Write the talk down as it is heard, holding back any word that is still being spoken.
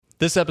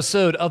This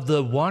episode of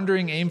the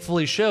Wandering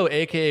Aimfully Show,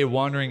 aka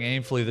Wandering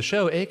Aimfully the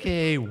Show,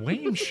 aka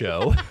Wayne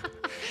Show,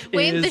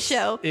 Wayne the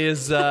Show.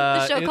 Is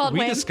The show called we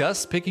Wayne.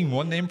 discuss picking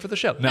one name for the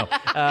show. No,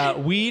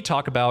 we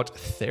talk about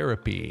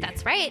therapy.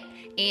 That's right.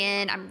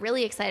 And I'm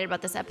really excited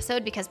about this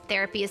episode because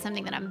therapy is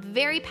something that I'm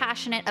very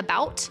passionate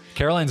about.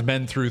 Caroline's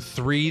been through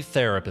 3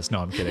 therapists. No,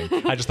 I'm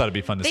kidding. I just thought it'd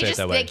be fun to say it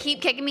that way. They keep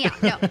kicking me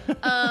out.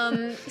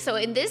 No. So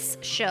in this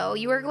show,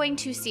 you are going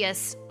to see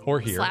us Or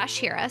hear. /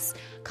 hear us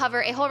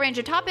cover a whole range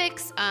of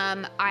topics.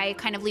 I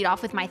kind of lead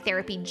off with my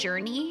therapy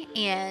journey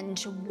and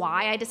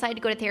why I decided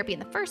to go to therapy in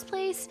the first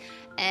place,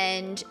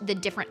 and the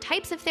different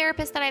types of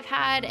therapists that I've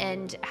had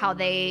and how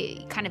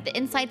they kind of the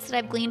insights that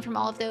I've gleaned from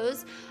all of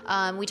those.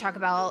 We talk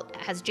about,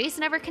 has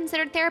Jason ever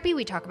considered therapy?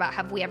 We talk about,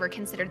 have we ever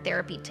considered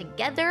therapy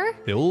together?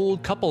 The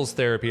old couples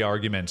therapy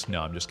argument.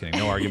 No, I'm just kidding.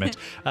 No argument.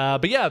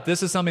 But yeah, if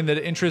this is something that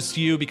interests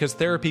you, because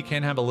therapy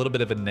can have a little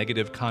bit of a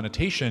negative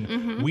connotation.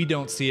 Mm-hmm. We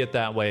don't see it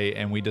that way,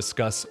 and we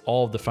discuss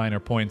all of the finer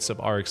points of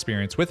our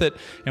experience with it.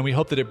 And we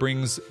hope that it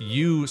brings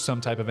you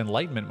some type of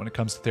enlightenment when it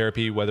comes to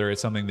therapy, whether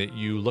it's something that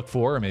you look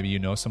for, or maybe you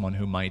know someone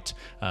who might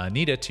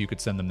need it. You could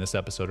send them this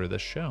episode or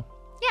this show.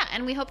 Yeah,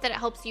 and we hope that it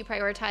helps you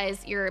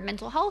prioritize your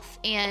mental health,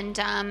 and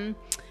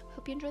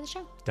hope you enjoy the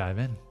show. Dive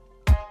in.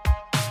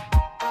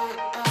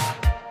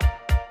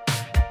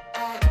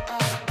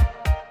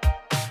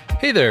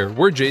 Hey there,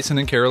 we're Jason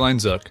and Caroline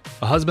Zook,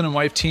 a husband and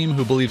wife team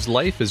who believes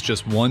life is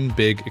just one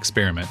big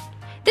experiment.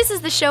 This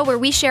is the show where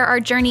we share our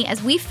journey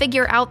as we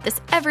figure out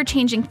this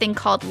ever-changing thing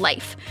called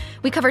life.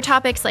 We cover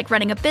topics like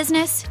running a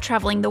business,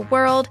 traveling the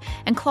world,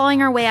 and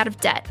clawing our way out of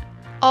debt,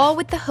 all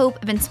with the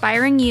hope of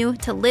inspiring you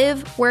to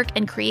live, work,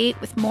 and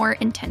create with more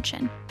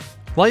intention.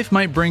 Life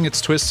might bring its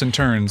twists and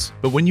turns,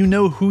 but when you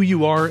know who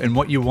you are and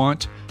what you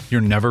want,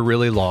 you're never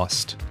really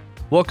lost.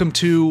 Welcome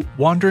to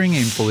Wandering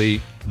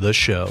Aimfully, the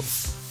show.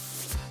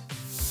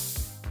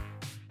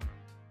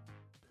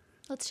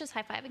 Let's just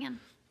high five again.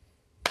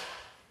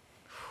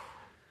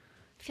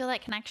 Feel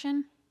that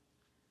connection?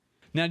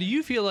 Now, do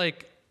you feel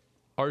like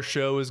our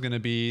show is going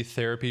to be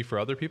therapy for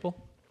other people?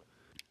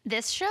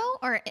 This show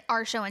or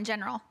our show in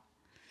general?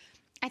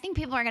 I think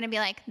people are going to be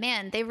like,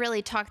 man, they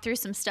really talked through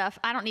some stuff.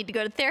 I don't need to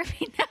go to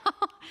therapy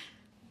now.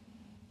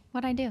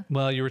 What'd I do?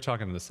 Well, you were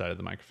talking to the side of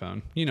the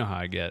microphone. You know how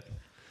I get.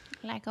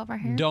 Like over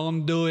here?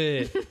 Don't do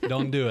it.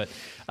 Don't do it.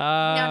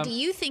 Now, do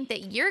you think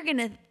that you're going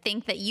to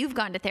think that you've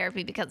gone to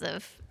therapy because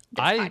of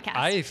this podcast?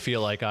 I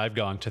feel like I've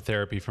gone to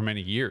therapy for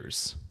many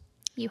years.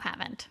 You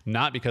haven't.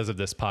 Not because of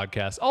this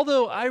podcast.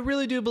 Although I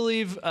really do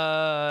believe...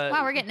 Wow,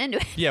 we're getting into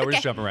it. Yeah, we're Okay.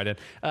 just jumping right in.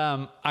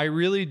 I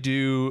really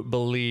do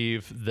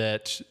believe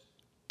that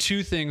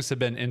 2 things have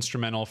been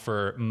instrumental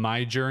for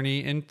my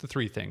journey, and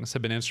 3 things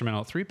have been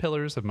instrumental. 3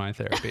 pillars of my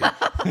therapy.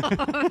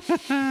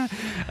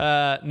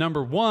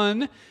 Number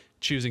 1,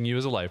 choosing you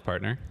as a life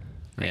partner.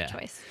 Great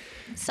choice.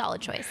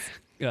 Solid choice.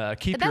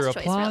 Keep The your best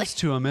choice, applause really.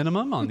 to a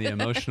minimum on the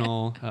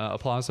emotional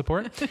applause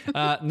support.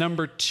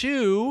 Number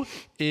 2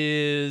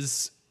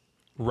 is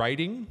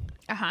writing.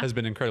 Has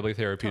been incredibly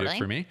therapeutic Totally.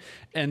 for me.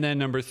 And then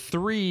number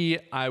 3,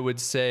 I would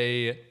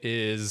say,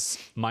 is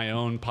my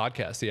own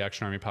podcast, the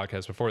Action Army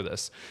podcast before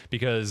this,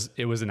 because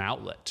it was an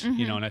outlet, Mm-hmm.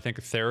 you know, and I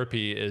think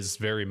therapy is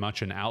very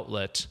much an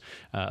outlet,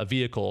 a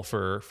vehicle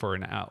for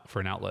an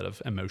outlet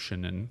of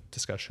emotion and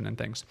discussion and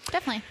things.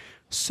 Definitely.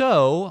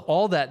 So,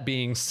 all that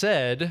being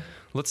said,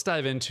 let's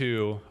dive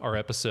into our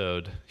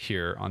episode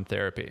here on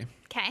therapy.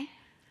 Okay.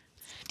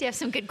 Do you have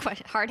some good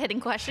hard-hitting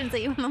questions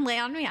that you want to lay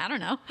on me? I don't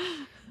know.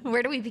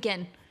 Where do we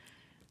begin?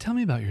 Tell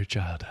me about your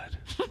childhood.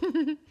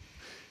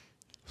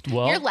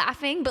 Well, You're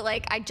laughing, but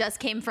like I just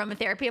came from a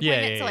therapy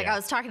appointment, yeah, so like yeah. I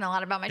was talking a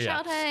lot about my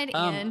childhood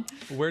and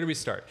where do we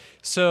start?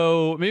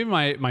 So maybe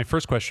my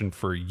first question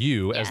for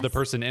you, as the Yes.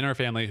 person in our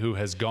family who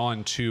has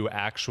gone to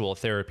actual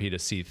therapy to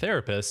see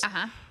therapists,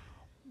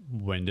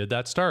 when did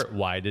that start?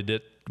 Why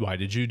did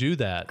you do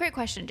that? Great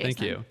question, Jason.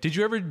 Thank you. Did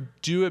you ever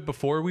do it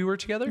before we were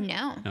together?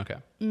 No. Okay.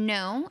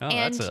 No. Oh,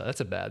 and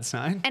that's a bad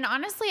sign. And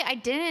honestly, I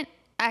didn't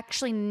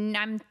actually.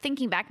 I'm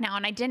thinking back now,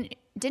 and I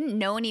didn't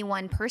know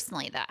anyone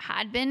personally that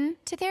had been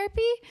to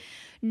therapy,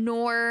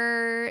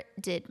 nor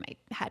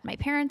had my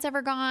parents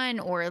ever gone,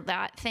 or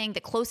that thing.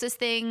 The closest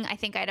thing I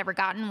think I'd ever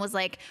gotten was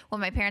like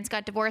when my parents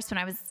got divorced when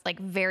I was like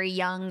very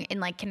young in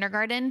like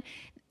kindergarten,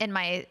 and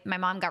my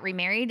mom got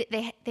remarried.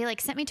 They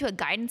like sent me to a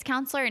guidance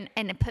counselor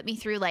and it put me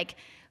through like,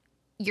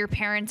 your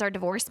parents are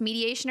divorce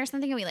mediation or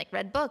something, and we like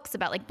read books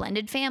about like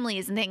blended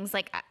families and things.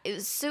 Like it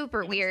was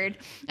super weird,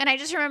 and I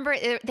just remember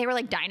they were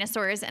like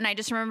dinosaurs, and I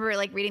just remember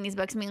like reading these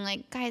books and being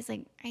like, guys,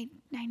 like I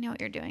know what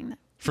you're doing.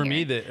 For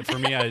me,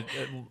 here.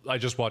 I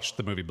just watched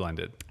the movie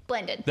Blended.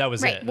 Blended. That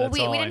was right. it. Well, That's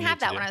we all I didn't have needed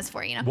to that do. when I was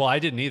 4, you know. Well, I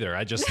didn't either.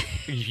 I just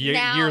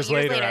Now, years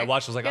later, I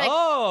watched. I was like, you're like,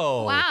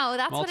 oh, wow,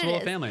 that's what it multiple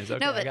is. families.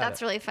 Okay, no, I but got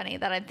that's it. really funny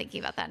that I'm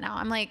thinking about that now.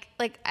 I'm like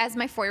as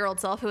my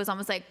 4-year-old self who was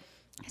almost like,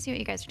 I see what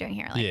you guys are doing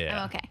here. Like, Yeah.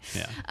 I'm okay.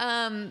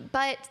 Yeah.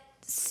 But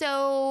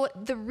So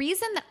the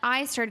reason that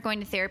I started going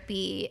to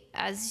therapy,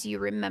 as you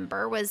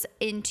remember, was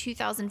in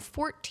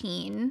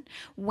 2014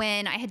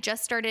 when I had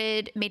just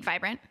started Made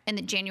Vibrant in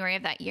the January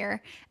of that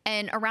year.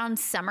 And around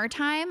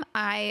summertime,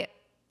 I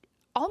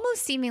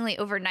almost seemingly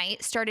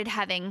overnight started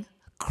having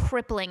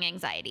crippling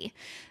anxiety.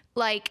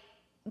 Like,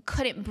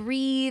 couldn't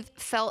breathe,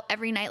 felt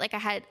every night like I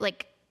had,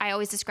 like, I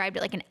always described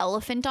it like an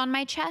elephant on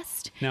my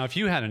chest. Now, if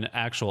you had an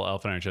actual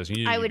elephant on your chest,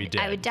 you'd be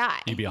dead. I would die.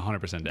 You'd be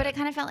 100% dead. But it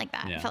kind of felt like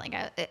that. Yeah. I felt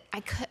like I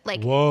could,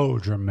 like, whoa,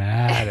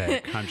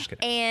 dramatic. I'm just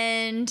kidding.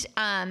 and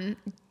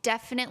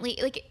definitely,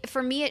 like,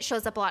 for me, it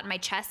shows up a lot in my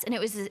chest. And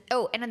it was,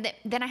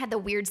 then I had the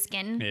weird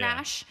skin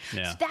rash.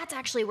 Yeah. So that's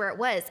actually where it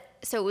was.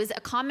 So it was a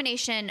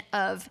combination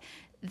of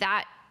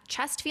that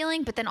chest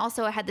feeling, but then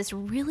also I had this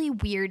really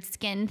weird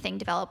skin thing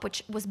develop,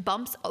 which was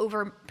bumps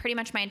over pretty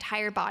much my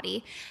entire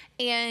body.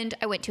 And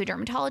I went to a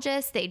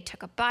dermatologist. They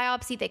took a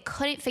biopsy. They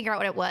couldn't figure out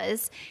what it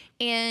was.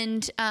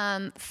 And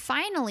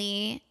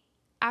finally,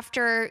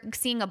 after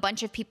seeing a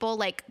bunch of people,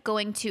 like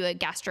going to a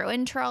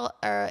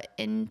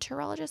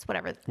gastroenterologist,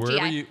 whatever,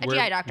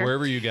 GI doctor,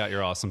 wherever you got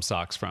your awesome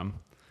socks from.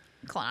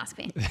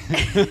 Colonoscopy,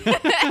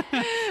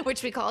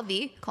 which we call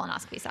the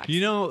colonoscopy socks.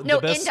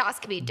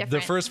 Endoscopy, different.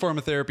 The first form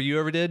of therapy you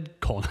ever did,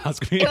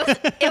 colonoscopy.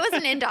 It was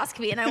an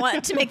endoscopy, and I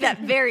wanted to make that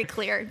very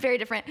clear, very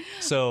different.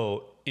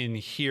 So in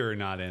here,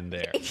 not in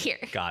there. In here.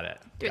 Got it.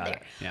 Got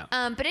it. Yeah.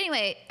 But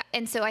anyway,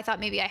 and so I thought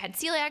maybe I had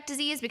celiac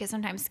disease because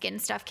sometimes skin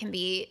stuff can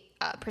be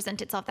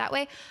present itself that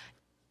way.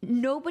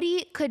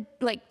 Nobody could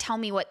like tell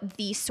me what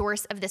the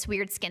source of this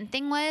weird skin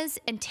thing was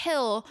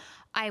until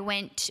I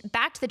went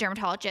back to the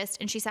dermatologist,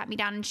 and she sat me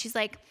down and she's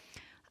like,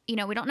 we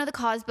don't know the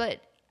cause, but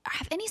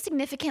have any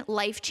significant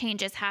life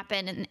changes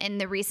happened in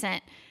the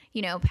recent,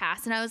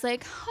 past? And I was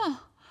like,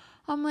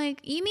 I'm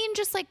like, you mean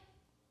just like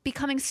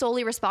becoming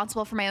solely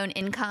responsible for my own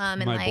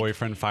income and my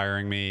boyfriend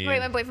firing me. Right,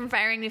 my boyfriend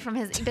firing me from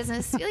his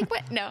business. You're like,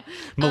 what? No.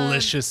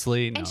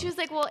 Maliciously. No. And she was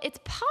like, well, it's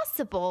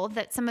possible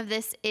that some of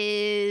this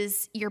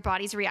is your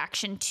body's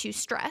reaction to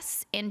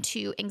stress and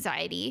to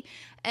anxiety.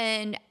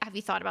 And have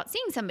you thought about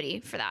seeing somebody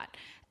for that?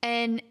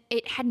 And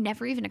it had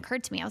never even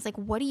occurred to me. I was like,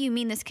 what do you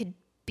mean this could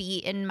be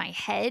in my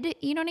head?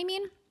 You know what I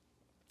mean?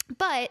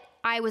 But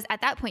I was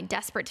at that point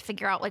desperate to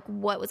figure out like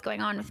what was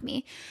going on with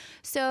me.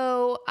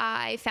 So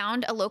I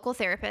found a local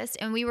therapist,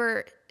 and we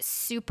were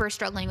super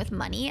struggling with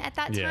money at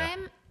that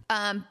time.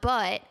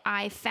 But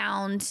I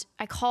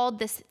called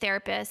this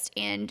therapist,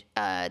 and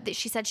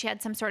she said she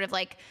had some sort of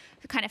like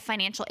kind of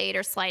financial aid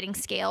or sliding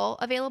scale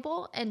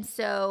available. And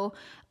so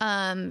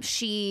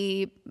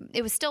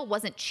it still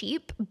wasn't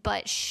cheap,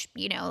 but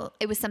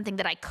it was something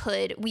that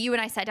you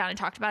and I sat down and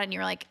talked about it, and you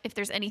were like, if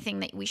there's anything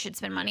that we should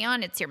spend money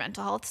on, it's your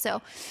mental health.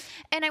 So,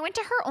 and I went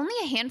to her only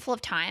a handful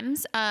of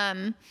times.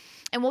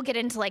 And we'll get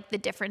into like the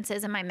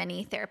differences in my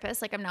many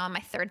therapists. Like I'm now on my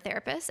third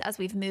therapist as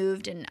we've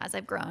moved and as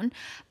I've grown.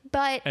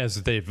 But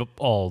as they've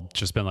all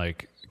just been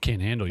like,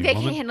 can't handle you, they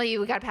woman. can't handle you.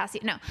 We got to pass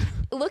you. No,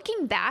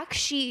 looking back,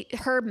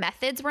 her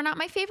methods were not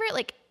my favorite.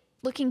 Like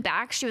looking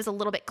back, she was a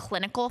little bit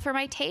clinical for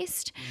my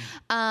taste.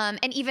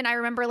 And even I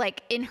remember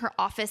like in her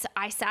office,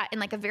 I sat in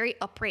like a very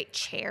upright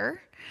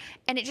chair,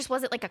 and it just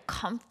wasn't like a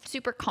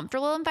super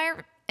comfortable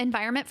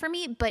environment for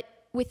me. But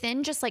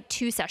within just like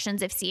 2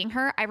 sessions of seeing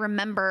her, I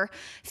remember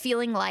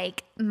feeling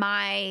like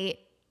I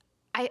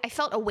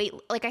felt a weight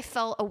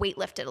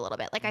lifted a little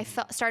bit. Like I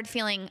started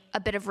feeling a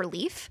bit of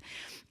relief.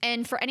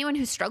 And for anyone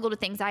who's struggled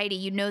with anxiety,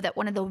 you know that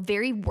one of the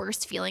very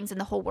worst feelings in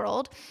the whole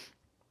world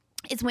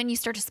is when you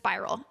start to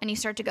spiral and you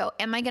start to go,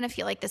 am I going to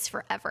feel like this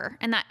forever?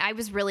 And that I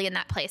was really in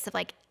that place of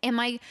like, am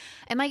I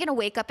going to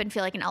wake up and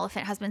feel like an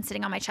elephant has been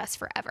sitting on my chest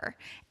forever?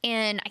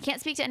 And I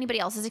can't speak to anybody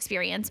else's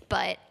experience,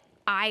 but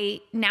I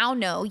now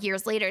know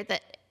years later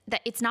that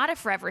it's not a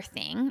forever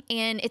thing,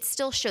 and it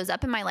still shows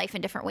up in my life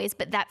in different ways.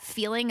 But that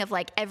feeling of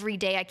like every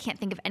day I can't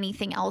think of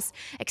anything else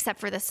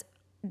except for this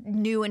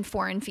new and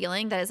foreign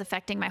feeling that is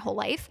affecting my whole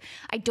life,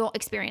 I don't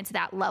experience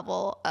that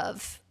level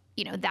of,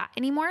 that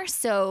anymore.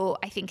 So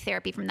I think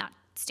therapy from that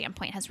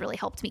standpoint has really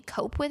helped me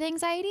cope with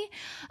anxiety.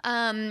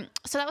 So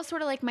that was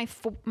sort of like my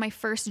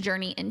first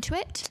journey into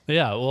it.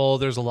 Yeah. Well,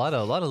 there's a lot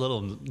of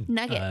little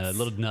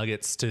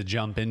nuggets, to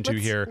jump into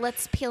here.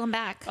 Let's peel them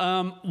back.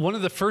 One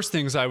of the first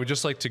things I would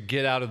just like to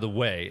get out of the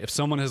way, if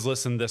someone has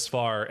listened this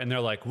far and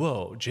they're like,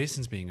 whoa,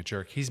 Jason's being a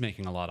jerk, he's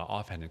making a lot of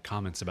offhanded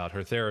comments about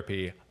her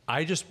therapy.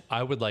 I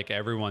would like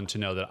everyone to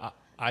know that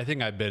I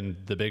think I've been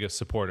the biggest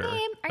supporter of your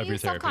therapy. Are you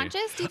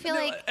self-conscious? Do you feel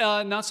like...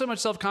 Not so much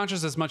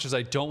self-conscious as much as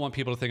I don't want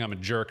people to think I'm a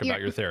jerk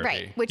about your therapy.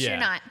 Right, which you're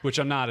not. Which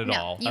I'm not at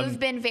all. You've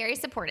been very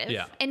supportive.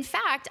 Yeah. In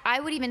fact, I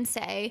would even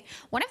say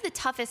one of the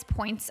toughest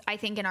points, I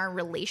think, in our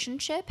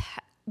relationship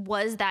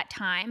was that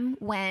time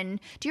when...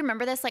 Do you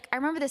remember this? Like, I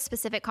remember this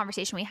specific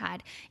conversation we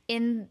had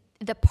in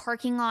the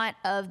parking lot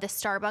of the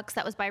Starbucks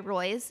that was by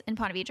Roy's in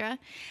Ponte Vedra.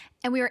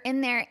 And we were in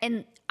there,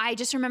 and I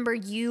just remember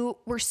you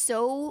were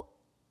so...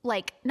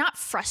 like not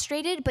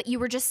frustrated, but you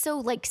were just so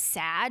like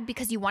sad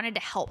because you wanted to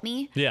help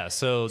me. Yeah.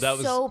 So that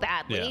was so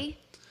badly.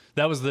 Yeah.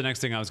 That was the next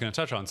thing I was going to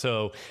touch on.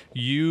 So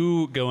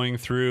you going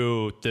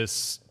through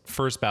this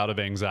first bout of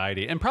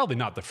anxiety, and probably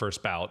not the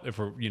first bout, if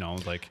we're,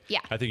 Yeah.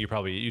 I think you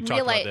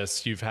talked about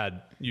this.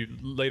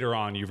 Later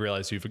on, you've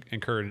realized you've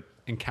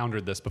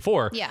encountered this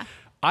before. Yeah.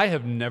 I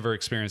have never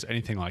experienced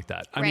anything like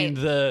that. I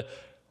mean,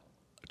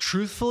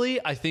 truthfully,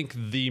 I think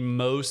the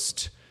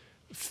most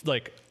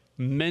like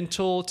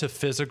mental to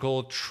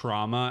physical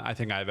trauma I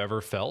think I've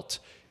ever felt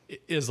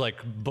is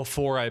like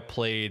before I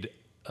played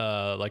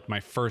like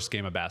my first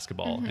game of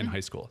basketball in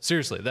high school.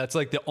 Seriously, that's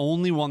like the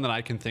only one that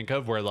I can think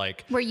of where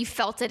you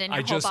felt it in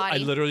your whole body. I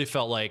literally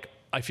felt like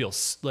I feel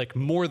like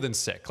more than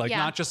sick, like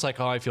not just like,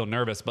 oh, I feel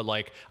nervous, but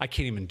like I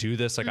can't even do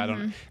this. Like I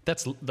don't,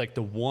 that's like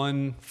the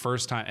one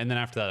first time. And then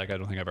after that, like, I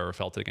don't think I've ever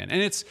felt it again.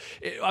 And I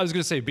was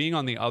going to say, being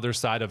on the other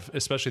side of,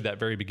 especially that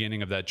very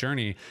beginning of that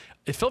journey,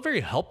 it felt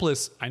very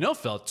helpless. I know it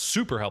felt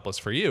super helpless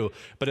for you,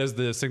 but as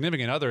the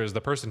significant other, as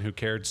the person who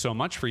cared so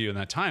much for you in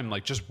that time,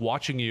 like just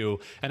watching you.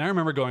 And I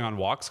remember going on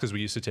walks, because we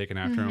used to take an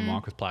afternoon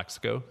walk with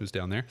Plaxico, who's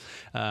down there,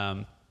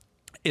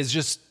 is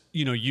just,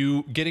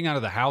 you getting out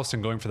of the house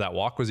and going for that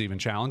walk was even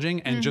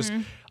challenging. And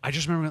I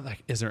just remember,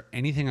 like, is there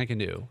anything I can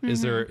do?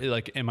 Is there,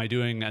 like, am I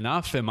doing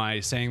enough? Am I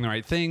saying the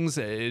right things?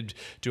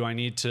 Do I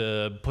need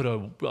to put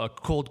a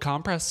cold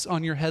compress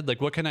on your head?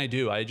 Like, what can I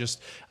do? I didn't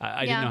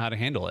know how to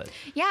handle it.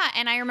 Yeah.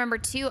 And I remember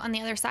too, on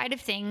the other side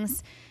of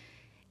things,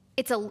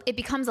 it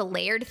becomes a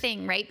layered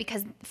thing, right?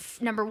 Because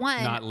number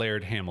one, Not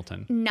Laird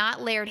Hamilton.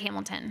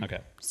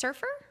 Okay.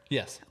 Surfer?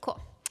 Yes. Cool.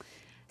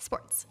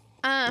 Sports.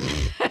 Kept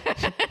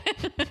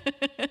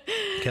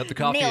the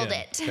coffee Nailed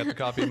it. Kept the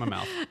coffee in my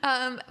mouth.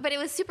 But it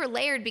was super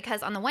layered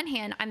because on the one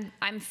hand,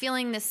 I'm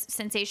feeling this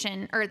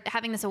sensation or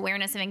having this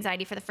awareness of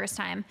anxiety for the first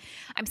time.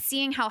 I'm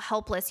seeing how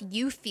helpless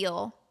you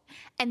feel.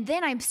 And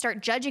then I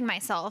start judging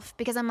myself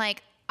because I'm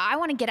like, I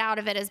want to get out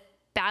of it as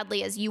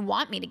badly as you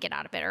want me to get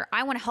out of it, or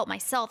I want to help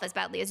myself as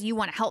badly as you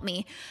want to help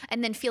me.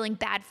 And then feeling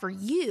bad for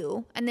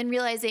you, and then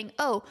realizing,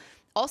 oh,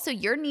 also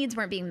your needs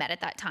weren't being met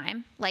at that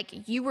time.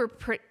 Like you were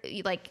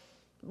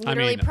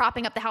literally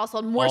propping up the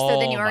household more so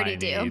than you already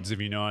do. Needs, if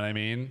you know what I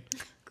mean.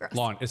 Gross.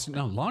 Laundry.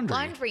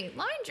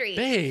 Laundry.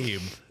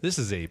 Babe, this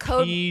is a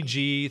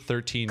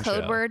PG-13 show.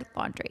 Code word,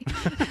 laundry.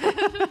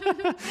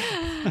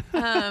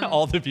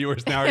 All the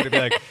viewers now are going to be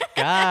like,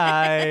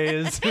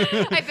 guys.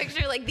 I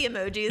picture like the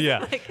emojis.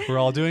 Yeah, like, we're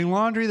all doing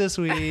laundry this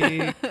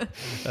week.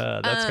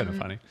 That's kind of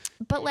funny.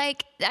 But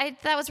like,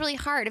 that was really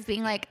hard of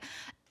being like,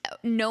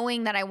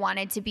 knowing that I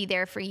wanted to be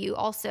there for you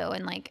also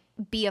and like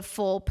be a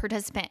full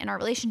participant in our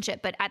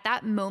relationship. But at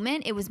that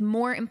moment, it was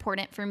more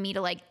important for me to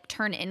like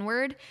turn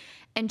inward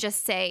and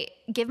just say,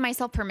 give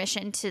myself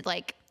permission to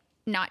like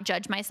not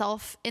judge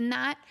myself in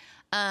that.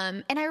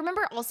 And I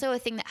remember also a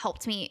thing that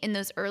helped me in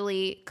those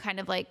early kind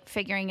of like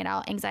figuring it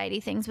out anxiety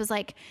things was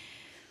like,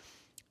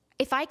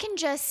 if I can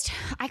just,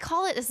 I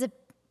call it, this is a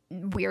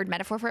weird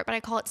metaphor for it, but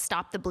I call it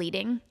stop the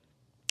bleeding.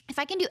 If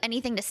I can do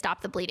anything to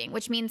stop the bleeding,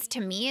 which means to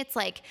me, it's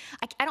like,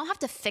 I don't have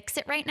to fix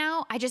it right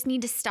now. I just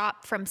need to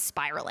stop from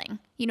spiraling.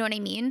 You know what I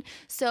mean?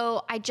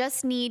 So I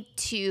don't need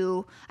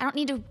to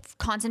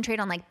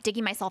concentrate on like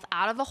digging myself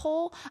out of a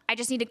hole. I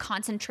just need to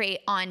concentrate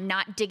on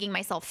not digging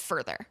myself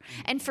further.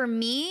 And for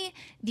me,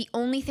 the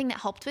only thing that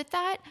helped with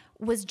that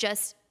was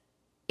just,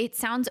 it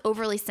sounds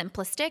overly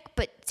simplistic,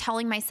 but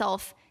telling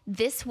myself,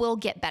 this will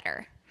get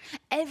better.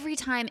 Every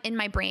time in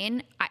my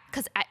brain,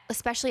 because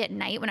especially at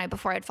night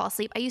before I'd fall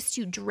asleep, I used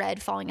to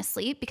dread falling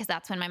asleep because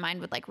that's when my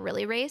mind would like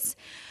really race.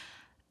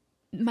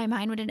 My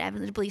mind would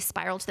inevitably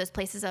spiral to those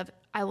places of,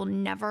 I will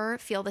never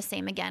feel the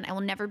same again. I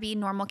will never be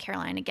normal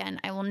Caroline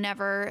again. I will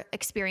never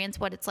experience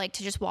what it's like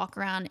to just walk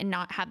around and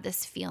not have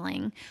this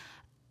feeling.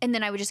 And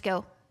then I would just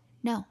go,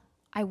 no,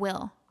 I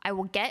will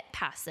get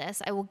past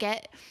this. I will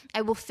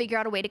figure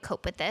out a way to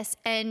cope with this.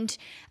 And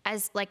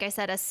like I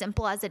said, as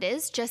simple as it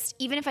is, just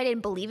even if I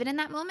didn't believe it in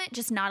that moment,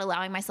 just not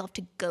allowing myself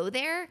to go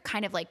there,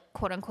 kind of like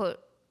quote unquote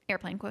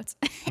airplane quotes.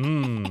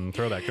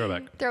 Throwback.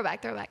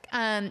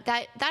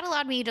 That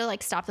allowed me to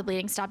like stop the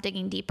bleeding, stop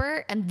digging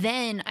deeper. And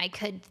then I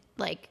could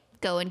like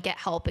go and get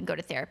help and go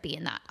to therapy.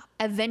 And that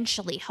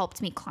eventually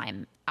helped me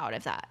climb out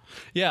of that.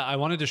 Yeah, I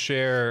wanted to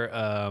share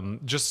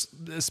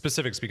just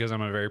specifics because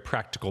I'm a very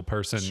practical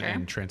person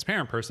and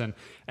transparent person.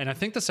 And I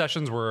think the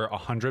sessions were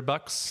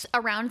 $100.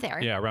 Around there.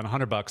 Yeah, around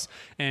 $100.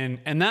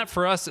 And that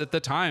for us at the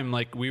time,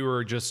 like we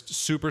were just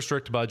super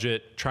strict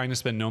budget, trying to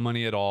spend no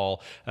money at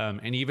all.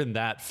 And even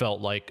that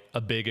felt like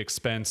a big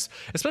expense,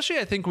 especially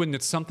I think when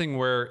it's something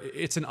where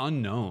it's an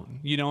unknown,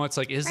 it's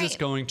like, is this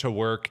going to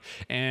work?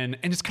 And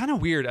it's kind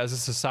of weird as a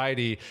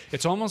society.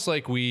 It's almost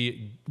like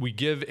we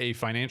give a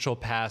financial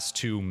pass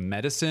to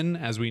medicine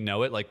as we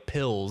know it, like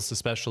pills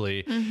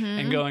especially,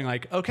 and going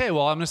like, okay,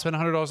 well, I'm going to spend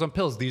 $100 on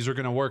pills. These are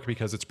going to work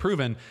because it's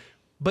proven.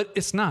 But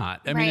it's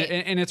not. I mean,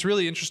 and it's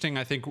really interesting.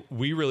 I think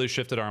we really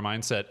shifted our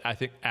mindset, I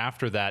think,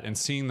 after that and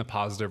seeing the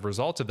positive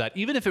results of that.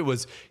 Even if it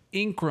was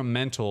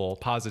incremental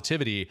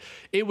positivity,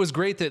 it was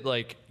great that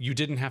like you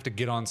didn't have to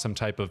get on some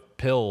type of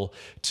pill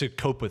to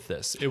cope with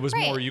this. It was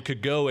more you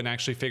could go and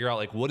actually figure out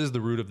like, what is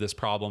the root of this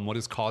problem? What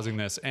is causing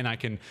this? And I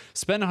can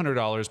spend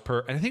 $100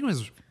 per, and I think it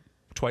was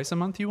twice a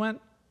month you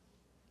went?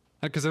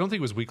 Because I don't think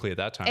it was weekly at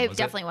that time. It was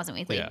definitely wasn't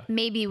weekly. Yeah.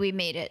 Maybe we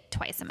made it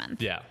twice a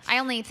month. Yeah. I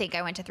only think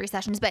I went to 3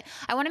 sessions, but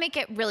I want to make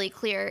it really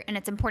clear, and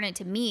it's important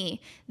to me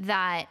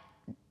that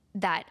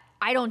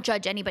I don't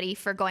judge anybody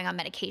for going on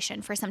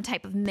medication for some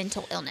type of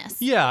mental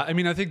illness. Yeah, I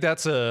mean, I think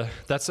that's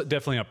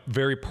definitely a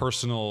very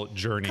personal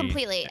journey.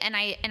 Completely. And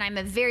I'm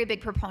a very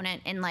big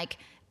proponent in like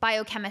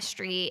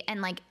biochemistry,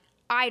 and like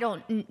I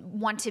don't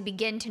want to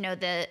begin to know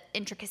the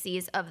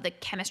intricacies of the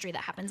chemistry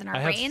that happens in our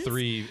brains. I have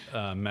 3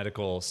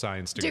 medical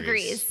science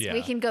degrees. Yeah.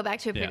 We can go back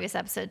to a previous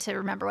episode to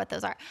remember what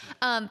those are.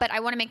 But I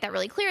want to make that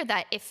really clear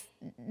that if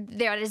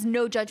there is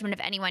no judgment of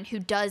anyone who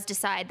does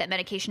decide that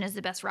medication is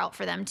the best route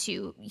for them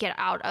to get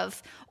out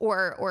of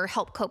or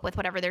help cope with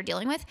whatever they're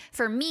dealing with.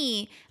 For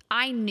me,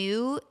 I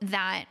knew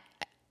that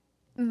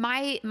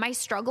my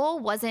struggle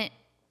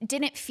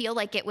didn't feel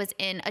like it was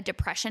in a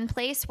depression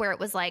place where it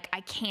was like,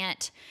 I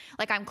can't,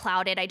 like I'm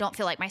clouded. I don't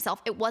feel like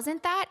myself. It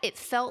wasn't that. It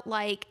felt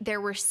like there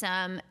were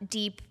some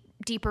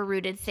deeper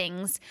rooted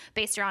things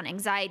based around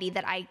anxiety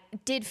that I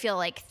did feel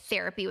like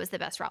therapy was the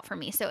best route for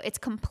me. So it's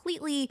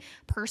completely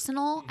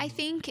personal, I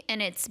think.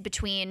 And it's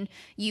between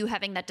you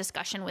having that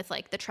discussion with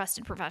like the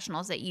trusted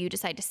professionals that you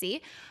decide to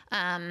see.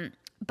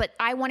 But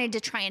I wanted to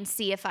try and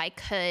see if I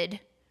could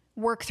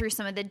work through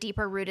some of the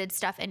deeper rooted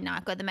stuff and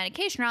not go the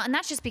medication route. And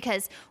that's just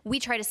because we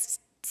try to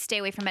stay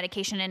away from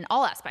medication in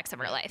all aspects of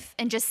our life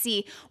and just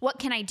see what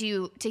can I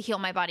do to heal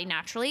my body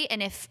naturally.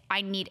 And if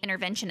I need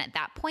intervention at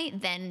that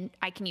point, then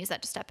I can use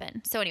that to step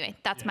in. So anyway,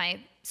 that's my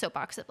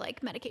soapbox of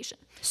like medication.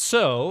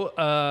 So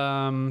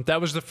that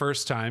was the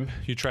first time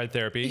you tried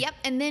therapy. Yep.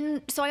 And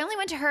then, so I only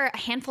went to her a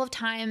handful of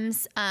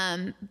times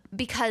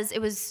because it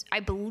was,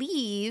 I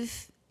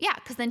believe,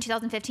 because then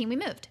 2015 we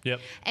moved.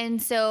 Yep.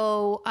 And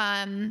so,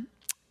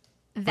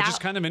 which is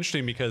kind of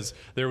interesting because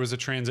there was a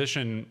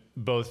transition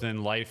both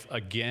in life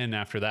again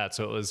after that.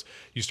 So it was,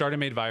 you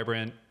started Made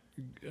Vibrant,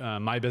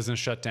 my business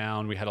shut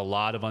down. We had a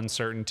lot of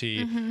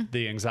uncertainty.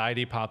 The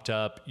anxiety popped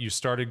up. You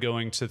started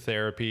going to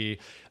therapy.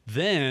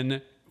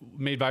 Then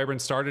Made Vibrant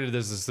started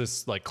as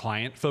this like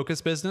client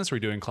focused business. We're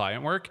doing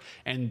client work,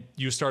 and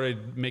you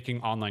started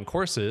making online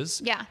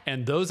courses. Yeah.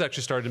 And those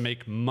actually started to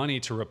make money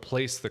to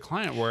replace the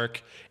client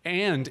work.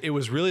 And it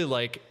was really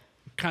like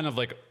kind of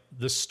like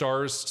the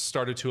stars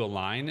started to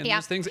align in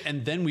those things.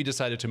 And then we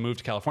decided to move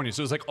to California. So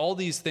it was like all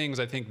these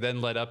things I think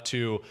then led up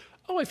to,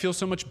 oh, I feel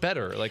so much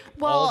better. Like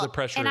all the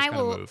pressure is kind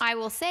of moved. I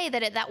will say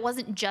that that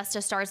wasn't just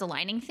a stars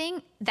aligning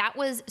thing. That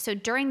was, so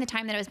during the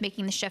time that I was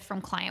making the shift from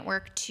client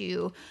work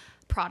to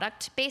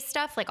product-based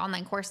stuff like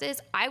online courses,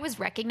 I was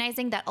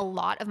recognizing that a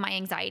lot of my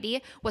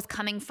anxiety was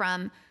coming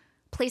from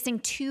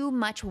placing too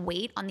much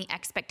weight on the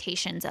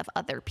expectations of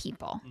other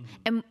people.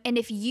 And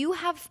if you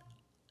have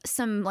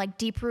some like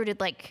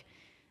deep-rooted, like,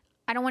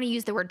 I don't want to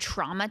use the word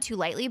trauma too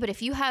lightly, but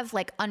if you have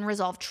like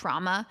unresolved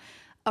trauma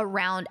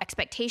around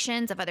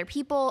expectations of other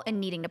people and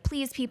needing to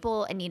please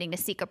people and needing to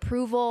seek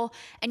approval,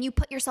 and you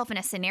put yourself in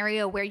a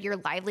scenario where your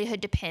livelihood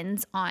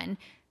depends on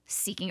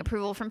seeking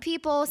approval from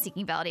people,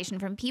 seeking validation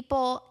from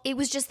people, it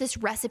was just this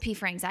recipe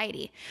for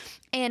anxiety.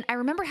 And I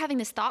remember having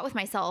this thought with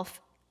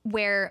myself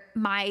where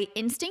my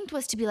instinct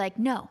was to be like,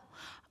 no,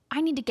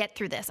 I need to get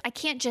through this. I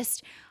can't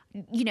just,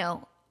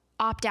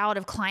 opt out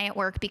of client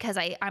work because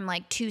I'm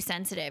like too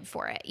sensitive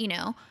for it,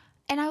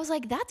 And I was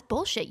like, that's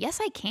bullshit.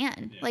 Yes, I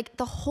can. Yeah. Like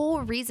the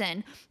whole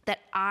reason that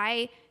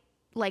I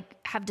like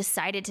have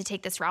decided to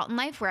take this route in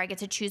life where I get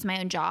to choose my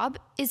own job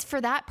is for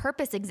that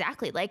purpose.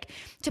 Exactly. Like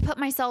to put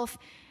myself,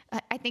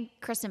 I think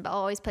Kristen Bell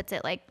always puts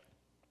it like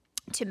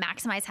to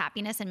maximize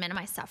happiness and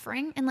minimize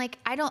suffering. And like,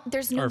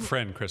 there's no. Our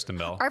friend Kristen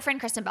Bell.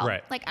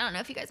 Right. Like, I don't know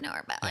if you guys know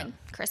her, but like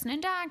Kristen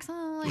and Dax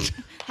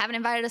haven't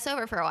invited us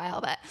over for a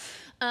while, but,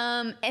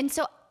 and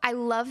so I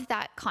love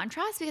that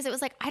contrast because it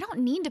was like, I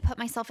don't need to put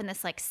myself in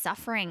this like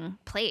suffering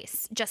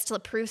place just to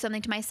prove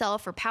something to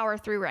myself or power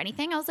through or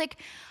anything. I was like,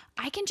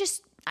 I can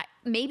just,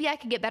 maybe I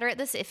could get better at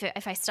this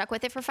if I stuck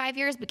with it for 5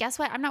 years, but guess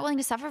what? I'm not willing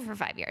to suffer for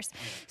 5 years.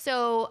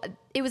 So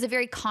it was a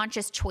very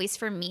conscious choice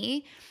for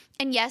me.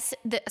 And yes,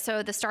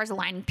 so the stars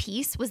aligning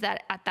piece was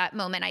that at that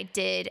moment I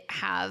did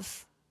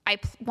have,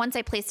 once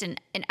I placed an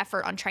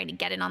effort on trying to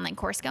get an online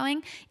course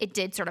going, it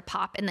did sort of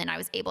pop, and then I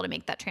was able to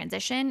make that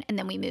transition, and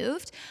then we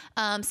moved.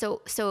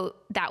 So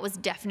that was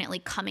definitely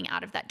coming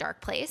out of that dark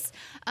place.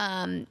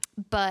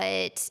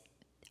 But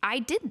I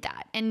did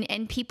that,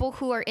 and people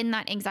who are in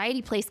that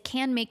anxiety place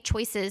can make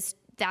choices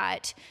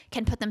that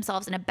can put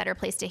themselves in a better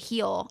place to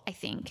heal, I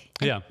think.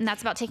 And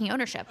that's about taking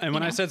ownership. And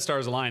when I said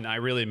stars align, I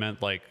really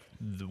meant like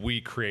we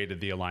created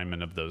the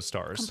alignment of those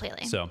stars.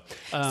 Completely. So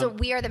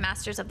we are the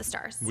masters of the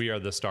stars. We are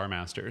the star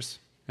masters,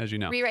 as you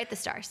know. Rewrite the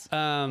stars.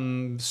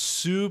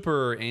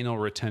 Super anal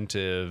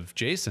retentive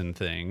Jason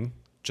thing.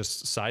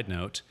 Just side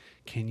note,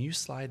 can you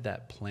slide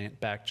that plant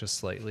back just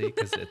slightly?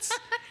 Because it's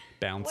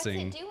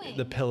bouncing. What's it doing?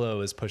 The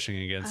pillow is pushing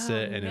against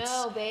it. And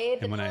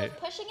babe. The pillow's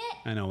pushing it?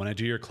 I know. When I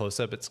do your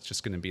close-up, it's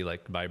just going to be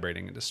like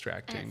vibrating and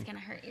distracting. And it's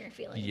going to hurt your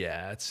feelings.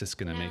 Yeah, it's just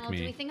going to make me...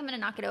 Do we think I'm going to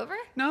knock it over?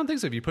 No, I don't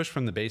think so. If you push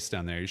from the base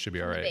down there, you should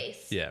be all right. From the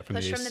base. Yeah,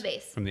 Push from the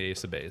base. From the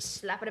ace of base.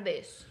 Slap at a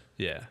base.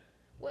 Yeah.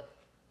 What?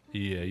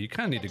 Yeah, you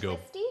kind of need to go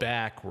twisty?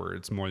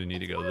 backwards more than you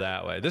need to go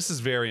that way. This is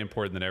very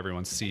important that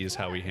everyone sees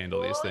how we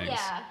handle these things.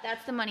 Yeah,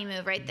 that's the money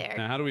move right there.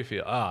 Now, how do we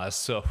feel?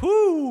 So,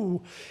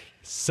 whoo,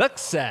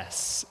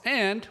 success.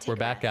 And we're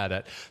back at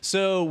it.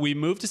 So we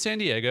moved to San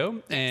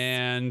Diego,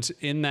 and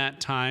in that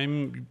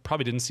time, you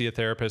probably didn't see a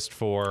therapist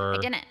for I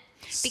didn't.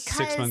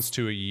 6 months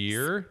to a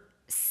year.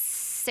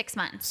 6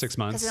 months. 6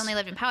 months. Because we only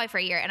lived in Poway for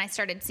a year, and I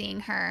started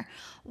seeing her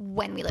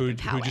when we lived in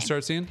Poway. Who'd you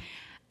start seeing?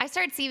 I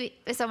started seeing,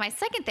 so my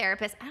second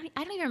therapist, I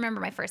don't even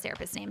remember my first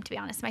therapist's name, to be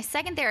honest. My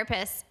second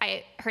therapist,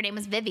 her name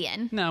was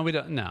Vivian. No, we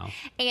don't. No.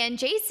 And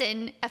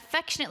Jason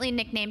affectionately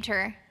nicknamed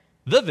her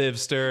The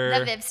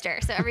Vivster. the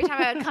Vivster. So every time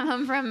I would come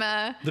home from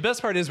The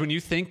best part is when you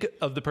think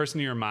of the person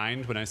in your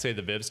mind when I say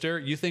the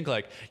Vivster, you think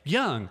like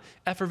young,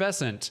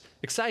 effervescent,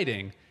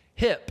 exciting,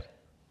 hip.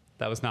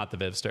 That was not the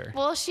Vivster.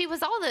 well, she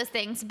was all those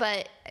things,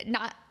 but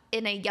not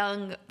in a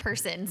young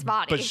person's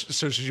body. But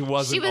so she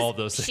wasn't all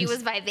those things. She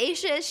was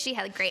vivacious. She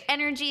had great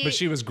energy. But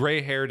she was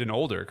gray-haired and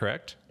older,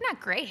 correct? not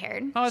gray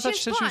haired. Oh, I thought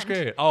she said she was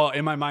gray. Oh,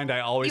 in my mind, I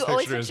always You pictured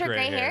always her as picture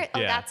gray gray hair? hair. Oh,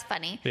 that's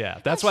funny. Yeah,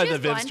 No, that's she why was the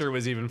blonde. Vivster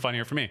was even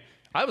funnier for me.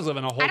 I was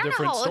living a whole I don't know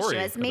different how old story.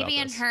 she was. Maybe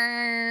in about this.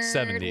 her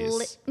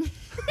 70s.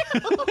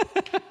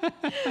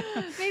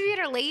 maybe in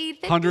her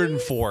late 50s.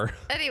 104.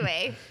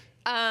 Anyway,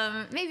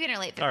 maybe in her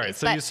late 50s. All right,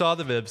 so but you saw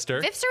the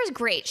Vivster. Vivster was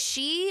great.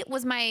 She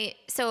was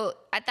so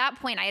at that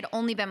point I had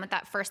only been with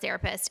that first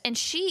therapist, and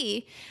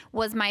she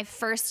was my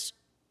first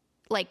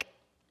like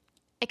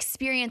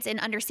experience in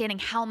understanding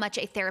how much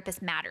a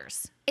therapist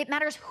matters. It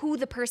matters who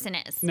the person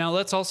is. Now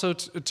let's also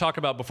talk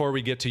about, before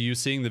we get to you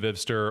seeing the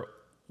Vivster,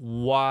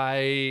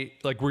 why,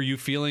 like, were you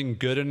feeling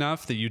good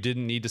enough that you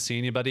didn't need to see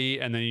anybody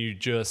and then you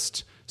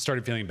just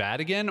started feeling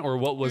bad again? Or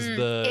what was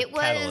the It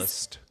was,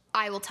 catalyst?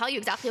 I will tell you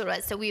exactly what it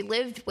was. So we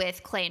lived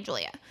with Clay and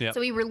Julia. Yep. So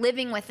we were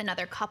living with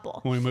another couple.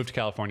 When we moved to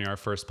California, our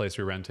first place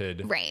we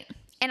rented. Right.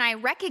 And I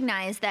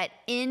recognized that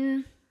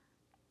in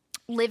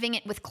living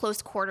it with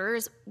close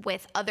quarters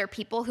with other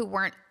people who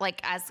weren't like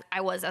as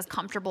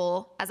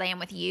comfortable as I am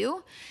with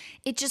you,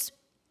 it just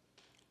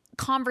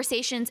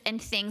conversations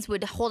and things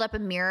would hold up a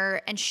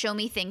mirror and show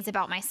me things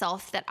about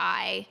myself that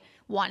I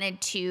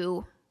wanted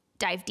to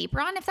dive deeper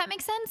on, if that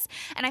makes sense.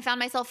 And I found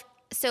myself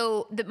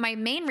my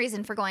main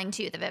reason for going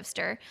to the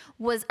Vivster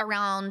was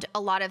around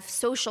a lot of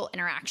social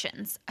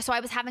interactions. So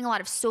I was having a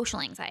lot of social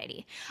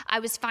anxiety.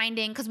 I was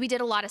finding, because we did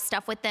a lot of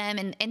stuff with them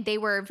and they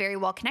were very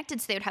well connected.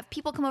 So they would have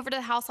people come over to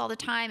the house all the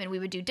time and we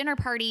would do dinner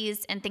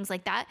parties and things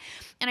like that.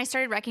 And I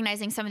started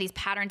recognizing some of these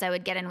patterns I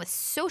would get in with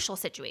social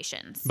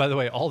situations. By the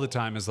way, all the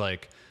time is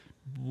like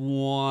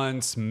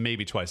once,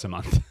 maybe twice a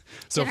month.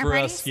 So Dinner for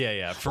parties?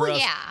 us, for us.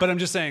 Yeah. But I'm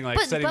just saying, like,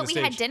 setting But the we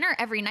stage. had dinner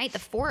every night, the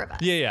four of us.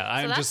 Yeah. So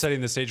I'm that's- just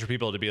setting the stage for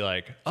people to be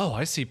like, oh,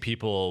 I see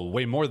people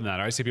way more than that,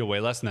 or I see people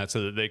way less than that,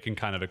 so that they can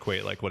kind of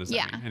equate, like, what does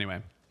that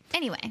mean?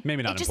 Anyway,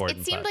 maybe not important,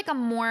 It seemed but- like a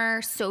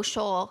more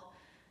social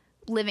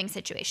living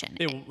situation.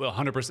 it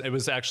 100%. It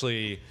was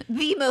actually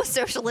The most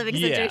social living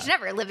Yeah. situation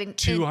ever. Living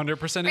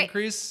 200%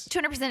 increase.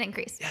 200%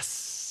 increase.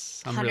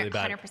 Yes, I'm really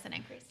bad. 100%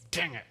 increase.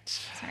 Dang it,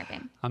 Sorry,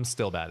 babe. I'm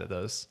still bad at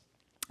those.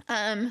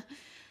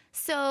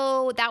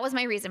 So that was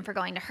my reason for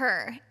going to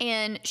her.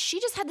 And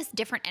she just had this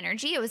different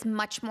energy. It was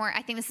much more,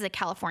 I think this is a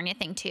California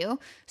thing too.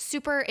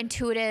 Super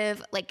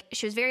intuitive. Like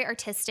she was very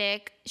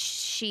artistic.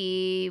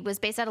 She was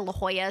based out of La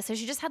Jolla. So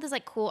she just had this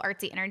like cool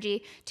artsy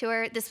energy to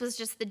her. This was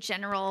just the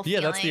general Yeah,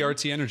 that's the feeling.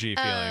 artsy energy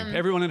feeling.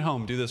 Everyone at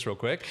home, do this real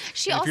quick.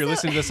 She And if you're also-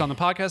 listening to this on the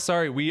podcast,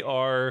 sorry, we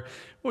are,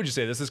 what would you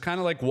say? This is kind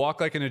of like walk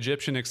like an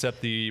Egyptian,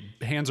 except the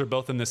hands are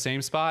both in the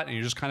same spot and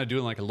you're just kind of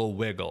doing like a little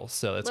wiggle.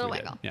 So that's Little what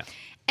we wiggle. did. Yeah.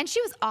 And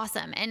she was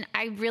awesome. And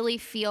I really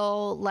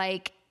feel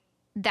like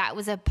that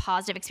was a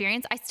positive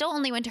experience. I still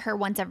only went to her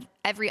once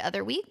every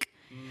other week,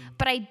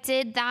 but I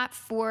did that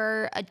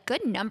for a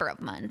good number of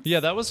months. Yeah,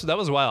 that was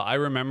a while. I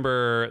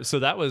remember. So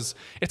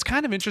it's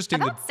kind of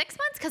interesting. About 6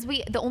 months, because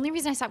the only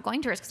reason I stopped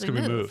going to her is because we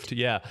We moved. moved.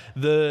 Yeah.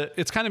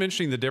 It's kind of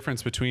interesting the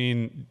difference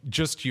between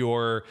just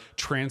your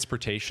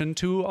transportation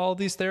to all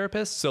these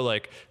therapists. So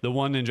like the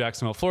one in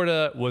Jacksonville,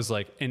 Florida was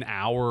like an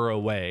hour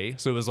away.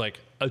 So it was like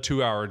a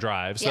 2-hour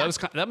drive. So Yeah.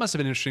 that must have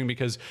been interesting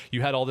because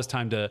you had all this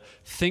time to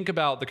think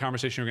about the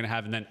conversation you're going to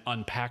have and then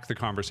unpack the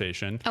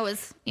conversation.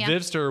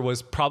 Vivster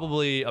was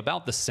probably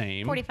about the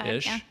same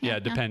 45, yeah,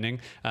 depending.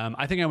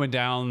 I think I went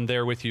down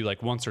there with you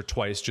like once or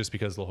twice just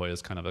because La Jolla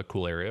is kind of a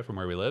cool area from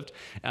where we lived.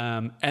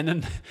 And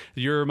then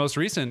your most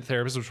recent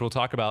therapist, which we'll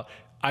talk about,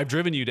 I've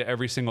driven you to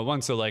every single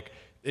one. So like,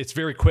 it's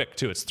very quick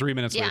too. It's 3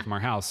 minutes away Yeah. from our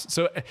house.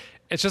 So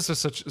it's just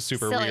such a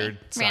super Silly, weird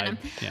random.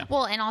 side. Yeah.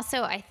 Well, and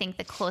also I think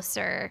the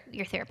closer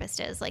your therapist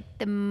is, like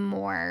the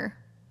more,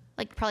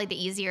 like probably the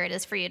easier it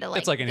is for you to like.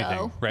 It's like anything,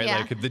 go. right? Yeah.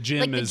 Like the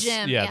gym Like is,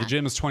 the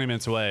gym is 20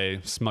 minutes away.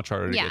 It's much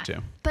harder to get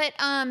to. But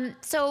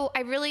so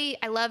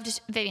I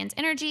loved Vivian's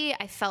energy.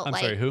 I felt I'm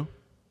like sorry, who?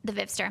 the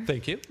Vivster.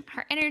 Thank you.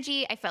 Her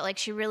energy, I felt like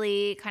she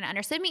really kind of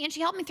understood me, and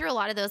she helped me through a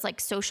lot of those like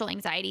social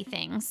anxiety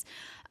things.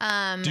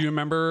 Do you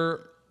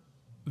remember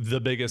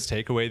the biggest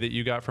takeaway that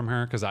you got from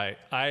her? Because I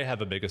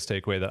have a biggest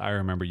takeaway that I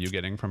remember you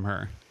getting from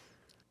her.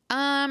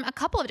 A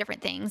couple of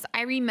different things.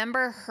 I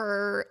remember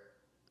her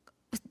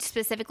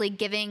specifically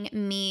giving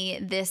me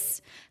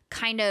this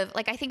kind of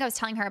like, I think I was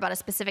telling her about a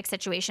specific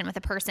situation with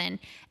a person,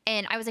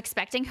 and I was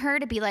expecting her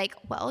to be like,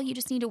 well, you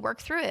just need to work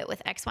through it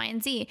with X, Y,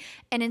 and Z.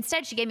 And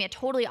instead she gave me a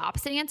totally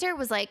opposite answer,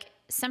 was like,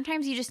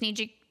 sometimes you just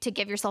need to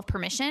give yourself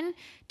permission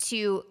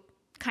to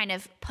kind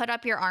of put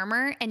up your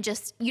armor, and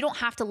just, you don't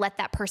have to let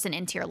that person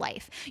into your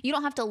life. You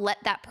don't have to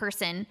let that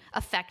person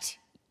affect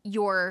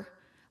your,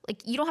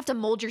 like, you don't have to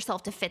mold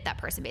yourself to fit that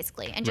person,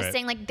 basically. And just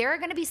saying, like, there are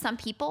going to be some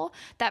people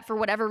that for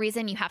whatever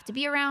reason you have to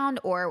be around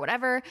or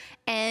whatever,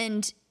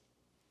 and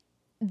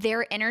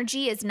their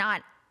energy is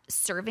not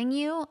serving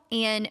you.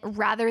 And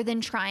rather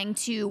than trying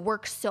to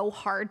work so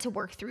hard to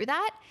work through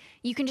that,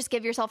 you can just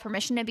give yourself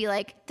permission to be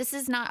like, this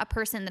is not a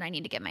person that I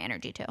need to give my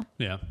energy to.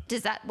 Yeah.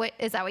 Is that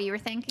what you were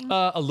thinking?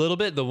 A little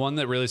bit. The one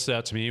that really stood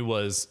out to me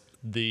was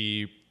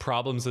the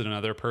problems that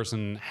another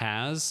person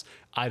has.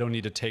 I don't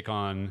need to take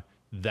on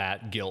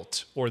that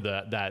guilt or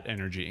that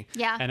energy.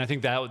 Yeah. And I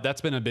think that's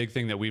been a big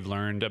thing that we've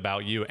learned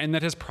about you, and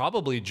that has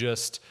probably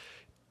just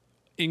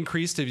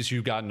increased as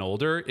you've gotten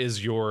older,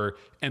 is your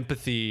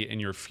empathy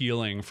and your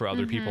feeling for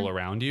other people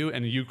around you.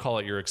 And you call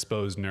it your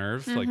exposed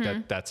nerve,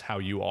 like that's how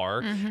you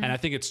are. And I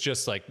think it's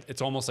just like,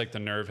 it's almost like the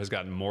nerve has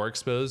gotten more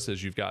exposed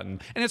as you've gotten,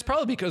 and it's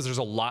probably because there's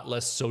a lot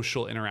less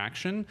social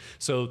interaction.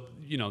 So,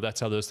 you know, that's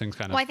how those things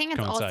kind of Well, I think it's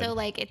coincide. also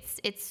like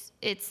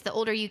it's the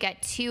older you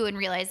get too, and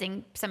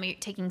realizing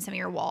taking some of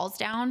your walls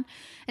down.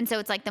 And so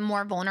it's like the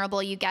more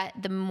vulnerable you get,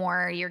 the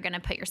more you're going to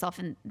put yourself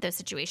in those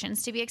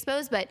situations to be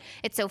exposed. But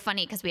it's so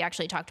funny because we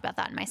actually talked about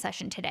that in my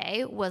session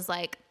today, was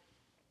like,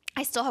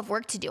 I still have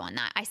work to do on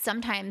that. I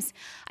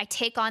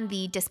take on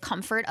the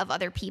discomfort of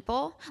other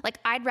people. Like,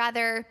 I'd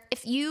rather,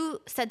 if you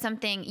said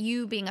something,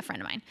 you being a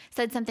friend of mine,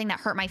 said something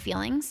that hurt my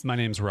feelings. My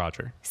name's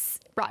Roger.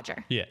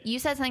 Roger. Yeah. You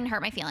said something that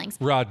hurt my feelings.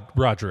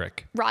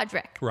 Roderick.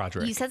 Roderick.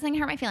 You said something that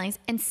hurt my feelings.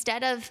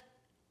 Instead of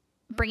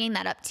bringing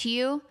that up to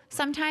you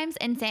sometimes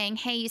and saying,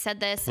 hey, you said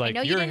this. Like, I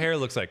know your you hair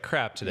looks like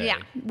crap today. Yeah,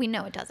 we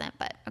know it doesn't,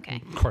 but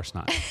okay. Of course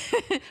not.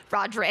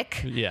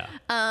 Roderick. Yeah.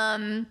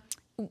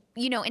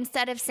 You know,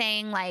 instead of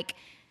saying like,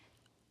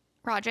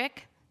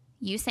 Roderick,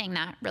 you saying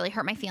that really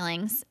hurt my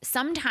feelings.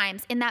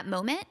 Sometimes in that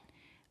moment,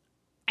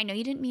 I know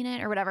you didn't mean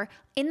it or whatever.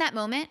 In that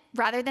moment,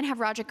 rather than have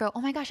Roderick go,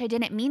 oh my gosh, I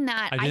didn't mean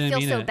that. I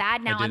feel so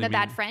bad now. I'm a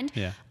bad friend.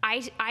 Yeah.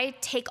 I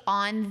take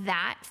on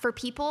that for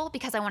people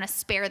because I want to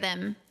spare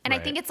them. And I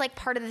think it's like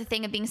part of the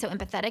thing of being so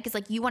empathetic is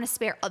like, you want to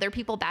spare other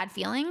people bad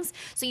feelings.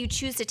 So you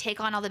choose to take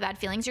on all the bad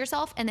feelings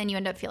yourself, and then you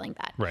end up feeling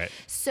bad. Right.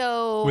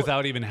 So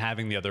without even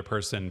having the other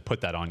person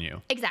put that on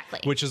you. Exactly.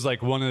 Which is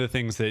like one of the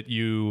things that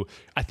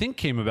I think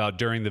came about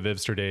during the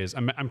Vivster days.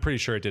 I'm pretty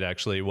sure it did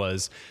actually,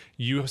 was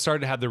you started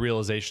to have the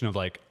realization of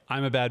like,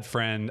 I'm a bad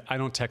friend. I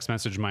don't text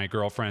message my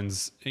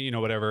girlfriends, you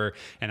know, whatever,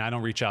 and I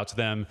don't reach out to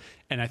them.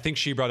 And I think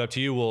she brought up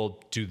to you, well,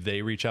 do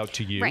they reach out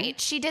to you? Right.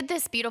 She did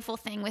this beautiful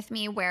thing with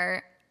me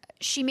where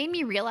she made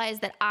me realize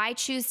that I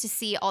choose to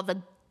see all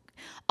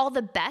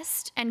the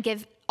best and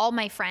give all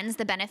my friends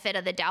the benefit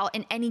of the doubt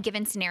in any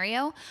given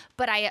scenario.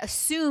 But I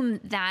assume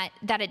that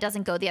it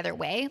doesn't go the other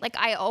way. Like,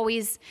 I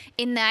always,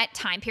 in that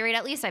time period,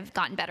 at least I've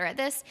gotten better at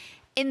this.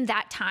 In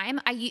that time,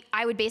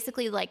 I would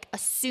basically like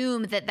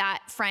assume that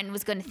friend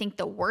was going to think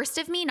the worst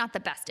of me, not the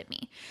best of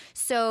me.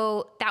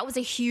 So that was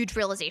a huge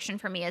realization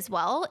for me as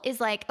well, is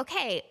like,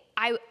 okay,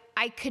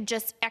 I could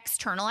just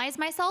externalize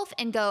myself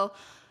and go,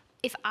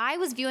 if I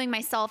was viewing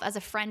myself as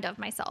a friend of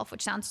myself,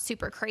 which sounds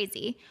super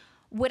crazy,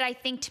 would I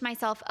think to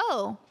myself,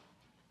 oh,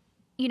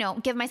 you know,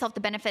 give myself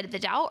the benefit of the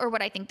doubt, or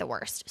would I think the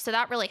worst? So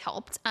that really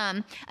helped.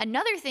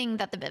 Another thing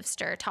that the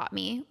Vivster taught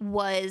me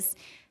was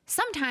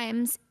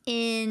sometimes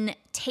in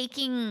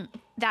taking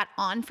that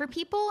on for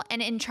people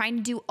and in trying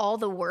to do all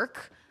the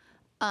work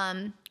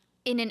in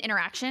an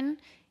interaction,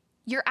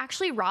 you're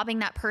actually robbing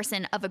that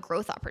person of a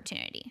growth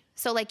opportunity.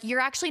 So like, you're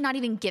actually not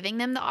even giving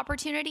them the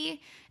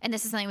opportunity. And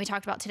this is something we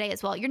talked about today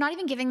as well. You're not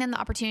even giving them the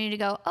opportunity to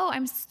go, oh,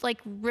 I'm like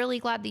really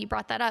glad that you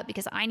brought that up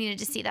because I needed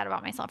to see that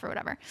about myself or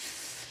whatever.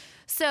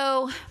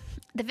 So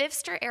the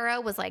Vivster era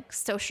was like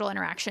social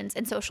interactions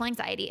and social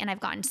anxiety. And I've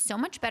gotten so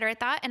much better at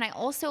that. And I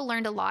also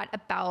learned a lot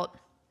about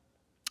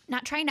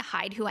not trying to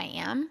hide who I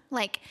am.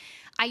 Like,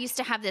 I used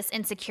to have this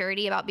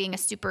insecurity about being a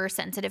super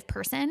sensitive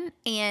person,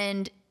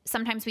 and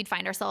sometimes we'd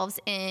find ourselves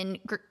in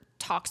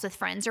talks with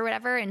friends or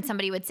whatever, and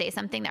somebody would say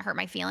something that hurt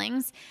my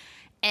feelings.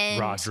 And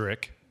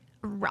Roderick.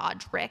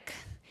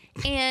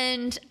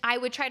 And I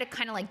would try to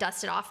kind of like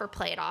dust it off or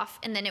play it off,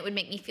 and then it would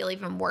make me feel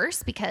even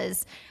worse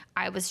because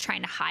I was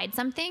trying to hide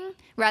something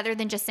rather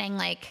than just saying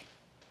like,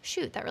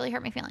 shoot, that really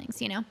hurt my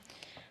feelings, you know?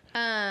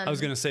 I was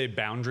going to say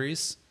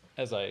boundaries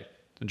as I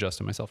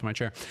adjusted myself in my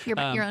chair. Your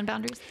own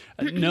boundaries?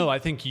 No, I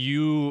think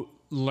you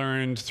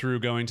learned through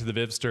going to the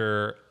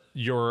Vivster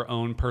your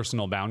own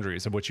personal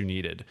boundaries of what you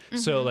needed. Mm-hmm.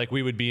 So like,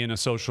 we would be in a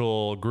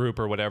social group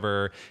or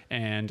whatever,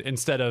 and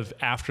instead of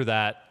after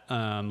that,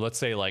 let's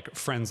say like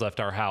friends left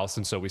our house,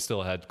 and so we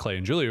still had Clay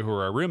and Julia who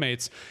were our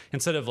roommates,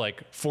 instead of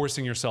like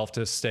forcing yourself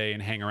to stay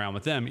and hang around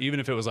with them, even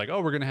if it was like,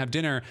 oh, we're going to have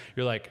dinner,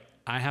 you're like,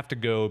 I have to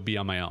go be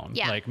on my own.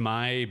 Yeah. Like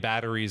my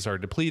batteries are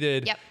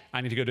depleted. Yep.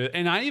 I need to go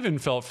and I even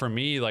felt for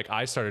me, like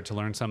I started to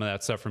learn some of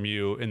that stuff from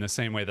you in the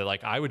same way that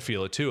like I would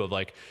feel it too, of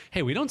like,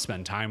 hey, we don't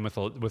spend time with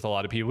a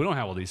lot of people. We don't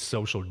have all these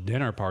social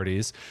dinner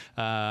parties.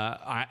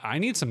 I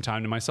need some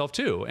time to myself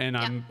too. And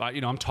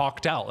I'm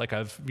talked out. Like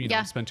I've,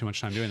 spent too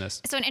much time doing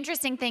this. So an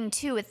interesting thing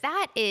too with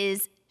that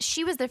is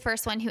she was the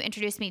first one who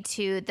introduced me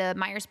to the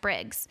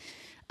Myers-Briggs.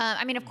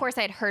 I mean, of course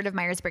I had heard of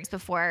Myers-Briggs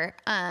before.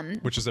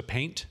 Which is a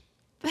paint.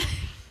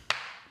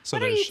 So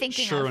What are there's you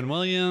thinking of?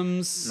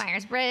 Sherwin-Williams,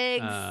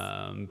 Myers-Briggs.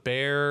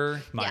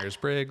 Bear,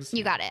 Myers-Briggs.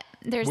 You got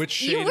it.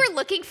 Which you shade- were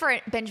looking for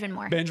Benjamin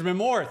Moore. Benjamin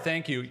Moore.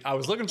 Thank you. I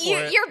was looking for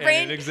it. Your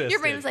brain, and it existed.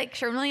 your brain was like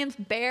Sherwin-Williams,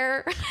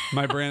 Bear,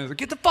 My brain is like,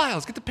 get the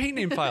files, get the paint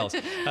name files.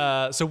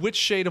 So which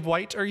shade of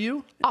white are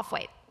you?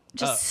 Off-white.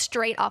 Just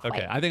straight off-white.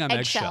 Okay, I think I'm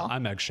eggshell.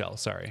 I'm eggshell.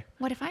 Sorry.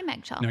 What if I'm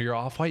eggshell? No, you're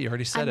off-white. You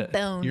already said I'm it.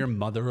 bone. You're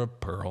mother of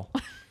pearl.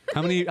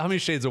 How many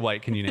shades of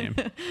white can you name?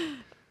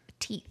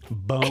 Teeth.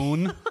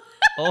 Bone.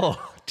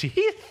 Oh,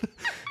 teeth.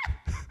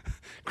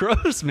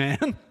 Gross,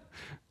 man.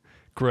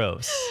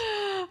 Gross.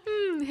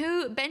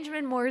 Who?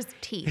 Benjamin Moore's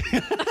teeth.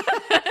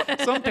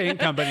 Some paint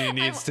company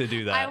needs to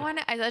do that.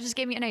 That just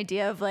gave me an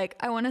idea of like,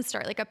 I want to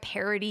start like a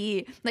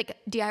parody, like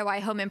DIY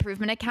home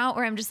improvement account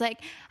where I'm just like,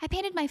 I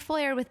painted my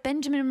foyer with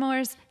Benjamin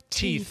Moore's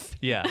teeth.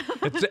 Yeah.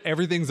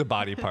 Everything's a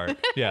body part.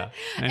 Yeah.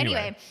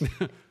 Anyway,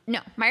 no,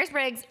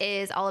 Myers-Briggs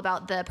is all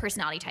about the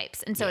personality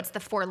types. And so it's the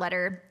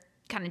 4-letter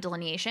kind of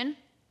delineation.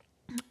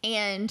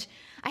 And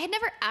I had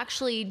never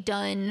actually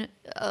done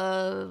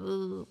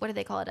what do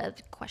they call it? A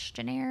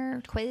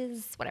questionnaire,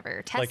 quiz,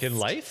 whatever, test. Like in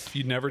life?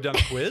 You'd never done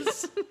a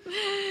quiz?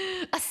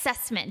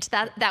 Assessment.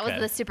 That was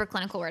the super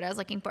clinical word I was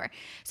looking for.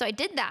 So I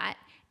did that.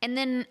 And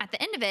then at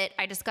the end of it,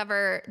 I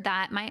discover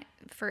that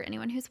for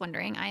anyone who's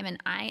wondering, I'm an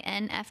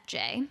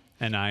INFJ.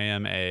 And I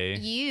am a...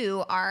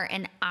 You are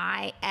an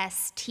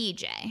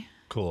ISTJ.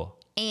 Cool.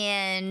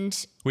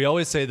 And we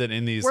always say that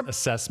in these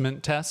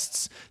assessment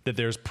tests that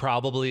there's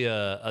probably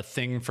a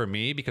thing for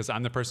me because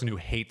I'm the person who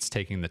hates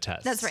taking the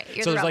test. That's right.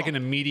 So there's like an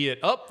immediate,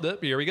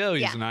 here we go.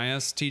 He's an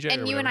ISTJ.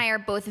 And you and I are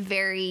both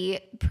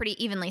pretty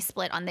evenly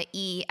split on the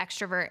E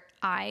extrovert,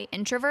 I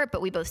introvert,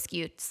 but we both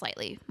skew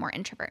slightly more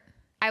introvert.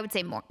 I would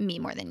say me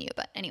more than you,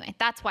 but anyway,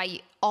 that's why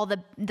all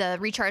the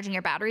recharging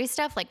your battery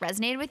stuff like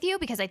resonated with you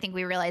because I think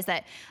we realized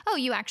that,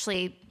 you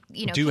actually,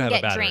 do can have get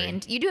a battery.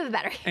 drained. You do have a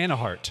battery. And a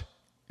heart.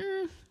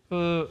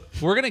 We're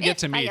going to get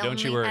to me.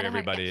 Don't you worry, I don't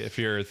everybody. If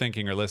you're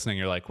thinking or listening,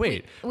 you're like,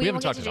 wait, we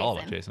haven't talked at all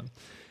about Jason.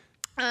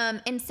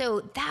 And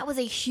so that was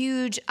a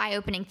huge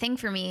eye-opening thing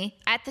for me.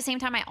 At the same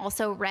time, I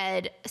also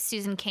read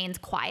Susan Cain's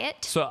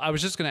Quiet. So I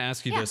was just going to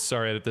ask you this.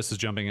 Sorry that this is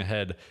jumping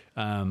ahead.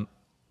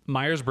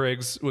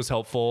 Myers-Briggs was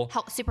helpful.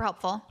 Super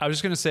helpful. I was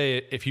just going to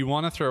say, if you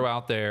want to throw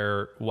out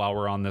there while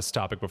we're on this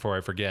topic before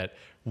I forget,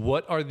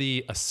 what are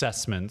the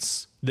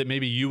assessments that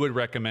maybe you would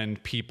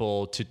recommend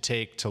people to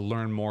take to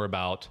learn more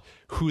about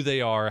who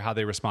they are, how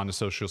they respond to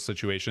social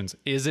situations?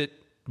 Is it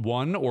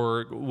one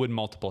or would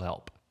multiple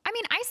help? I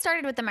mean, I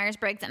started with the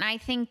Myers-Briggs and I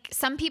think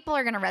some people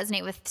are going to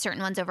resonate with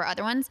certain ones over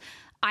other ones.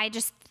 I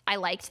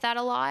liked that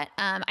a lot.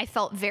 I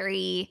felt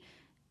very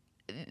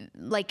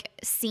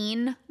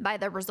seen by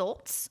the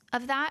results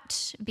of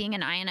that being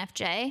an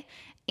INFJ.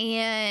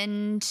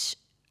 And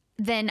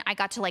then I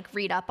got to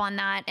read up on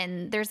that.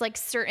 And there's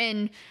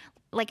certain,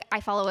 I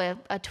follow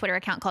a Twitter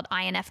account called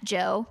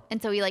INFJoe.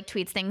 And so he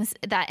tweets things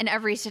that, and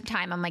every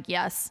time I'm like,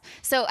 yes.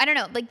 So I don't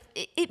know,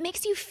 it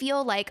makes you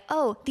feel like,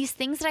 oh, these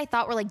things that I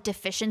thought were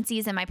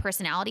deficiencies in my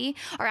personality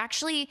are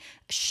actually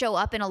show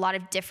up in a lot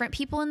of different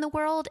people in the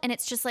world. And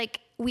it's just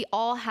we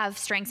all have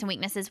strengths and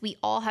weaknesses. We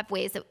all have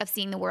ways of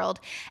seeing the world.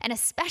 And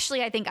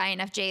especially I think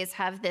INFJs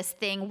have this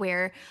thing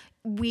where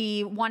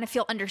we want to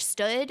feel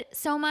understood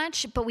so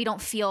much, but we don't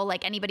feel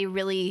like anybody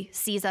really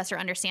sees us or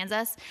understands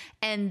us.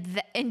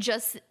 And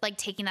just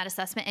taking that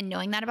assessment and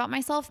knowing that about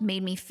myself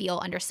made me feel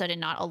understood and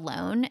not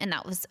alone. And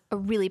that was a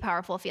really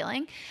powerful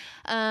feeling.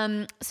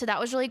 So that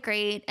was really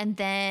great. And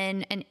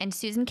then, and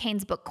Susan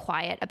Cain's book,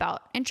 Quiet,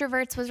 about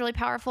introverts was really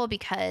powerful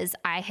because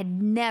I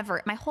had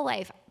never, my whole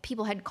life,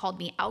 people had called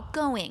me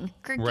outgoing,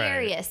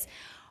 gregarious,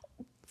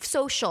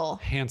 social,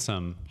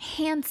 handsome,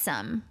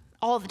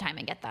 all the time.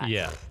 I get that.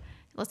 Yeah.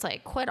 Let's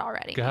quit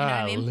already.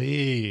 Golly, you know what I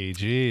mean?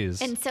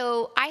 Jeez. And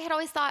so I had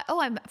always thought,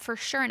 I'm for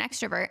sure an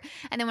extrovert.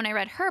 And then when I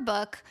read her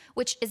book,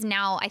 which is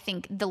now, I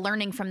think the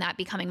learning from that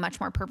becoming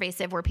much more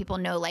pervasive where people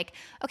know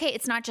okay,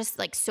 it's not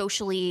just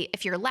socially,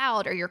 if you're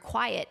loud or you're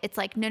quiet, it's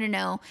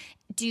no.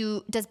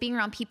 Does being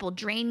around people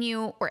drain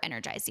you or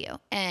energize you?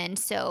 And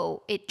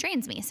so it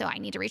drains me. So I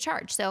need to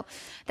recharge. So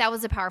that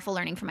was a powerful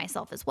learning for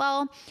myself as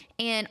well.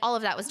 And all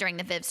of that was during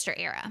the Vivster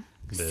era.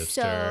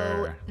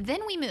 So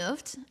then we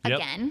moved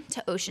again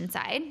to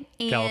Oceanside,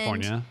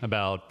 California,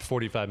 about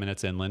 45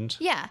 minutes inland.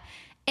 Yeah.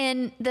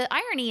 And the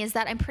irony is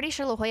that I'm pretty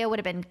sure La Jolla would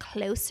have been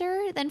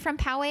closer than from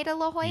Poway to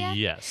La Jolla.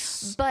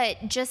 Yes.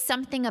 But just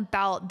something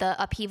about the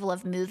upheaval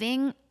of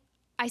moving,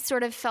 I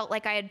sort of felt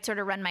like I had sort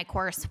of run my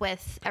course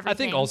with everything. I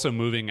think also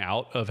moving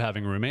out of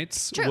having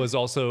roommates was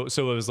also,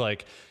 so it was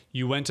like,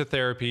 you went to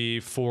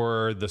therapy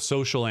for the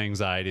social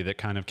anxiety that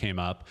kind of came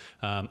up.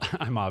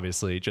 I'm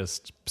obviously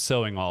just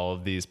sewing all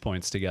of these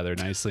points together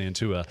nicely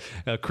into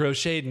a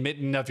crocheted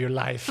mitten of your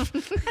life.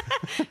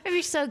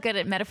 You're so good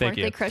at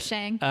metaphorically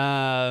crocheting.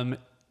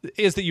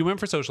 Is that you went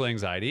for social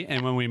anxiety.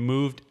 And when we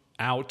moved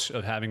out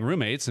of having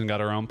roommates and got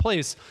our own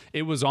place,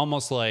 it was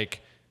almost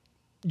like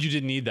you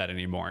didn't need that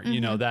anymore. You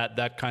know,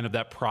 that kind of,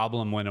 that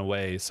problem went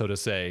away, so to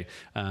say.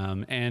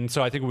 And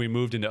so I think when we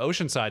moved into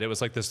Oceanside, it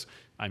was like this,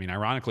 I mean,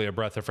 ironically, a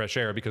breath of fresh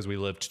air, because we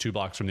lived 2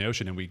 blocks from the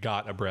ocean and we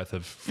got a breath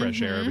of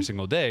fresh air every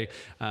single day.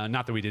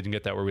 Not that we didn't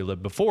get that where we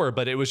lived before,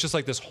 but it was just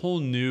like this whole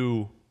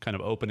new kind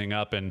of opening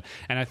up. And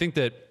I think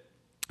that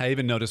I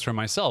even noticed for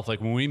myself,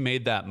 like when we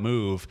made that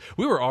move,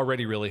 we were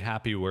already really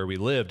happy where we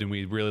lived and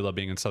we really loved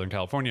being in Southern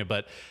California,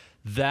 but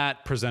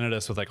that presented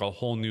us with like a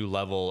whole new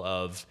level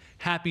of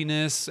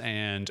happiness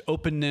and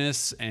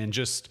openness and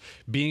just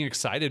being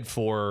excited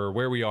for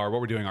where we are,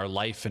 what we're doing, our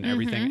life and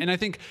everything. And I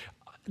think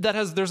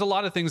there's a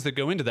lot of things that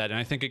go into that. And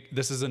I think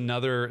this is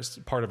another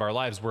part of our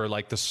lives where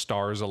like the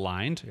stars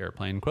aligned,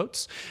 airplane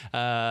quotes.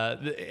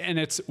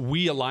 And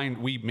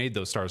we made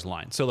those stars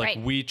align. So like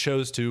we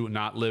chose to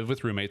not live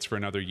with roommates for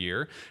another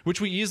year,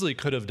 which we easily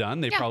could have done.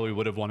 They probably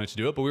would have wanted to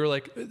do it, but we were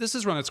like, this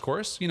has run its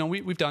course. You know,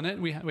 we've done it.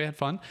 We had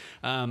fun.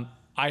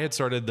 I had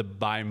started the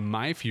Buy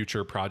My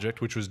Future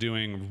project, which was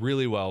doing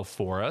really well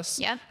for us.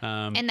 Yeah.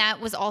 And that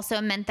was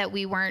also meant that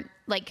we weren't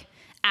like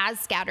as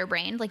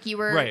scatterbrained, like you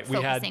were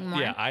focusing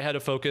more. Yeah, I had a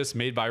focus.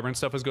 Made Vibrant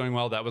stuff was going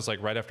well. That was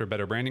like right after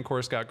Better Branding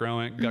course got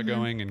going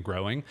and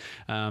growing.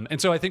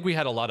 And so I think we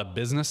had a lot of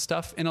business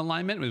stuff in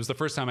alignment. It was the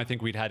first time I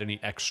think we'd had any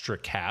extra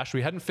cash.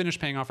 We hadn't finished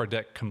paying off our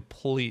debt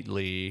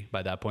completely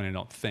by that point, I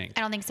don't think.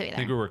 I don't think so either. I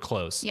think we were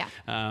close. Yeah.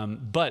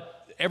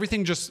 But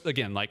everything just,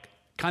 again, like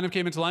kind of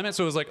came into alignment.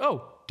 So it was like,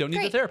 oh, don't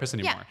need the therapist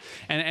anymore.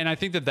 Yeah. And I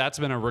think that that's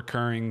been a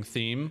recurring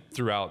theme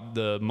throughout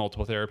the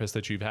multiple therapists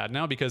that you've had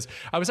now, because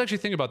I was actually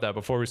thinking about that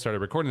before we started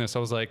recording this. I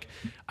was like,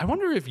 I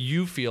wonder if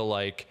you feel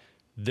like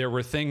there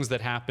were things that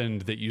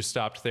happened that you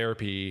stopped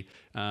therapy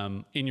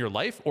in your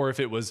life, or if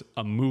it was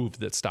a move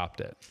that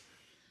stopped it.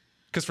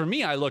 Because for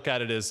me, I look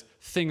at it as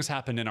things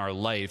happened in our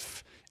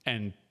life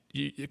and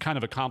you kind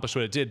of accomplished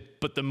what it did,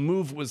 but the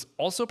move was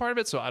also part of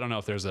it. So I don't know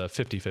if there's a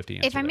 50-50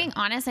 answer. If I'm being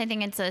honest, I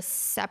think it's a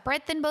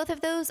separate than both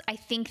of those. I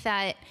think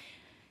that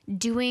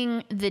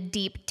doing the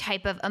deep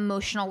type of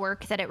emotional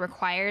work that it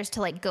requires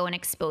to like go and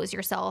expose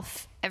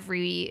yourself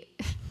every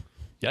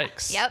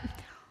Yikes. Yep.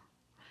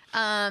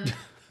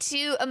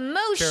 To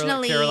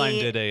emotionally Caroline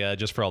did a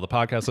just for all the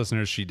podcast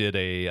listeners, she did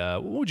a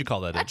what would you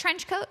call that? A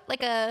trench coat,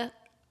 like a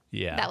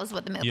Yeah. That was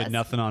what the move was. You had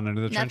nothing on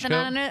under the trench coat?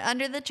 Nothing on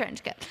under the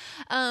trench coat.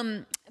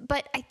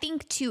 But I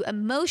think to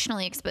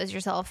emotionally expose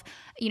yourself,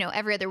 you know,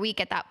 every other week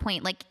at that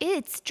point, like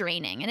it's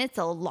draining and it's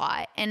a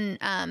lot. And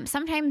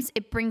sometimes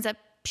it brings up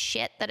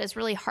shit that is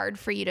really hard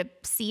for you to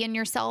see in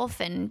yourself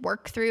and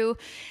work through.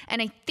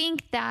 And I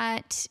think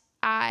that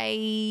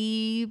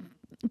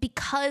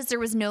because there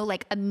was no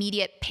like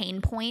immediate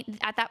pain point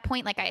at that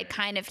point, like I had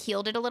kind of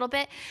healed it a little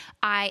bit.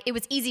 It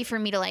was easy for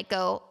me to like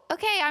go,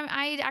 okay,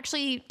 I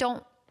actually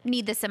don't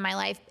need this in my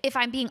life. If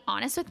I'm being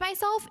honest with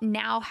myself,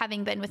 now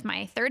having been with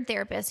my third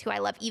therapist, who I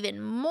love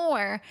even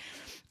more,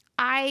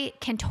 I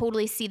can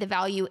totally see the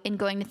value in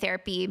going to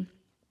therapy,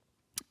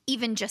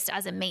 even just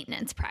as a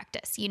maintenance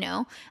practice, you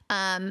know?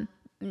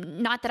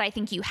 Not that I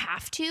think you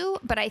have to,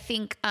 but I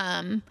think,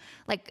 I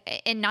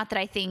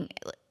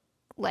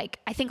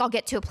think I'll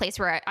get to a place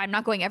where I'm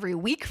not going every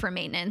week for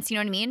maintenance, you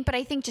know what I mean? But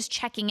I think just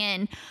checking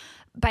in,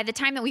 by the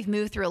time that we've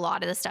moved through a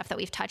lot of the stuff that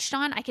we've touched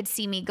on, I could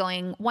see me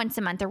going once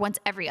a month or once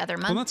every other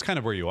month. Well, that's kind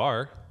of where you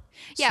are.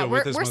 Yeah, so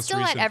we're still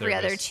at every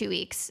other 2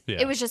 weeks. Yeah.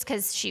 It was just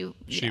because she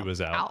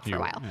was out for a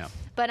while. Yeah.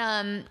 But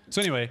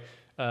so anyway,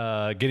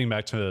 getting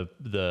back to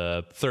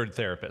the third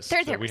therapist.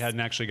 We hadn't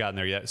actually gotten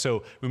there yet.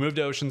 So we moved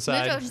to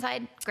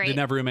Oceanside. Great. Didn't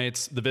have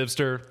roommates. The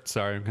Bivster.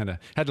 Sorry, I'm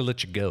had to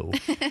let you go.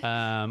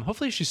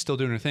 Hopefully she's still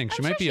doing her thing.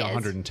 She might be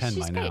 110 She's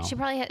by great. now. She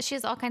probably she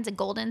has all kinds of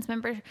Goldens.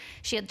 Remember,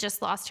 she had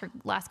just lost her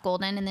last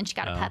Golden, and then she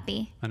got a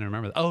puppy. I don't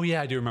remember that. Oh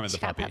yeah, I do remember the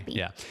puppy. Got a puppy.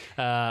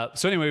 Yeah.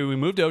 So anyway, we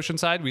moved to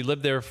Oceanside. We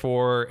lived there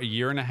for a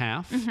year and a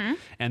half,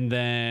 and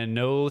then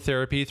no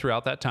therapy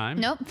throughout that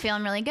time. Nope,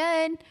 feeling really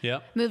good.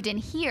 Yep. Moved in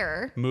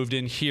here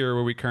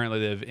where we currently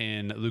live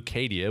in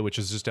Leucadia, which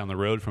is just down the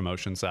road from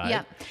Oceanside.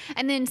 Yep.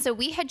 And then so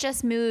we had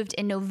just moved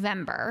in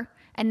November,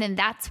 and then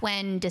that's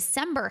when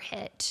December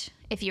hit,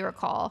 if you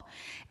recall.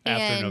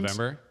 After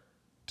November?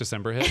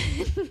 December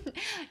hit?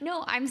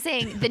 No, I'm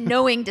saying the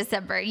knowing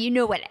December. You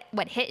know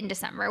what hit in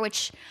December,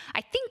 which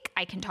I think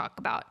I can talk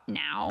about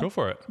now. Go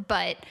for it.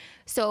 But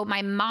so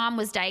my mom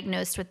was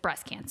diagnosed with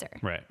breast cancer.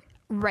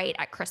 Right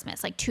at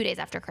Christmas, like 2 days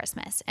after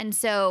Christmas. And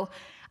so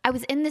I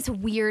was in this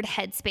weird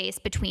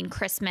headspace between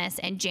Christmas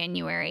and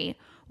January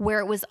where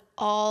it was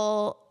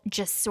all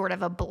just sort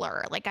of a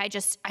blur. Like I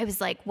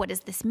was like, what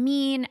does this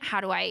mean? How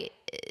do I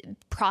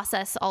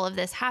process all of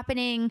this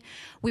happening?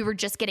 We were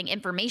just getting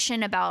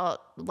information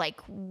about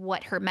like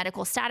what her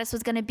medical status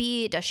was going to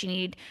be. Does she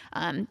need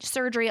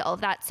surgery? All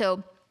of that.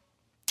 So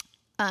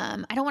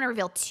I don't want to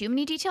reveal too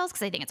many details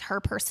because I think it's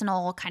her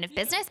personal kind of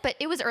business, but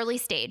it was early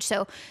stage.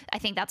 So I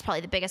think that's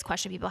probably the biggest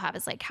question people have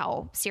is like,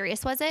 how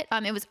serious was it?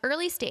 It was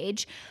early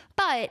stage,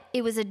 but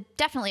it was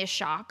definitely a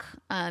shock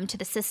to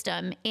the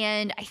system.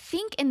 And I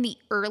think in the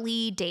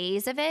early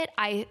days of it,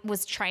 I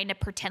was trying to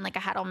pretend like I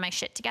had all my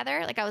shit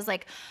together. Like I was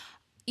like,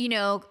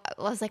 I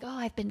was like, oh,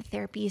 I've been to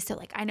therapy. So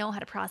like, I know how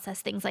to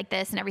process things like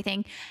this and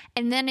everything.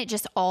 And then it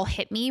just all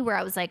hit me where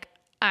I was like,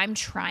 I'm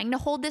trying to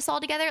hold this all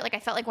together. Like I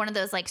felt like one of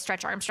those like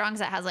Stretch Armstrongs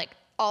that has like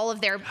all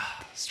of their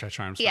Stretch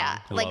Armstrong. Yeah,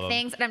 like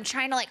things. And I'm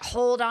trying to like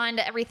hold on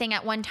to everything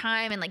at one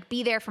time and like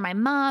be there for my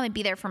mom and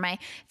be there for my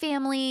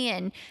family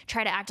and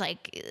try to act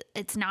like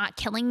it's not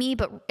killing me.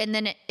 And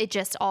then it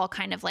just all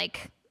kind of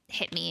like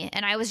hit me.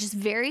 And I was just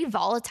very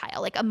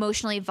volatile, like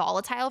emotionally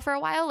volatile for a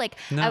while. Like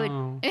no. I would,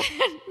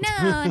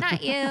 no,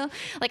 not you.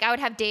 Like I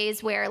would have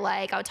days where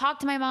like I would talk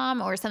to my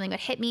mom or something would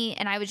hit me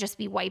and I would just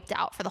be wiped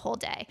out for the whole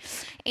day.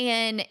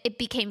 And it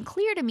became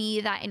clear to me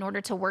that in order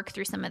to work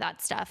through some of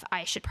that stuff,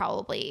 I should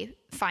probably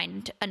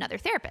find another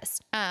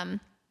therapist.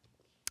 And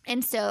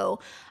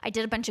so I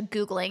did a bunch of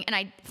Googling and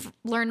I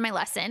learned my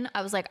lesson.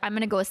 I was like, I'm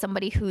going to go with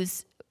somebody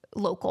who's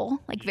local,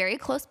 like very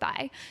close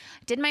by.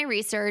 Did my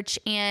research,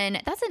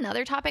 and that's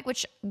another topic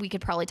which we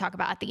could probably talk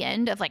about at the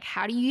end of like,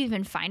 how do you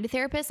even find a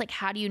therapist? Like,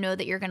 how do you know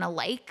that you're going to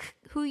like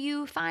who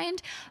you find?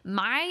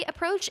 My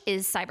approach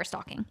is cyber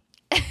stalking.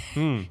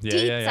 Deep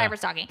cyber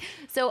stalking.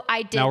 So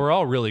I did. Now we're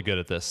all really good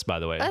at this, by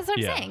the way. That's what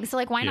I'm saying. So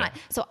like, why not?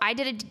 So I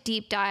did a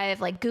deep dive,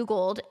 like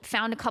Googled,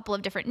 found a couple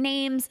of different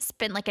names,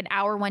 spent like an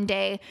hour one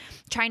day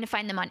trying to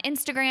find them on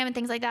Instagram and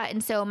things like that.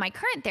 And so my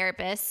current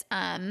therapist,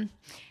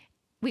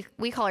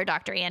 we call her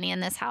Dr. Annie in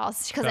this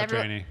house because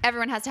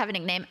everyone has to have a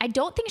nickname. I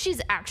don't think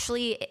she's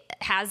actually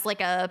has like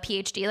a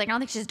PhD. Like I don't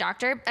think she's a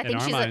doctor. I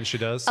think she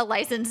does. A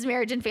licensed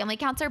marriage and family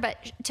counselor,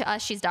 but to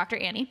us, she's Dr.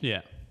 Annie.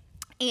 Yeah.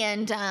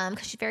 And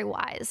because she's very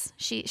wise.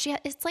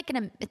 It's like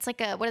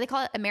a what do they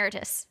call it?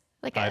 Emeritus.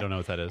 Like I don't know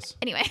what that is.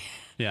 Anyway.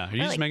 Yeah. Are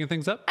you just making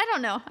things up? I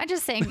don't know. I'm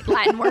just saying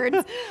Latin words.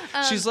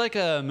 She's like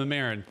a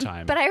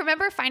maritime. But I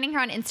remember finding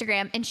her on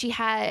Instagram and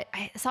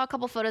I saw a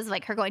couple photos of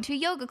like her going to a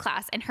yoga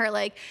class and her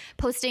like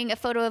posting a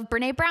photo of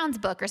Brene Brown's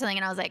book or something.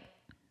 And I was like,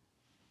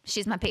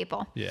 she's my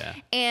people. Yeah.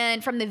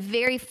 And from the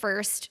very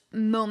first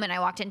moment I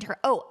walked into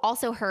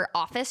also her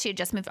office, she had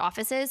just moved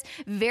offices,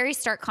 very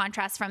stark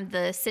contrast from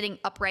the sitting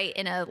upright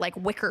in a like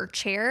wicker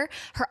chair.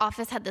 Her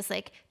office had this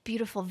like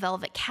beautiful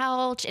velvet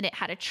couch and it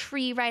had a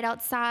tree right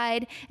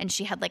outside and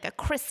she had like a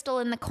crystal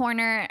in the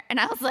corner. And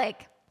I was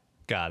like,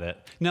 got it.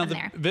 Now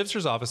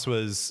Vivster's office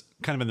was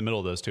kind of in the middle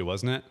of those two,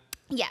 wasn't it?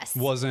 Yes.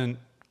 Wasn't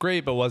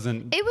great, but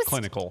wasn't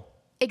clinical.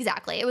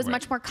 Exactly. It was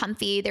much more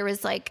comfy. There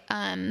was like,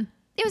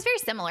 it was very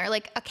similar,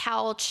 like a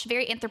couch,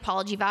 very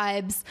Anthropology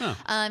vibes.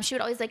 Huh. She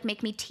would always like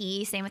make me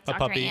tea. Same with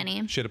Dr.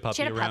 Annie. She had a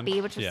puppy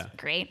which was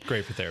great.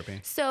 Great for therapy.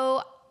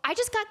 So I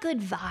just got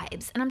good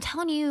vibes. And I'm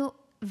telling you,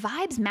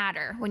 vibes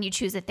matter when you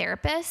choose a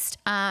therapist.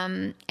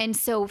 And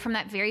so from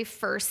that very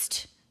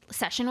first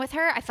session with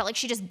her, I felt like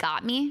she just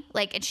got me.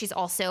 Like, and she's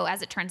also,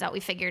 as it turns out, we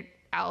figured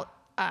out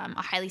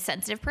a highly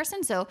sensitive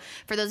person. So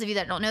for those of you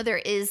that don't know, there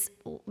is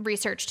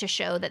research to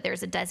show that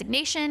there's a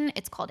designation.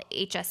 It's called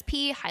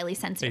HSP, highly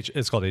sensitive.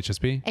 It's called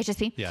HSP?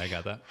 HSP. Yeah, I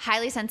got that.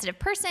 Highly sensitive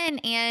person.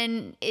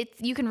 And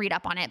you can read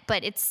up on it,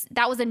 but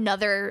that was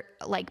another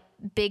like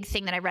big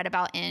thing that I read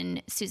about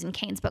in Susan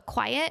Cain's book,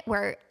 Quiet,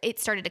 where it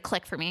started to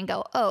click for me and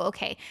go, oh,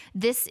 okay,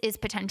 this is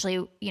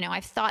potentially,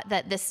 I've thought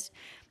that this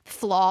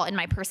flaw in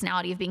my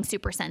personality of being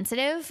super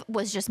sensitive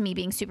was just me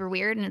being super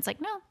weird. And it's like,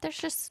 no,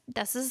 this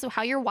is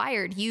how you're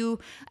wired. You,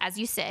 as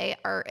you say,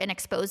 are an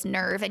exposed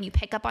nerve and you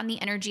pick up on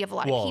the energy of a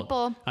lot of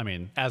people. I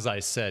mean, as I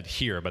said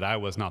here, but I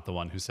was not the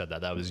one who said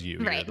that. That was you.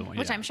 Right. The one,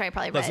 which I'm sure I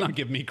probably read. Let's not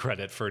give me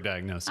credit for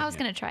diagnosing. I was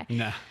going to try.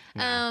 Nah.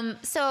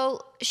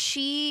 So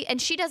she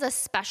does a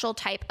special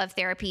type of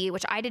therapy,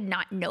 which I did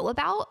not know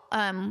about.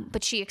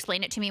 But she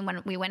explained it to me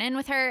when we went in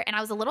with her and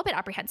I was a little bit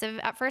apprehensive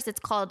at first. It's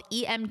called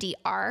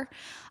EMDR.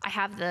 I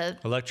have the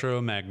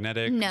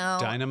electromagnetic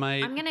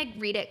dynamite. I'm going to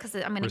read it because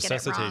I'm going to get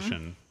it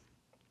wrong.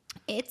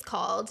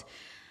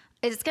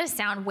 It's going to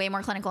sound way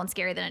more clinical and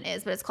scary than it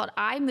is, but it's called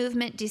eye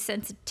movement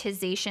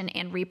desensitization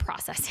and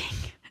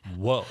reprocessing.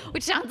 Whoa.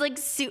 Which sounds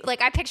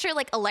like I picture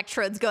like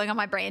electrodes going on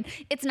my brain.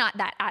 It's not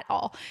that at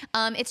all.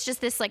 It's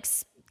just this like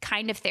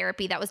kind of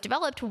therapy that was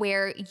developed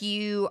where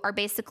you are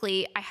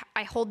basically,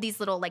 I hold these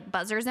little like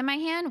buzzers in my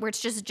hand where it's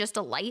just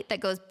a light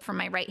that goes from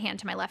my right hand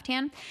to my left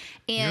hand.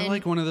 And you're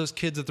like one of those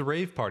kids at the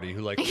rave party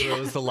who like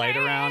throws the light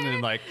around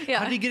and like,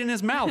 how did he get in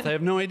his mouth? I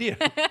have no idea.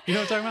 You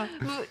know what I'm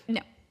talking about?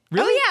 No.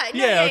 Really? Oh, yeah.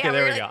 No, yeah. yeah, Okay. yeah,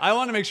 There we we were go. like- I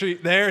want to make sure.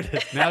 There it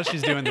is. Now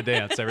she's doing the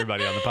dance.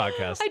 Everybody on the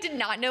podcast. I did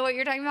not know what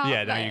you're talking about.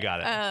 Yeah, no, but, you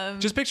got it.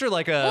 Just picture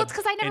like well, it's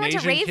 'cause I never an went to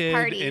Asian rave kid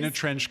parties. in a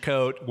trench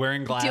coat,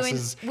 wearing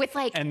glasses, with,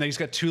 like- and he's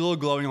got two little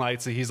glowing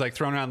lights that he's like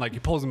throwing around, like he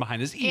pulls them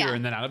behind his ear Yeah.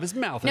 and then out of his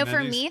mouth. No, and then for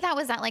he's- me, that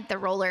was at like the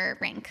roller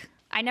rink.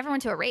 I never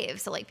went to a rave,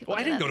 so like people. Well,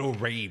 I do didn't that. go to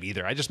a rave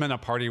either. I just meant a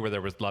party where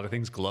there was a lot of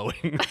things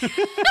glowing.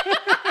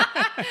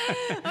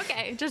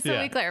 Okay, just so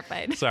Yeah. we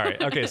clarified. Sorry.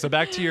 Okay, so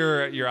back to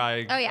your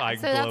eye. Oh yeah, eye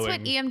so that's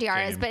what glowing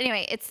EMDR is. game. But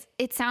anyway,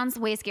 it sounds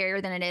way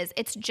scarier than it is.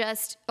 It's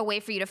just a way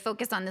for you to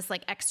focus on this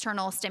like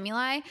external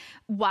stimuli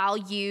while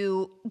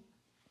you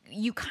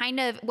kind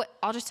of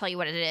I'll just tell you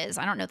what it is.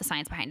 I don't know the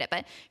science behind it,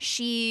 but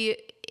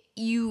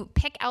you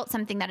pick out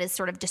something that is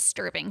sort of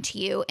disturbing to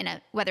you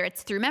whether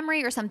it's through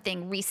memory or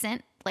something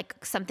recent,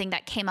 like something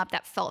that came up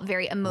that felt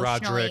very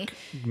emotionally. Roderick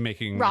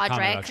making a comment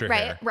about your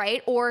hair.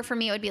 right. Or for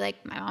me, it would be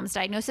like my mom's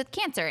diagnosed with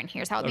cancer, and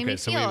here's how it made me Okay,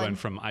 so feel. we and- went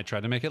from I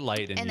tried to make it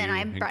light, and then you,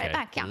 I brought it okay.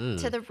 back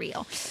to the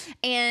real.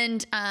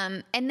 And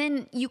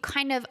then you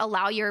kind of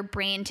allow your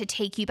brain to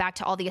take you back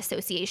to all the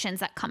associations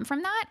that come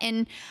from that.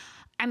 And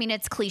I mean,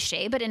 it's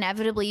cliche, but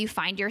inevitably you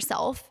find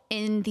yourself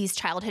in these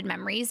childhood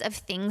memories of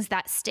things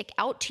that stick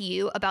out to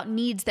you about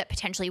needs that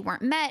potentially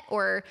weren't met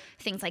or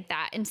things like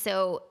that. And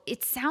so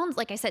it sounds,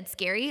 like I said,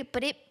 scary,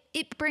 but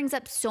it brings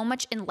up so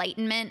much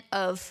enlightenment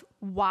of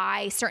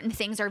why certain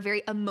things are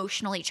very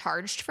emotionally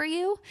charged for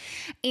you.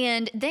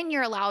 And then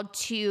you're allowed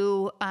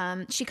to,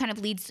 she kind of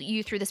leads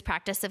you through this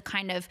practice of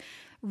kind of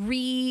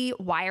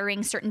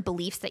rewiring certain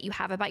beliefs that you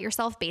have about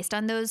yourself based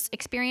on those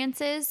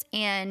experiences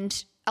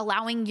and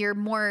allowing your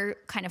more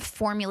kind of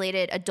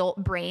formulated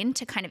adult brain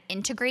to kind of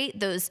integrate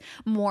those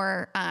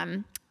more,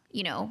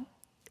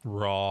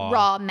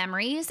 raw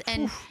memories.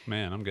 And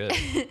Man, I'm good.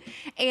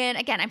 and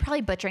again, I'm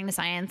probably butchering the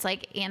science.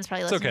 Like Anne's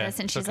probably listening okay. to this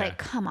and It's she's okay. like,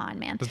 come on,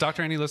 man. Does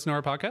Dr. Annie listen to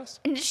our podcast?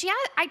 And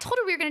I told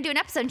her we were going to do an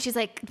episode and she's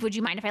like, would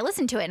you mind if I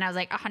listen to it? And I was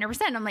like,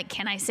 100%. I'm like,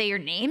 can I say your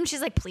name?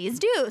 She's like, please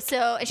do.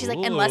 So, and she's like,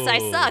 unless I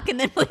Ooh. suck, and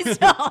then please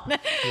don't.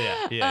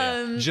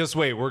 Yeah. Just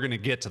wait. We're going to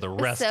get to the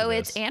rest So of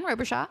it's this. Anne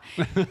Robershaw.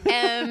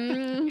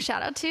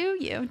 Shout out to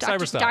you,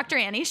 Cyberstock. Dr.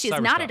 Annie. She's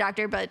not a Cyberstock.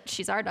 doctor, but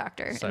she's our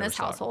doctor in this Cyberstock.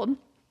 household.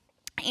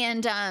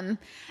 And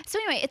so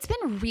anyway, it's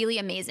been really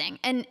amazing.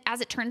 And as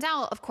it turns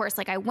out, of course,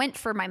 like I went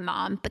for my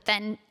mom, but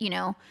then,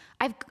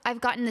 I've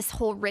gotten this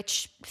whole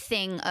rich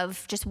thing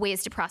of just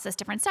ways to process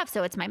different stuff.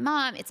 So it's my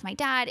mom, it's my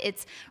dad,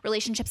 it's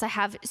relationships I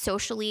have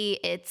socially,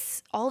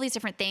 it's all these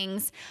different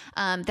things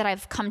that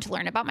I've come to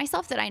learn about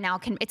myself that I now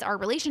can, it's our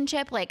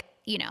relationship,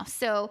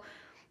 so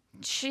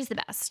she's the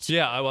best.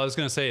 Yeah, I was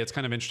going to say it's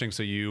kind of interesting.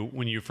 So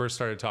when you first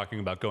started talking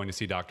about going to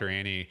see Dr.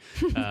 Annie,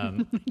 Just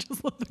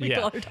love that we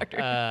call her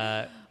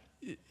doctor.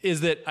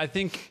 is that I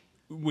think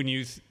when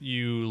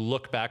you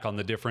look back on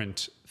the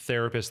different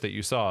therapists that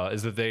you saw,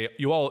 is that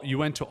you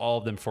went to all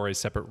of them for a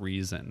separate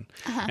reason.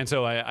 And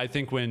so I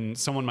think when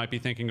someone might be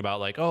thinking about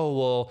like, oh,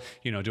 well,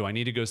 do I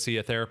need to go see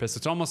a therapist?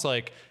 It's almost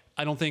like,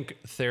 I don't think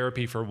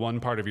therapy for one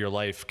part of your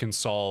life can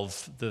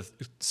solve the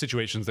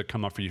situations that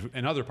come up for you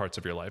in other parts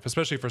of your life,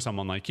 especially for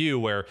someone like you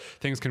where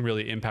things can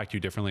really impact you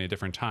differently at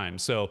different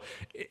times. So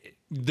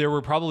there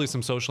were probably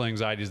some social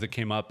anxieties that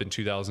came up in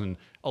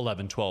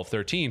 2011, 12,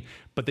 13,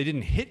 but they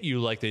didn't hit you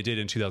like they did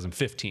in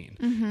 2015.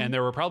 And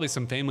there were probably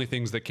some family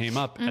things that came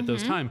up at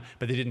those times,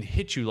 but they didn't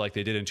hit you like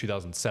they did in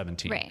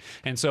 2017. Right.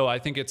 And so I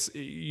think it's,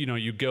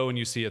 you go and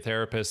you see a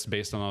therapist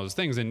based on all those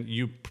things, and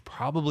you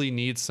probably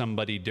need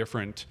somebody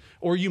different,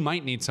 or you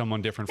might need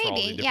someone different for all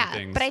the Maybe, different yeah.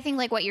 things. But I think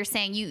like what you're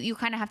saying, you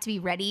kind of have to be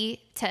ready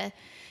to,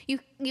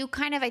 you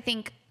kind of, I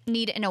think,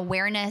 need an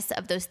awareness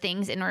of those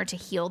things in order to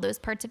heal those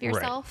parts of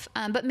yourself.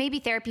 But maybe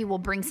therapy will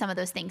bring some of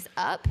those things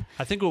up.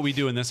 I think what we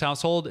do in this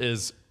household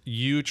is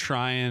you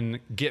try and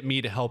get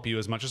me to help you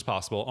as much as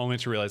possible, only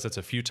to realize that's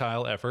a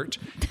futile effort.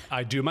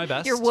 I do my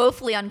best. You're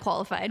woefully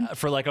unqualified.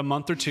 For like a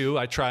month or two,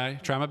 I try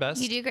my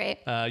best. You do great.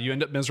 You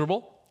end up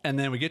miserable, and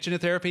then we get you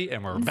into therapy,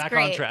 and we're back on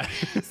Great. track.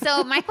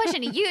 So my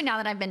question to you, now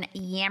that I've been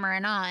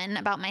yammering on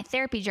about my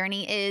therapy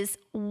journey, is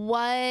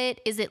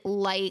what is it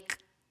like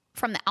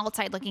from the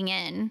outside looking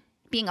in,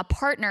 being a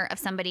partner of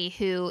somebody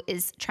who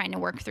is trying to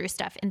work through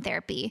stuff in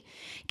therapy?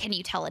 Can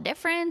you tell a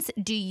difference?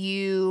 Do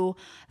you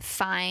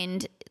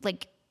find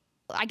like,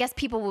 I guess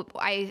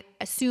I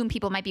assume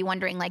people might be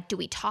wondering, like, do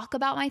we talk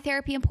about my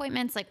therapy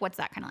appointments? Like, what's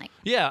that kind of like?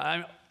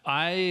 Yeah,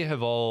 I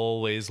have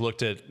always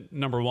looked at,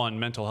 number one,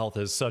 mental health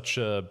as such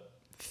a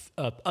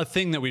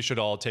thing that we should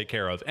all take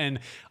care of. And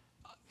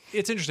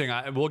it's interesting.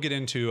 We'll get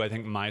into, I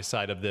think, my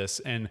side of this.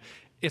 And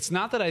it's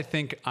not that I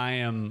think I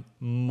am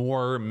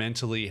more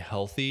mentally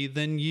healthy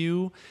than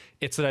you.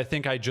 It's that I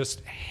think I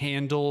just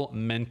handle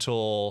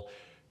mental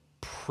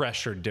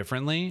pressure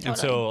differently. Totally. And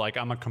so like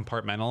I'm a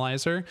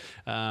compartmentalizer.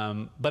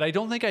 But I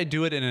don't think I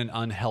do it in an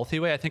unhealthy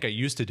way. I think I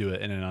used to do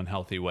it in an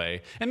unhealthy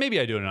way. And maybe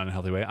I do it in an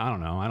unhealthy way. I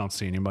don't know. I don't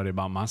see anybody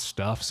about my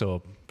stuff.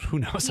 So who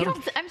knows?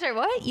 I'm sorry,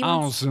 what? I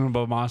don't see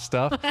about my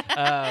stuff.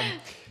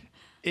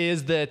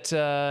 is that,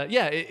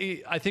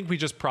 I think we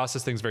just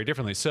process things very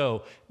differently.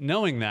 So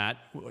knowing that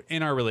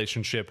in our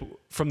relationship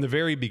from the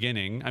very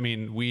beginning, I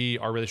mean,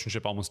 our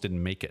relationship almost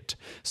didn't make it.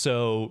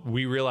 So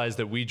we realized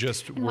that we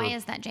just And why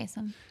is that,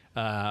 Jason?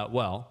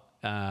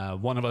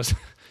 One of us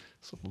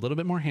is a little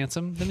bit more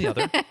handsome than the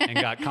other and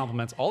got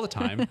compliments all the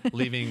time,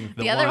 leaving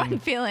the other one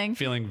one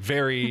feeling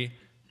very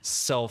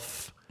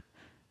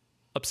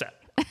upset,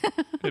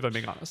 if I'm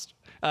being honest.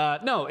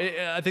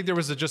 I think there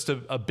was just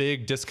a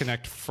big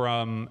disconnect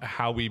from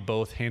how we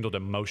both handled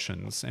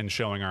emotions and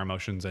showing our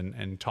emotions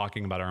and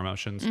talking about our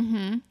emotions.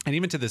 Mm-hmm. And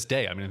even to this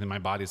day, I mean, my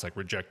body's like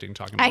rejecting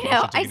talking I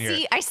about know.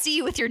 emotions. I see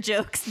you with your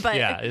jokes, but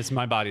Yeah, it's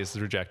my body is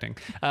rejecting.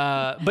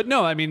 But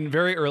no, I mean,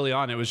 very early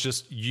on, it was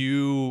just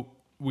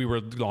we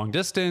were long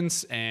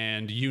distance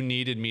and you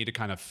needed me to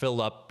kind of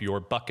fill up your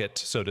bucket,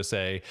 so to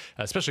say,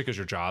 especially because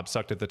your job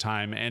sucked at the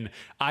time. And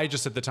I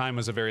just at the time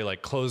was a very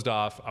like closed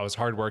off. I was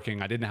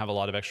hardworking. I didn't have a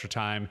lot of extra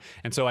time.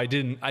 And so I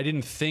didn't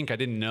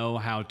know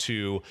how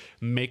to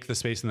make the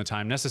space and the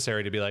time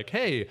necessary to be like,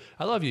 hey,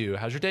 I love you.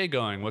 How's your day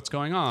going? What's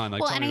going on?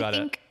 Like, tell me about it.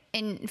 I think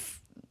in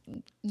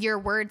your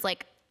words,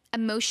 like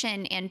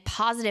emotion and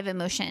positive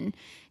emotion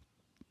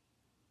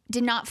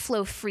did not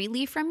flow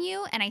freely from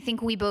you. And I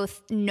think we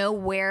both know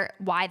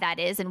why that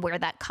is and where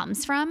that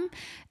comes from,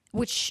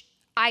 which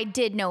I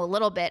did know a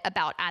little bit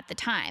about at the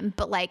time,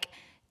 but like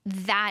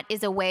that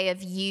is a way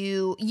of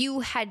you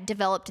had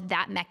developed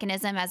that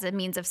mechanism as a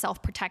means of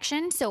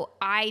self-protection. So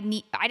I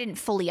didn't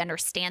fully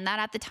understand that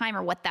at the time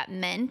or what that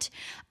meant.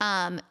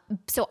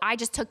 So I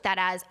just took that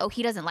as, oh,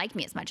 he doesn't like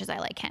me as much as I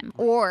like him,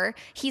 or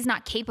he's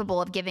not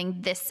capable of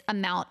giving this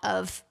amount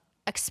of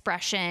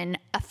expression,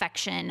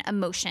 affection,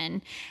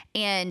 emotion,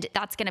 and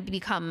that's going to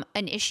become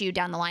an issue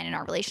down the line in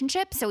our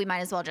relationship. So we might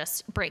as well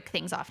just break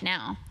things off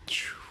now.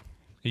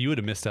 You would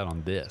have missed out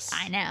on this.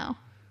 I know.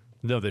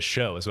 No, the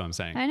show is what I'm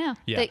saying. I know.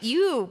 Yeah. That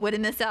you would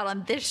have missed out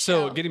on this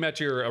show. So getting back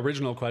to your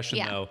original question,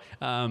 Yeah. though,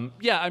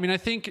 I mean, I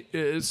think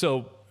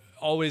so.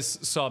 Always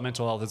saw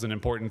mental health as an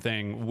important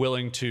thing,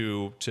 willing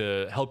to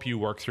help you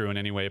work through in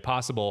any way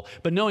possible,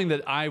 but knowing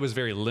that I was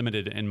very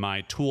limited in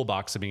my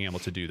toolbox of being able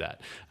to do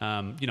that.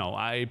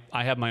 I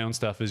have my own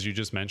stuff, as you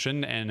just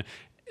mentioned, and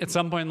at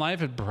some point in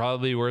life, it'd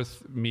probably be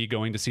worth me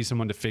going to see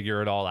someone to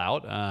figure it all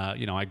out.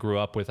 I grew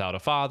up without a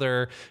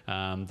father,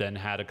 then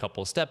had a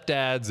couple of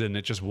stepdads, and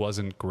it just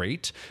wasn't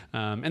great.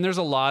 And there's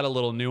a lot of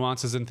little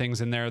nuances and things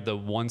in there. The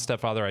one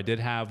stepfather I did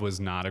have was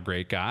not a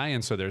great guy,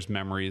 and so there's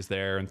memories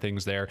there and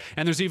things there.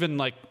 And there's even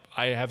like,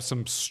 I have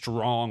some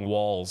strong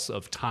walls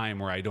of time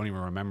where I don't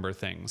even remember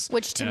things.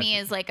 Which to me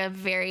is like a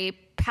very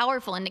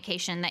powerful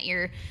indication that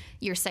your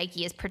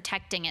psyche is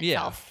protecting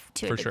itself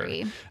to a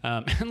degree. Sure.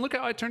 And look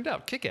how I turned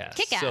out. Kick-ass.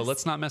 Kick-ass. So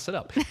let's not mess it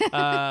up.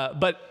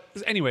 But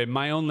anyway,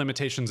 my own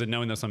limitations and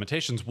knowing those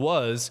limitations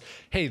was,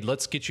 hey,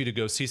 let's get you to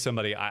go see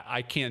somebody.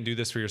 I can't do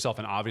this for yourself.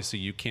 And obviously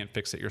you can't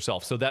fix it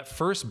yourself. So that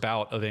first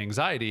bout of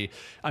anxiety,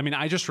 I mean,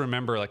 I just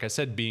remember, like I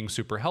said, being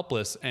super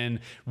helpless. And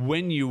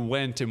when you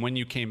went and when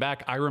you came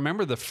back, I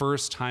remember the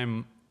first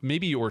time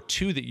maybe or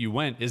two that you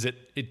went,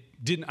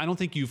 I don't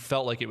think you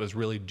felt like it was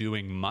really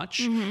doing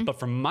much. Mm-hmm. But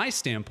from my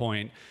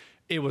standpoint,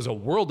 it was a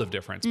world of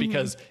difference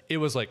because it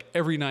was like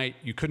every night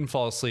you couldn't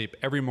fall asleep.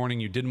 Every morning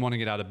you didn't want to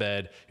get out of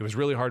bed. It was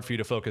really hard for you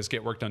to focus,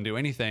 get work done, do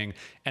anything.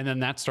 And then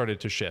that started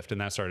to shift and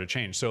that started to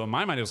change. So in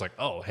my mind, it was like,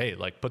 oh, hey,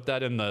 like put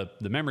that in the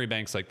memory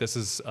banks. Like this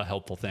is a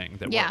helpful thing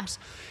that works.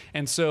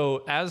 And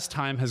so as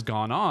time has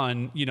gone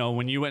on,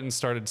 when you went and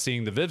started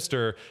seeing the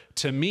Vivster,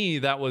 to me,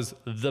 that was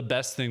the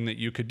best thing that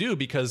you could do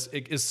because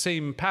it is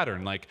same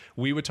pattern. Like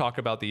we would talk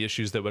about the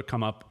issues that would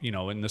come up,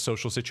 in the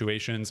social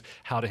situations,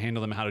 how to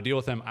handle them, how to deal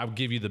with them. I would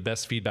give you the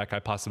best feedback I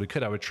possibly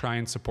could. I would try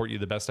and support you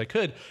the best I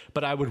could,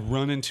 but I would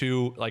run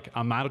into like,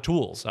 I'm out of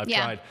tools. I've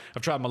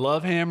tried my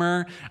love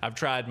hammer. I've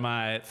tried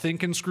my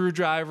thinking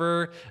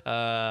screwdriver.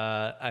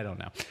 I don't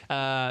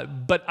know.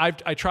 But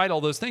I tried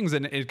all those things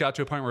and it got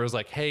to a point where it was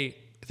like, hey,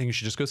 I think you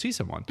should just go see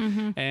someone.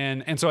 Mm-hmm.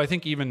 And so I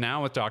think even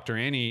now with Dr.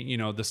 Annie,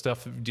 the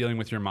stuff dealing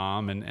with your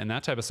mom and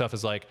that type of stuff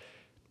is like,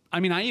 I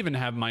mean, I even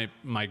have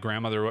my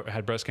grandmother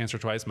had breast cancer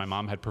twice. My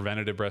mom had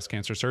preventative breast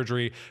cancer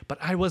surgery, but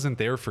I wasn't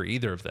there for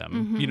either of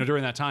them,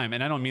 during that time.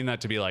 And I don't mean that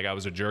to be like I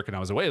was a jerk and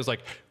I was away. It was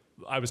like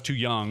I was too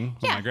young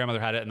when my grandmother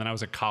had it, and then I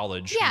was at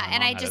college. Yeah,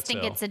 and I just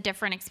think it's a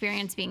different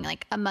experience being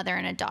like a mother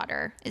and a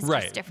daughter is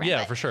just different.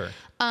 Yeah, for sure.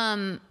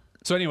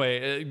 So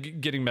anyway,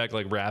 getting back,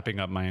 like wrapping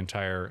up my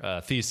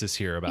entire thesis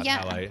here about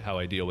how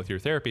I deal with your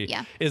therapy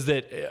is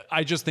that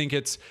I just think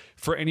it's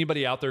for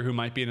anybody out there who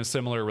might be in a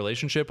similar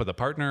relationship with a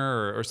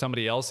partner or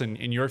somebody else, and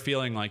you're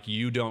feeling like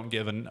you don't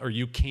give or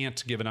you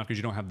can't give enough because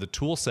you don't have the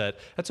tool set.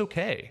 That's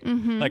okay.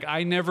 Mm-hmm. Like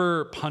I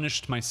never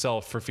punished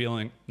myself for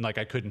feeling like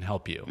I couldn't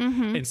help you.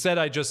 Mm-hmm. Instead,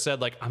 I just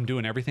said like I'm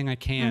doing everything I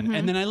can,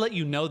 and then I let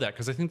you know that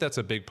because I think that's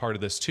a big part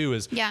of this too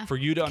is for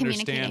you to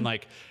understand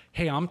like,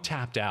 hey, I'm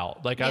tapped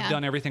out. Like I've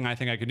done everything I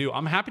think I can do.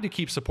 I'm happy to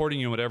keep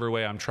supporting you in whatever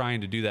way I'm trying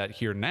to do that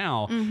here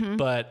now. Mm-hmm.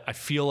 But I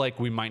feel like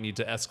we might need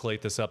to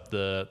escalate this up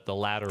the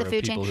ladder of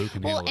people who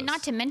can handle this. And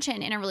not to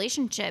mention in a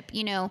relationship,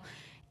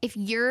 if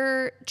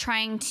you're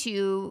trying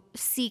to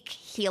seek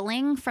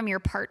healing from your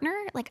partner,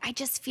 like I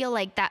just feel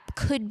like that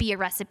could be a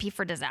recipe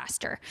for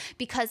disaster,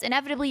 because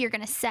inevitably you're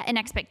going to set an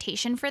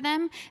expectation for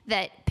them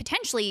that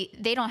potentially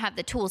they don't have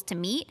the tools to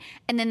meet.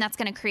 And then that's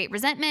going to create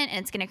resentment, and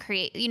it's going to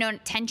create, you know,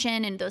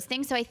 tension and those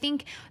things. So I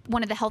think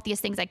one of the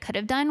healthiest things I could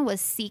have done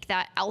was seek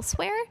that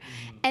elsewhere.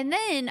 And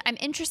then I'm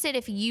interested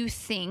if you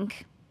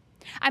think,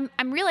 I'm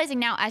realizing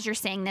now as you're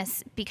saying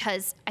this,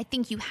 because I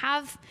think you've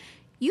had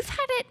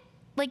it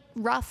like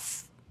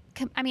rough.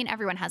 I mean,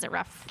 everyone has it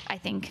rough, I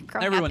think,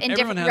 growing up in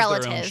different relatives.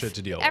 Everyone has their own shit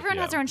to deal with. Everyone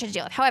has their own shit to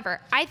deal with.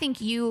 However, I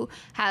think you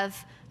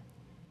have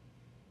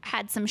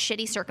had some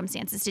shitty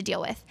circumstances to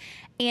deal with.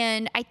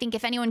 And I think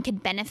if anyone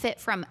could benefit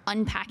from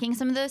unpacking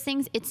some of those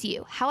things, it's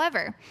you.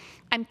 However,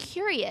 I'm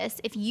curious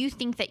if you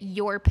think that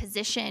your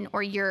position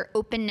or your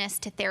openness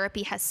to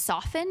therapy has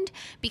softened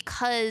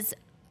because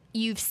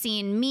you've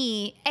seen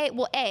me,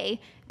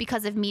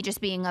 because of me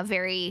just being a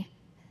very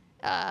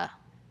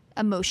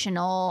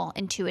emotional,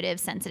 intuitive,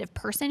 sensitive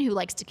person who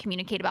likes to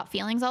communicate about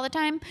feelings all the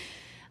time,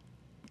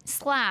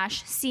 /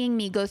 seeing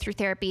me go through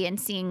therapy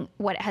and seeing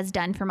what it has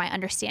done for my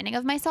understanding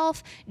of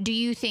myself. Do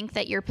you think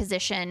that your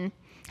position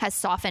has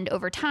softened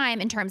over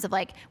time in terms of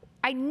like,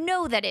 I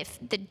know that if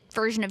the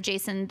version of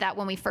Jason that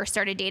when we first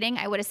started dating,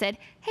 I would have said,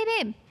 hey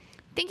babe,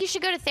 think you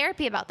should go to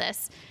therapy about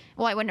this.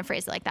 Well, I wouldn't have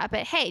phrased it like that,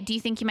 but hey, do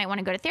you think you might want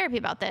to go to therapy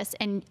about this?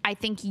 And I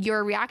think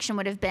your reaction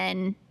would have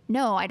been,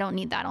 no, I don't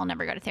need that. I'll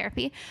never go to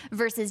therapy.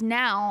 Versus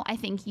now, I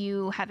think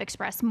you have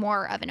expressed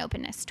more of an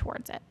openness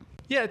towards it.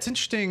 Yeah, it's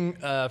interesting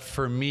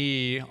for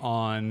me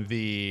on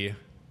the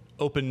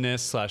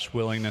openness /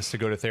 willingness to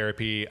go to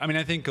therapy. I mean,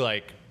 I think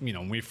like, you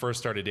know, when we first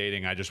started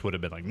dating, I just would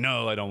have been like,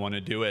 no, I don't want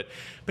to do it.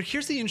 But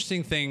here's the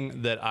interesting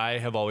thing that I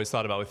have always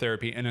thought about with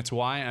therapy, and it's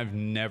why I've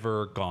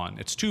never gone.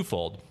 It's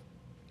twofold.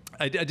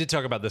 I did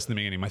talk about this in the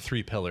beginning, my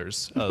 3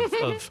 pillars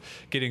of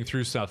getting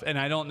through stuff. And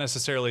I don't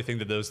necessarily think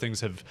that those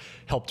things have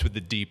helped with the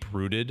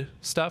deep-rooted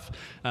stuff.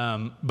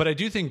 But I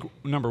do think,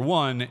 number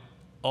one,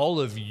 all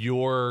of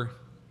your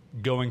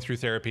going through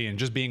therapy and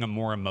just being a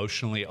more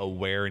emotionally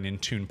aware and in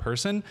tune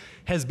person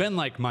has been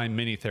like my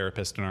mini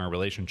therapist in our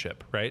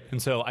relationship, right?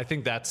 And so I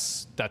think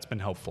that's been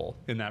helpful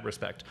in that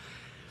respect.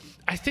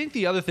 I think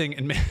the other thing,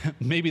 and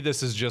maybe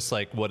this is just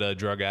like what a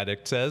drug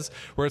addict says,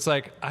 where it's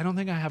like, I don't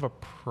think I have a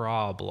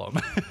problem.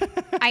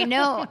 I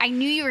know. I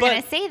knew you were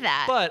going to say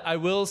that. But I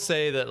will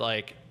say that,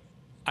 like,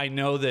 I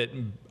know that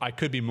I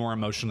could be more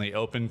emotionally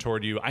open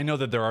toward you. I know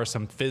that there are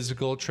some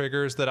physical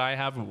triggers that I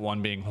have,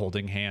 one being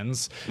holding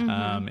hands.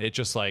 Mm-hmm. It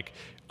just like,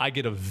 I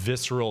get a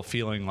visceral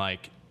feeling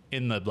like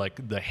in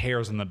the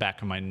hairs on the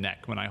back of my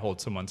neck when I hold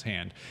someone's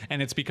hand.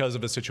 And it's because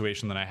of a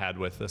situation that I had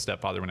with a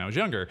stepfather when I was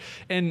younger.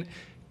 And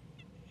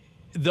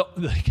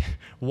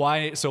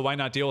why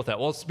not deal with that?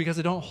 Well, it's because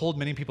I don't hold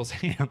many people's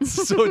hands.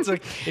 So it's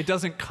like, it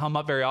doesn't come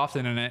up very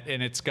often.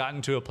 And it's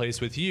gotten to a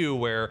place with you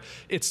where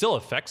it still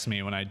affects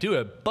me when I do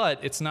it, but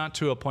it's not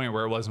to a point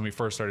where it was when we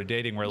first started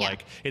dating, where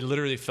like, it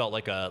literally felt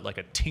like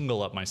a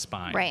tingle up my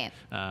spine. Right.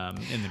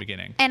 In the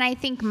beginning. And I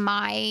think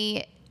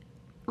my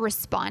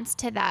response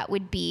to that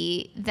would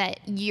be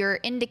that your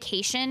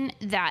indication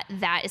that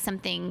that is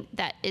something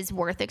that is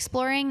worth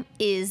exploring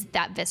is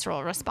that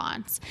visceral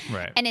response.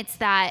 Right. And it's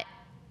that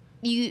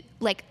you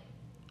like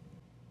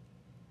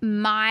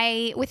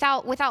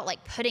without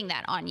like putting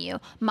that on you,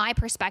 my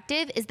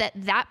perspective is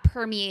that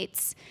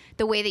permeates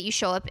the way that you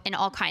show up in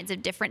all kinds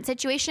of different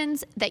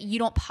situations that you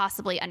don't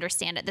possibly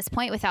understand at this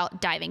point without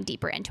diving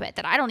deeper into it,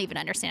 that I don't even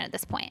understand at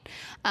this point.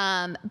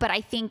 But I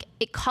think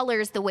it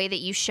colors the way that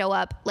you show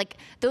up, like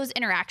those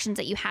interactions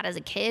that you had as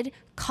a kid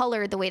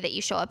color the way that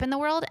you show up in the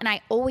world. And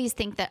I always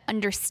think that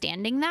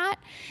understanding that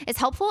is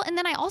helpful. And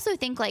then I also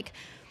think like,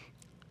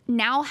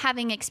 now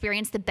having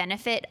experienced the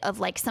benefit of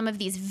like some of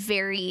these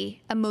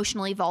very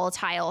emotionally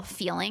volatile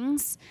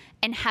feelings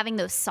and having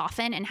those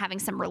soften and having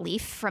some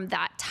relief from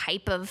that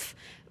type of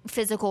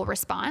physical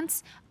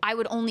response, I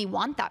would only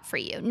want that for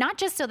you. Not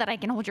just so that I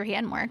can hold your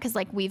hand more, because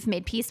like we've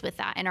made peace with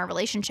that in our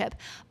relationship,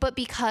 but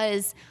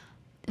because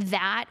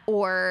that,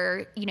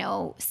 or, you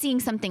know, seeing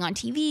something on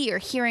TV or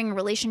hearing a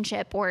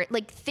relationship, or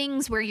like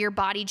things where your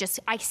body just,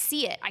 I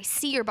see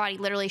your body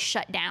literally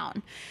shut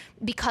down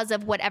because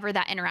of whatever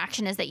that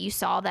interaction is that you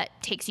saw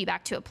that takes you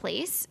back to a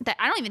place that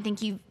I don't even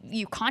think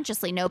you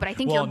consciously know, but I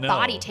think your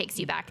body takes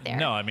you back there.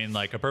 No, I mean,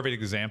 like a perfect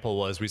example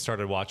was we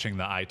started watching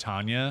the I,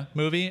 Tonya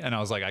movie, and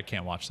I was like, I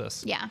can't watch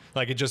this. Yeah.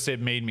 Like it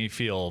made me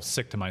feel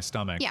sick to my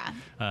stomach. Yeah.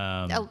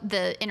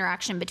 The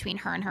interaction between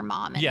her and her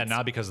mom. And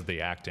not because of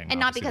the acting.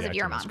 And not because of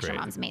your mom, because your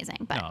mom's amazing.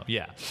 But no,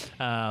 yeah.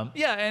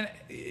 And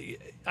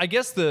I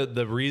guess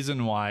the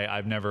reason why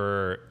I've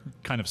never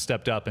kind of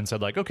stepped up and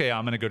said like, okay,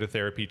 I'm going to go to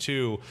therapy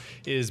too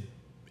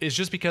is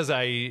just because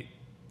I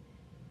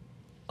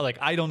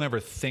don't ever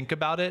think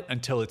about it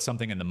until it's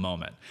something in the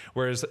moment.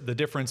 Whereas the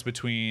difference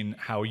between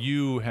how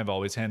you have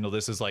always handled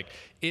this is like,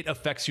 it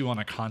affects you on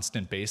a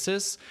constant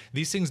basis.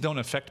 These things don't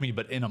affect me,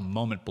 but in a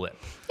moment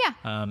blip.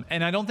 Yeah.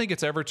 And I don't think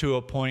it's ever to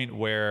a point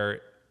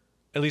where,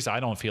 at least I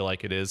don't feel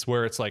like it is,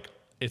 where it's like,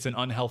 it's an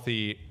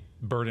unhealthy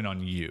burden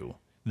on you.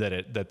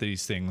 that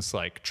these things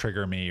like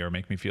trigger me or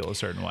make me feel a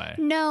certain way.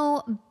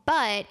 No,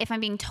 but if I'm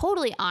being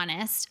totally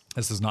honest,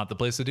 This is not the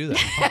place to do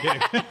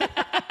that.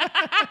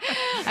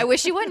 I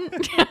wish you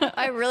wouldn't.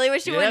 I really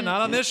wish you Yeah, wouldn't.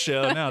 not on this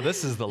show. No,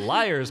 this is the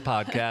Liars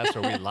podcast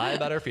where we lie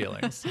about our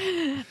feelings.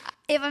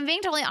 If I'm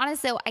being totally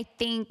honest, though, I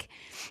think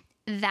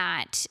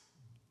that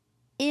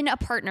in a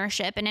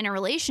partnership and in a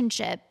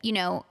relationship, you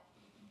know,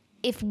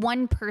 if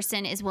one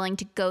person is willing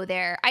to go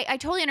there, I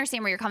totally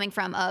understand where you're coming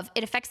from of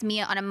it affects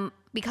me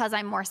because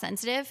I'm more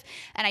sensitive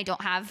and I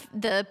don't have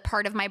the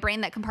part of my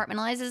brain that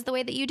compartmentalizes the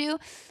way that you do.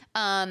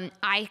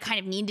 I kind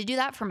of need to do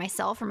that for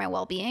myself, for my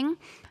well-being.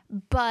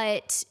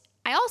 But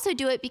I also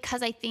do it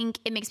because I think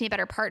it makes me a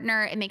better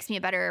partner. It makes me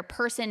a better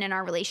person in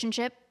our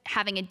relationship,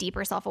 having a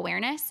deeper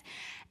self-awareness.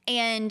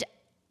 And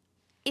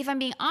if I'm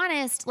being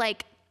honest,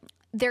 like,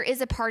 there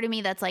is a part of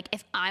me that's like,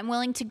 if I'm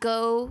willing to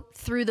go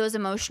through those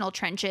emotional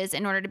trenches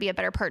in order to be a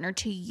better partner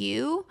to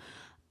you,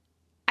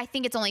 I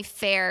think it's only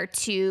fair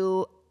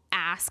to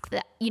ask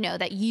that, you know,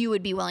 that you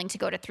would be willing to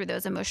go through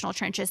those emotional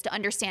trenches to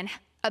understand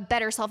a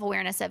better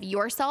self-awareness of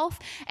yourself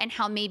and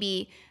how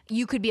maybe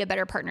you could be a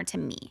better partner to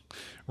me.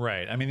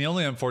 Right. I mean, the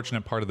only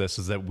unfortunate part of this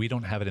is that we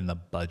don't have it in the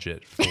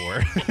budget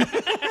for.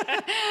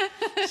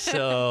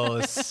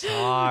 So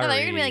sorry. I thought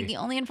you were gonna be like, the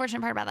only unfortunate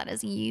part about that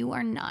is you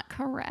are not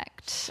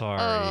correct.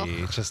 Sorry.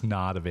 It's just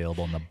not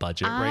available in the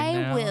budget right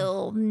now. I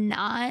will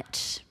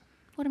not.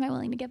 What am I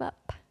willing to give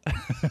up?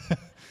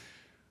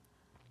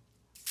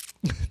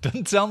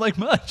 Doesn't sound like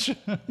much.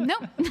 No.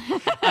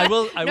 I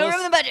will. No room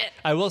in the budget.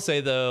 I will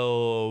say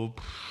though,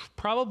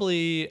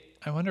 probably.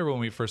 I wonder when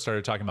we first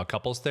started talking about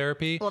couples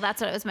therapy. Well,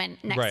 that's what was my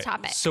next Right.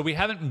 topic. So we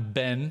haven't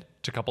been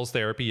to couples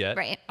therapy yet.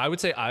 Right. I would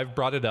say I've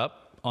brought it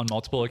up on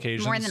multiple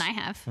occasions. More than I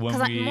have. When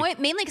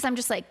Mainly because I'm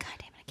just like, God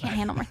damn it, I can't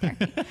handle more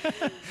therapy.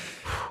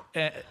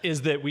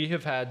 is that we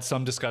have had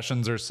some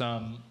discussions or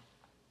some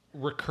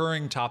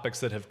recurring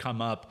topics that have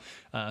come up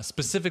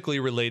specifically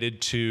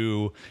related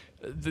to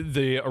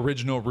the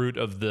original root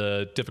of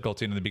the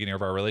difficulty in the beginning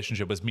of our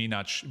relationship was me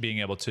not being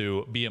able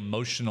to be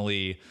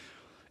emotionally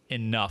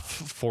enough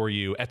for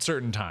you at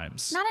certain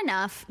times. Not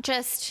enough.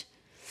 Just,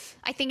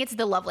 I think it's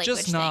the love language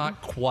Just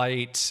not thing.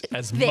 quite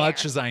as There.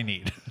 much as I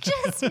need.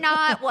 Just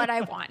not what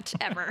I want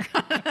ever.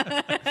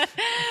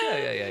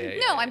 Yeah.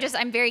 No,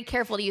 I'm very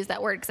careful to use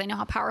that word because I know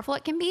how powerful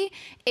it can be.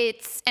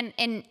 It's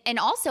and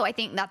also I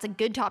think that's a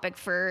good topic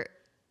for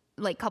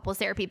like couples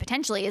therapy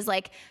potentially is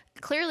like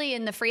clearly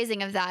in the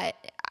phrasing of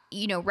that,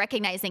 you know,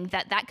 recognizing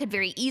that could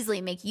very easily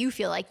make you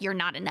feel like you're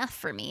not enough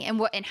for me,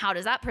 and how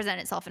does that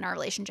present itself in our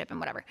relationship and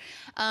whatever.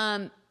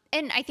 And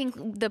I think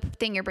the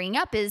thing you're bringing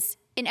up is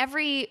in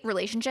every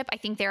relationship, I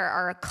think there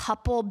are a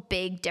couple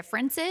big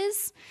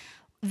differences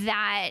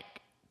that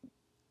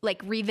like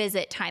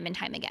revisit time and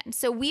time again.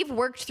 So we've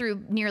worked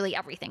through nearly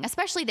everything,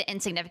 especially the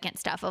insignificant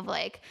stuff of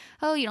like,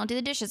 oh, you don't do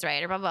the dishes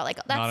right or blah, blah, blah. Like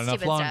that's Not enough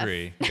stupid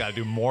laundry. Got to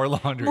do more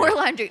laundry. More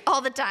laundry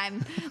all the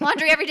time.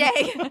 Laundry every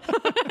day.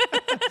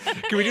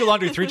 Can we do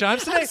laundry 3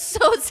 times today? I'm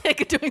so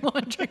sick of doing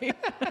laundry.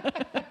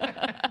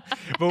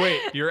 But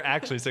wait, you're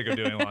actually sick of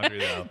doing laundry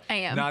though. I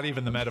am. Not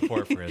even the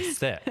metaphor for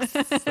sex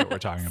that we're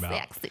talking about.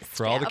 Sexy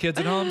For all the stuff. kids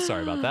at home,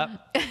 sorry about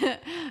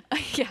that.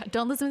 Yeah,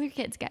 don't listen with your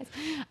kids, guys.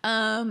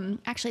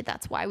 Actually,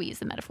 that's why we use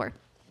the metaphor.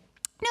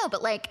 No,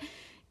 but like,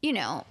 you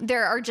know,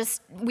 there are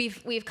just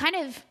we've kind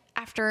of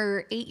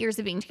after 8 years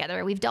of being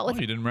together, we've dealt with.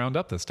 You didn't round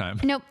up this time.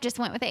 Nope, just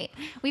went with 8.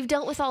 We've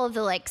dealt with all of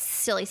the like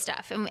silly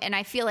stuff, and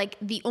I feel like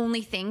the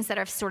only things that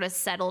have sort of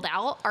settled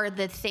out are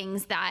the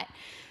things that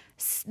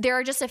there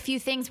are just a few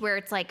things where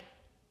it's like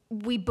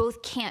we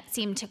both can't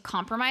seem to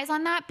compromise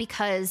on that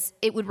because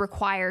it would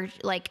require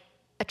like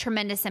a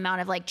tremendous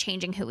amount of like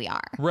changing who we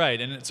are.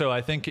 Right. And so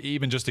I think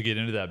even just to get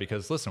into that,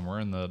 because listen, we're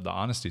in the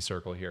honesty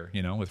circle here,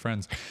 you know, with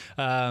friends,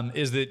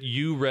 is that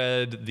you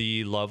read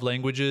the Love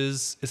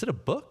Languages. Is it a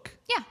book?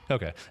 Yeah.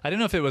 Okay. I didn't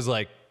know if it was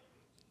like,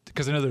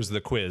 because I know there's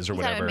the quiz or I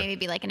thought it whatever. would maybe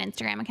be like an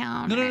Instagram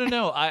account.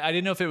 No. I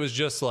didn't know if it was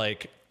just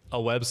like a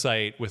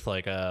website with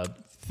like a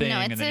thing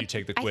and then you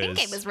take the quiz. I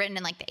think it was written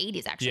in like the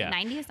 80s, actually,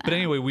 90s. But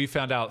anyway, we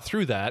found out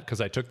through that,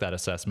 because I took that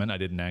assessment, I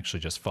didn't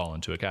actually just fall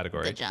into a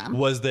category, Good job.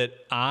 was that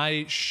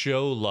I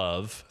show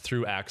love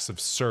through acts of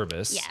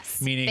service.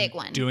 Yes, meaning big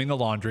one. doing the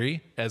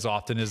laundry as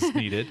often as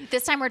needed.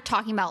 This time we're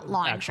talking about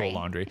laundry. Actual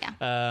laundry.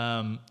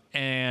 Yeah.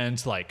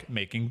 And like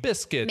making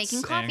biscuits.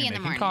 Making coffee and in the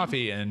making morning.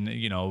 coffee and,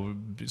 you know,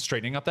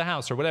 straightening up the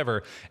house or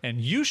whatever. And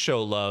you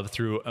show love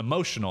through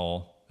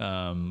emotional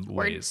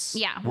ways.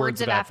 Words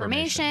of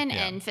affirmation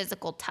Yeah. and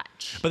physical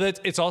touch. But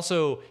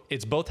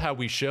it's both how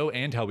we show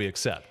and how we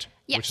accept,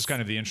 which Yes. is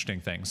kind of the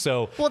interesting thing.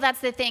 So Well,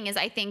 that's the thing is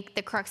I think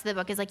the crux of the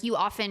book is like you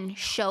often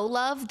show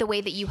love the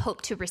way that you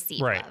hope to receive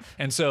right. love.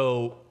 And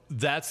so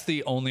that's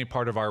the only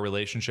part of our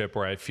relationship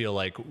where I feel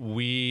like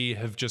we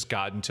have just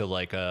gotten to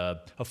like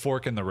a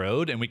fork in the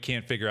road and we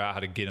can't figure out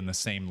how to get in the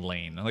same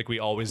lane. Like we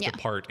always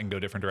depart and go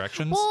different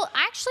directions. Well,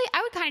 actually,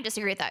 I would kind of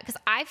disagree with that because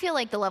I feel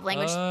like the love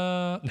language.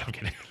 No, I'm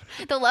kidding.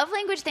 The love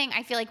language thing,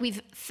 I feel like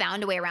we've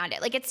found a way around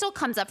it. Like it still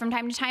comes up from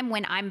time to time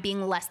when I'm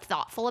being less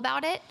thoughtful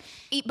about it.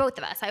 Both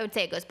of us, I would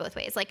say it goes both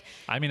ways. Like,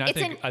 I mean, I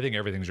think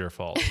everything's your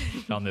fault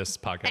on this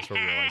podcast. We're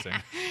realizing.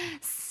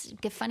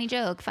 Funny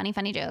joke.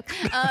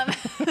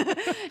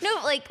 No,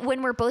 like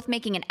when we're both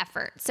making an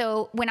effort.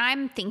 So when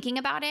I'm thinking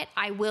about it,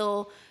 I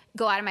will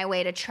go out of my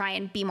way to try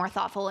and be more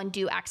thoughtful and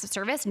do acts of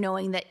service,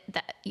 knowing that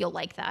you'll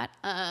like that.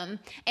 And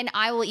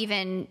I will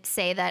even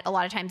say that a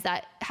lot of times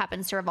that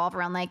happens to revolve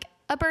around like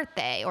a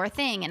birthday or a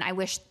thing. And I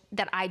wish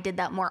that I did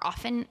that more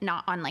often,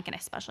 not on like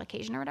a special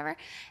occasion or whatever.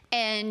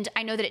 And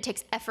I know that it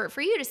takes effort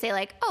for you to say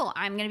like, oh,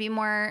 I'm going to be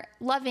more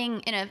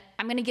loving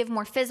I'm going to give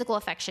more physical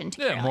affection to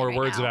Caroline more right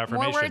words now. of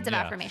affirmation. More words of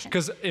affirmation.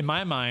 Because in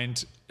my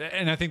mind,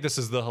 and I think this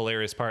is the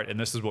hilarious part, and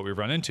this is what we've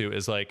run into,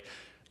 is like,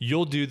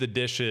 you'll do the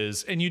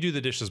dishes, and you do the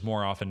dishes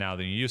more often now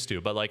than you used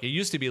to. But like it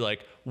used to be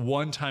like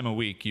one time a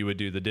week you would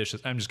do the dishes.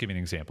 I'm just giving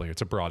an example here.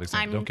 It's a broad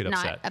example. Don't get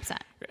upset. I'm not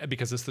upset.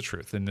 Because it's the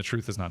truth, and the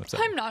truth is not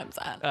upset. I'm not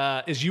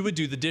upset. Is you would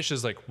do the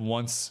dishes like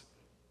once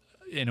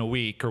in a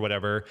week or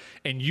whatever,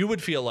 and you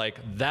would feel like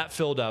that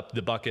filled up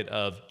the bucket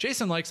of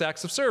Jason likes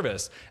acts of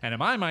service. And in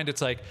my mind,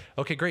 it's like,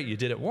 okay, great, you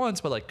did it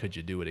once, but like, could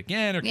you do it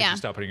again? Or could you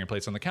stop putting your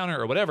plates on the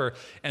counter or whatever?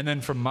 And then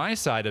from my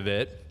side of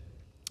it,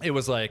 it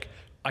was like,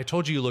 I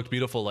told you looked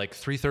beautiful like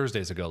 3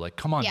 Thursdays ago. Like,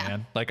 come on,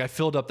 man. Like I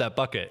filled up that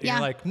bucket. And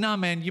you're like, nah,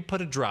 man, you put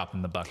a drop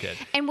in the bucket.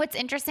 And what's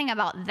interesting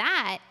about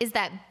that is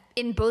that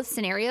in both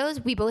scenarios,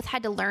 we both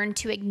had to learn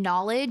to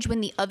acknowledge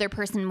when the other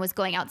person was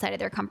going outside of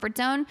their comfort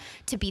zone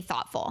to be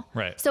thoughtful.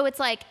 Right. So it's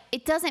like,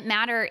 it doesn't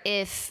matter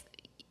if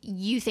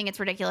you think it's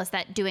ridiculous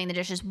that doing the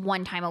dishes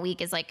one time a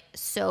week is like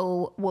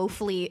so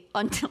woefully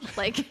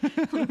like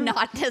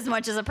not as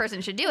much as a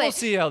person should do it. We'll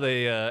see how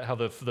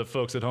the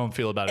folks at home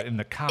feel about it in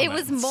the comments. It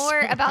was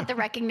more about the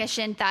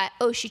recognition that,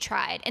 oh, she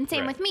tried. And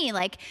same with me.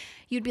 Like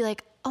you'd be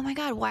like, oh my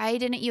God, why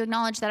didn't you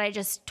acknowledge that I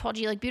just told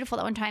you you look beautiful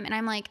that one time? And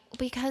I'm like,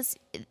 because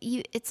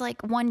it's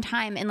like one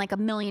time in like a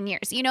million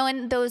years,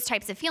 and those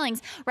types of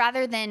feelings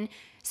rather than,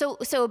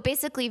 so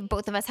basically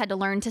both of us had to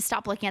learn to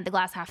stop looking at the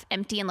glass half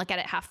empty and look at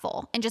it half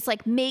full and just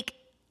like make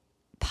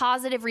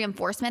positive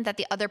reinforcement that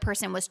the other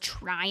person was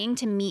trying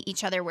to meet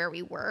each other where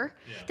we were.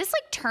 This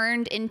like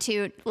turned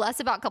into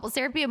less about couples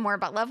therapy and more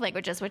about love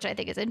languages, which I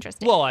think is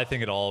interesting. Well, I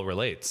think it all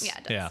relates. Yeah,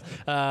 it does.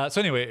 Yeah. So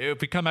anyway,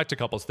 if we come back to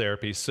couples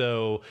therapy,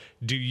 so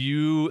do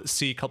you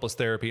see couples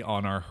therapy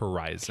on our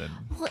horizon?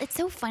 Well, it's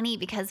so funny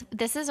because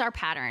this is our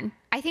pattern.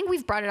 I think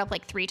we've brought it up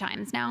like 3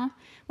 times now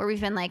where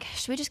we've been like,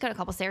 should we just go to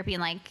couples therapy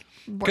and like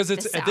work because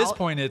this it's at out? this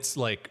point, it's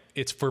like,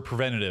 it's for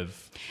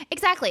preventative.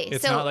 Exactly.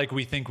 It's not like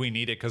we think we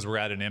need it because we're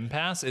at an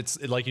impasse. It's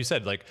like you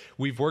said, like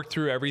we've worked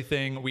through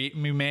everything. We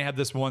may have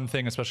this one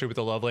thing, especially with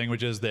the love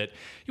languages, that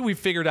we've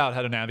figured out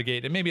how to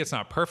navigate. And maybe it's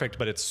not perfect,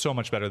 but it's so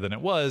much better than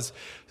it was.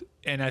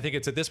 And I think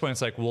it's at this point,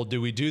 it's like, well,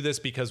 do we do this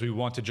because we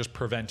want to just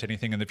prevent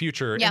anything in the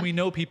future? Yeah. And we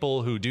know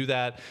people who do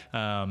that.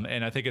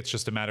 And I think it's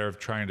just a matter of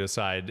trying to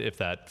decide if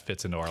that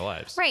fits into our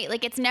lives. Right.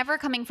 Like it's never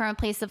coming from a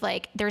place of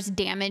like, there's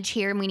damage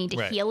here and we need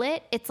to heal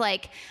it. It's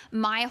like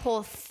my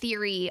whole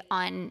theory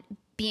on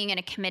being in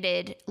a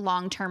committed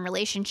long-term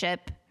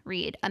relationship,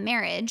 read a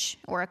marriage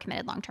or a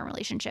committed long-term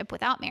relationship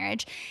without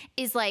marriage,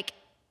 is like,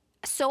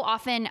 so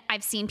often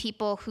I've seen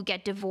people who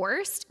get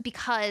divorced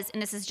because,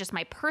 and this is just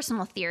my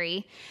personal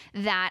theory,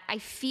 that I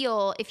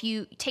feel if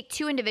you take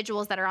 2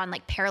 individuals that are on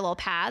like parallel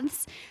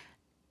paths,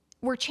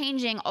 we're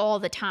changing all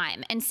the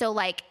time. And so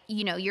like,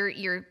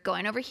 you're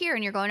going over here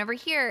and you're going over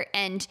here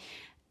and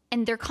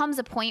there comes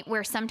a point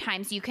where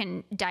sometimes you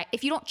can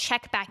if you don't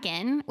check back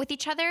in with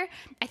each other,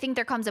 I think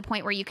there comes a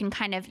point where you can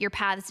kind of, your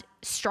paths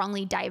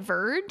strongly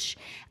diverge.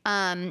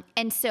 And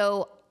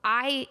so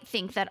I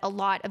think that a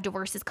lot of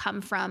divorces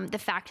come from the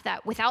fact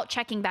that without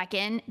checking back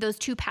in, those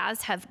 2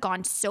 paths have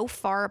gone so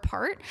far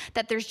apart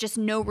that there's just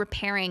no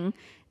repairing.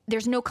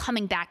 There's no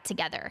coming back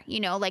together,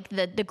 like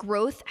the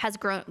growth has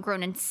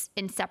grown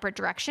in separate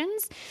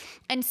directions.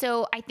 And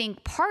so I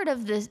think part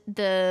of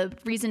the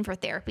reason for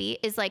therapy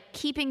is like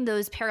keeping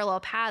those parallel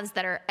paths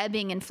that are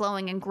ebbing and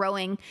flowing and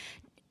growing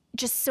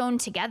just sewn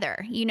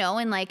together,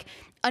 and like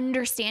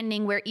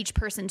understanding where each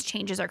person's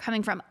changes are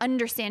coming from,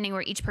 understanding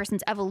where each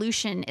person's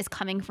evolution is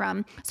coming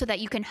from so that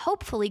you can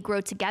hopefully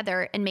grow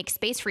together and make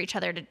space for each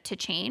other to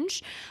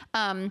change.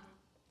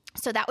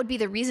 So that would be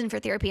the reason for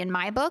therapy in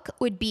my book,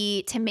 would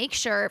be to make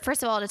sure,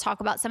 first of all, to talk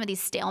about some of these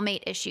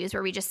stalemate issues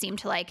where we just seem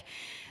to like,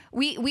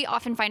 we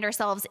often find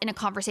ourselves in a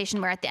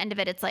conversation where at the end of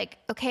it, it's like,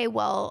 okay,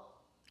 well,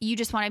 you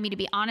just wanted me to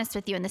be honest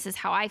with you and this is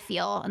how I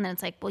feel. And then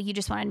it's like, well, you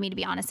just wanted me to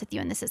be honest with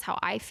you and this is how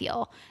I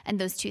feel. And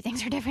those 2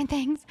 things are different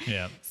things.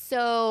 Yeah.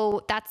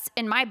 So that's,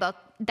 in my book,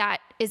 that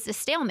is a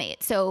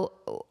stalemate. So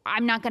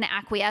I'm not going to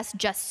acquiesce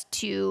just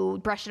to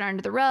brush it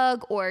under the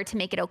rug or to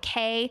make it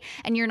okay.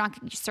 And you're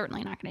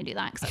certainly not going to do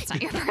that because that's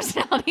not your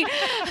personality.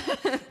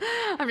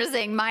 I'm just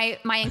saying my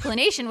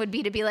inclination would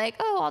be to be like,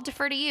 oh, I'll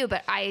defer to you.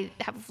 But I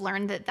have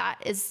learned that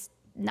is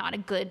not a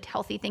good,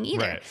 healthy thing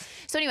either. Right.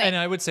 So anyway. And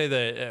I would say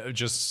that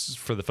just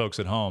for the folks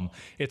at home,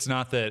 it's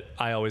not that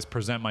I always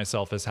present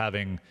myself as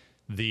having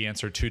the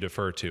answer to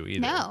defer to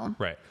either. No.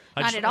 Right.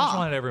 Not at all. I just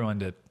wanted everyone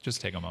to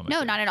just take a moment.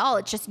 No, not at all.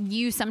 It's just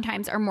you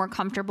sometimes are more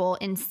comfortable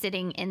in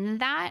sitting in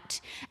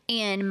that.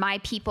 And my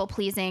people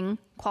pleasing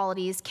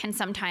qualities can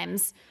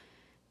sometimes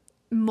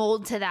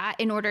mold to that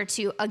in order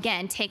to,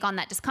 again, take on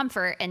that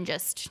discomfort and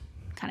just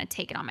kind of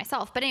take it on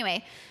myself. But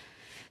anyway,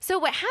 so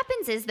what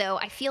happens is, though,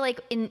 I feel like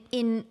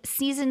in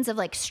seasons of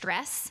like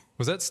stress.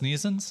 Was that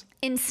sneezins?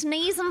 In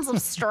seasons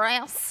of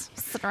stress.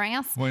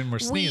 When we're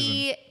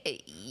sneezing.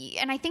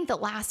 And I think the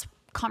last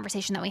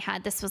conversation that we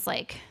had, this was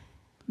like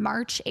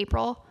March,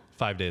 April.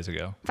 5 days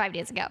ago. 5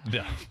 days ago.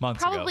 Yeah,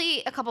 months ago.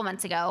 Probably a couple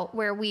months ago,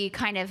 where we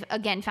kind of,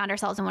 again, found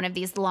ourselves in one of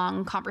these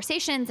long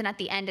conversations. And at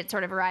the end, it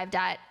sort of arrived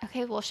at,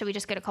 okay, well, should we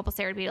just get a couple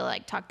therapy to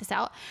like talk this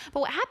out?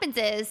 But what happens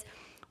is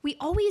we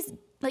always,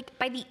 like,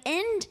 by the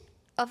end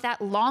of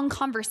that long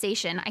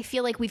conversation, I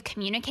feel like we've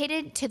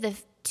communicated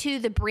to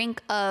the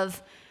brink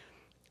of,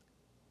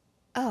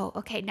 oh,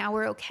 okay, now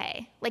we're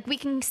okay. Like, we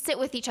can sit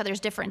with each other's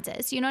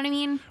differences. You know what I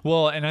mean?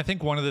 Well, and I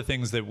think one of the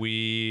things that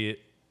we,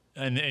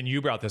 and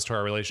you brought this to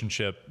our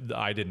relationship,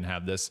 I didn't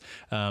have this,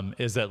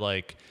 is that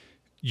like,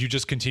 you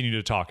just continue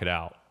to talk it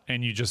out.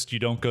 And you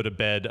don't go to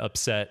bed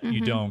upset. Mm-hmm.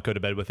 You don't go to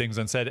bed with things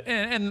unsaid.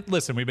 And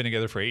listen, we've been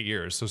together for 8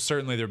 years. So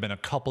certainly there have been a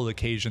couple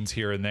occasions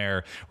here and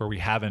there where we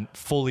haven't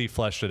fully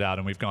fleshed it out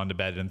and we've gone to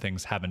bed and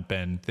things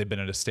they've been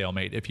at a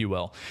stalemate, if you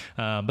will.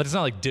 But it's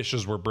not like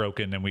dishes were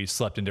broken and we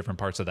slept in different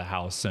parts of the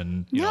house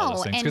and all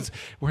those things. Because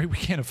we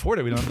can't afford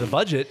it. We don't have the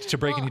budget to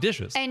break any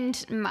dishes.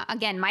 And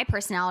again, my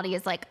personality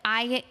is like,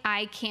 I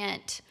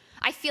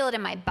feel it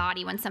in my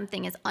body when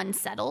something is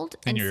unsettled.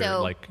 And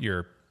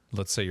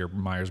let's say your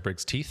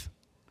Myers-Briggs teeth.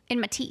 In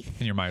my teeth.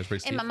 In your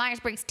Myers-Briggs teeth. In my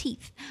Myers-Briggs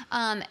teeth.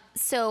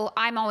 So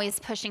I'm always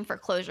pushing for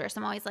closure.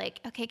 So I'm always like,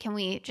 okay, can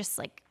we just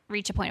like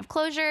reach a point of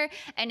closure?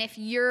 And if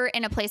you're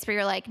in a place where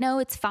you're like, no,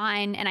 it's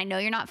fine, and I know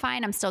you're not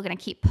fine, I'm still going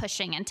to keep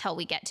pushing until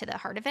we get to the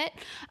heart of it.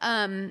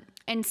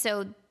 And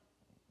so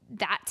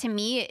that to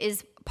me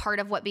is part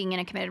of what being in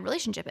a committed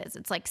relationship is.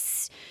 It's like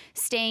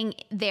staying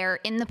there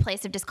in the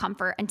place of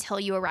discomfort until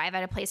you arrive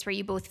at a place where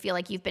you both feel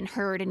like you've been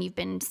heard and you've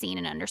been seen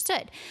and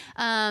understood.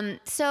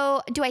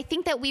 So do I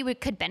think that we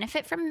could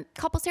benefit from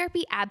couples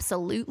therapy?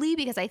 Absolutely.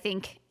 Because I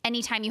think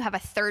anytime you have a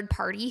third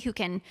party who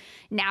can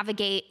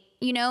navigate,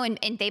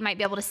 and they might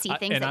be able to see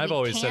things. And that I've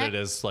always said can't. it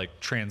as like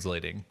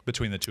translating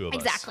between the two of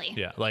us. Exactly.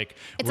 Yeah. Like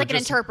it's like an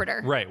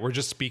interpreter. Right. We're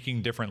just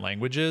speaking different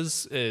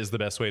languages is the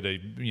best way to,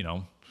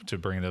 to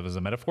bring it up as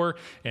a metaphor.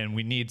 And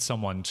we need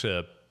someone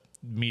to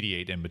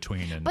mediate in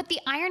between. But the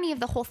irony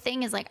of the whole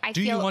thing is like,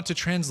 do you want to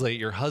translate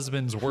your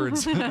husband's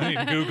words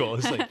in Google?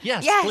 It's like,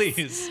 yes,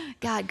 please.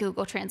 God,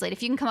 Google Translate.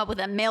 If you can come up with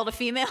a male to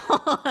female.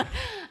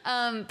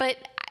 But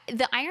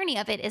the irony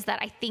of it is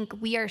that I think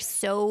we are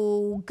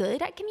so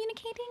good at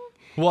communicating.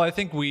 Well, I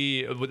think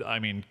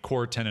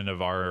core tenet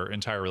of our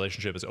entire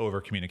relationship is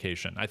over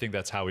communication. I think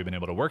that's how we've been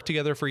able to work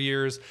together for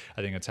years.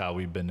 I think it's how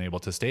we've been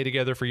able to stay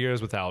together for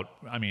years without,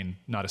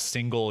 not a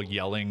single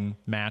yelling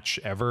match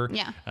ever.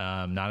 Yeah.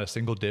 Not a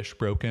single dish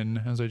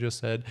broken, as I just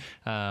said.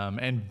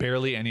 And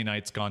barely any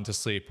nights gone to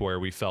sleep where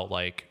we felt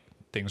like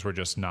things were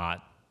just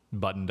not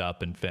buttoned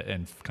up and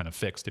kind of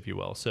fixed, if you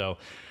will. So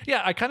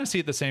yeah, I kind of see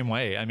it the same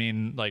way.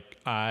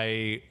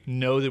 I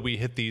know that we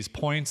hit these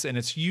points, and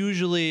it's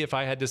usually, if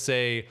I had to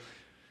say,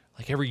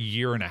 like every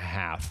year and a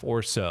half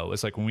or so,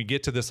 it's like when we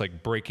get to this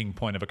like breaking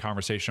point of a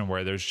conversation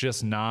where there's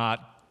just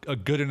not a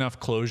good enough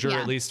closure,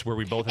 at least where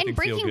we both feel good. And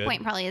breaking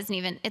point probably isn't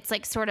even, it's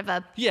like sort of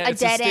a it's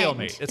dead a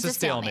stalemate. end. It's a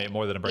stalemate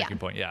more than a breaking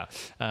point. Yeah.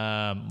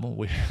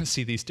 We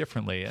see these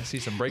differently. I see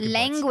some breaking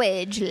points.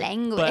 Language.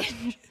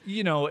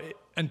 But,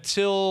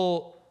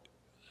 until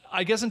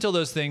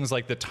those things,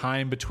 like the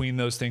time between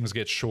those things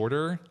gets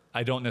shorter,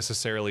 I don't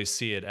necessarily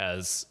see it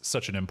as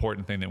such an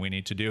important thing that we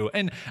need to do.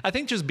 And I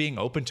think just being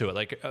open to it,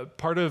 like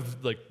part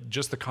of like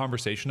just the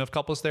conversation of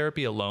couples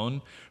therapy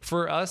alone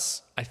for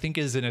us, I think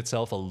is in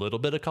itself a little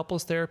bit of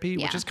couples therapy,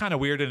 which is kind of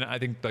weird. And I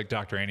think like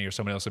Dr. Annie or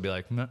somebody else would be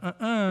like, but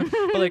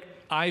like,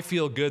 I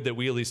feel good that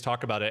we at least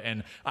talk about it.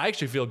 And I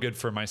actually feel good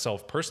for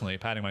myself personally,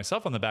 patting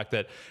myself on the back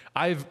that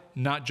I've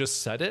not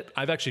just said it,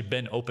 I've actually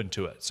been open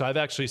to it. So I've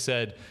actually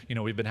said,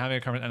 we've been having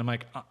a conversation, and I'm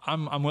like,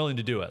 I'm willing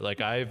to do it. Like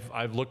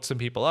I've looked some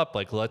people up,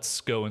 like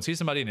let's go and see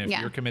somebody. And if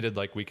you're committed,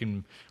 like we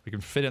can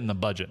fit it in the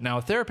budget. Now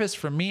a therapist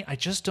for me, I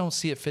just don't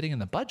see it fitting in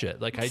the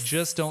budget. Like I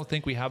just don't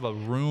think we have a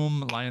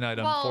room line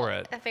item for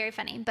it. That's very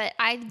funny. But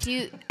I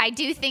do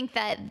think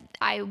that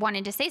I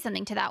wanted to say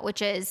something to that,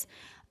 which is,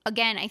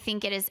 again, I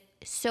think it is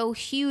so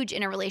huge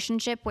in a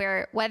relationship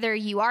where whether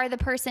you are the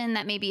person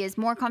that maybe is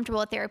more comfortable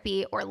with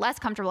therapy or less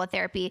comfortable with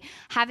therapy,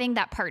 having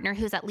that partner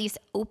who's at least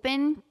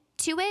open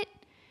to it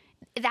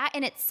that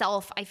in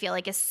itself, I feel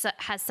like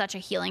has such a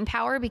healing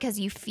power because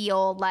you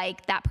feel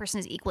like that person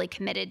is equally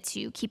committed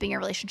to keeping your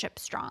relationship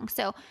strong.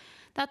 So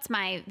that's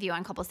my view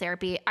on couples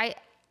therapy. I'm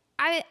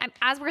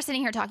as we're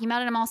sitting here talking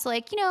about it, I'm also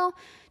like,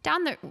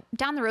 down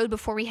the road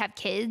before we have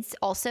kids,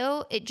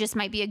 also, it just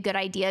might be a good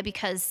idea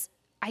because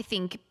I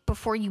think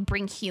before you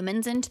bring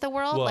humans into the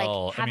world,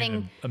 like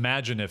having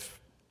imagine if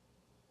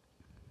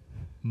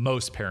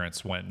most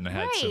parents went and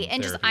had some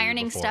and just therapy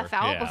ironing before. stuff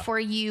out before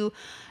you,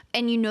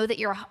 and you know that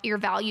your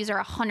values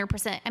are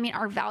 100%. I mean,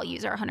 our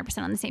values are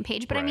 100% on the same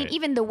page, but I mean,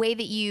 even the way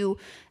that you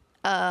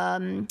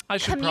I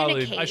should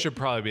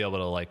probably be able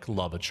to like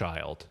love a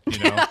child,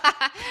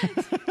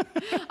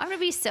 I'm gonna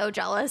be so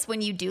jealous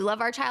when you do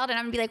love our child, and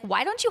I'm gonna be like,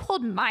 why don't you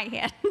hold my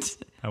hand?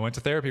 I went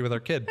to therapy with our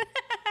kid.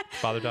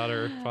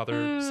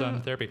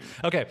 Father-son therapy.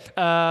 Okay.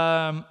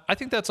 I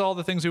think that's all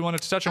the things we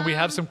wanted to touch on. We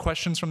have some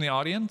questions from the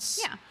audience.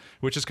 Yeah.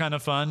 Which is kind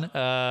of fun.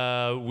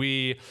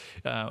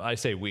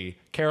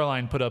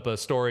 Caroline put up a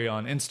story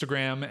on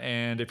Instagram,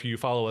 and if you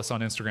follow us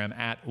on Instagram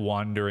at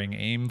Wandering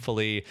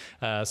Aimfully,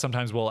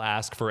 sometimes we'll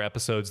ask for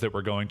episodes that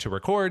we're going to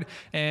record.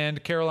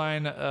 And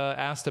Caroline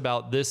asked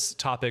about this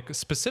topic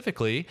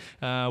specifically,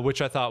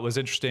 which I thought was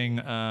interesting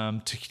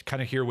to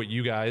kind of hear what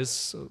you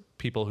guys,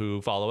 people who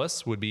follow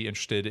us, would be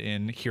interested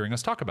in hearing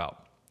us talk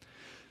about.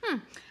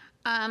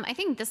 I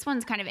think this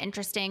one's kind of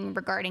interesting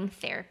regarding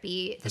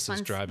therapy. This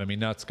is driving me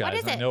nuts, guys. What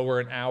is it? I know we're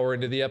an hour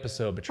into the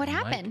episode, but what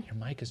happened? Your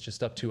mic is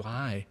just up too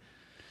high.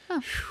 Oh.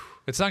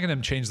 It's not going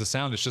to change the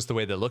sound. It's just the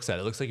way that it looks at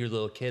it. It looks like your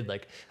little kid,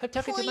 like, I'm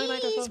talking to my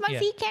microphone. My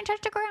feet can't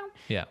touch the ground.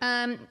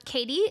 Yeah.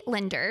 Katie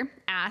Linder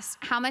asked,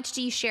 how much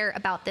do you share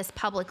about this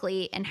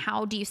publicly, and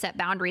how do you set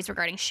boundaries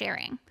regarding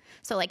sharing?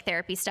 So like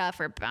therapy stuff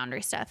or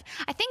boundary stuff.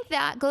 I think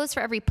that goes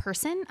for every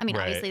person. I mean,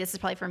 obviously this is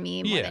probably for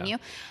me more than you. I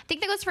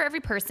think that goes for every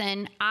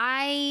person.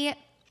 I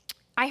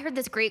heard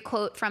this great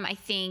quote from, I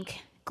think,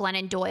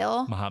 Glennon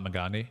Doyle. Mahatma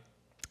Gandhi.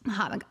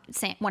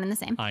 One and the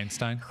same.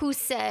 Einstein. Who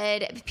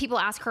said, people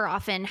ask her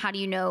often, how do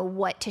you know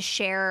what to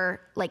share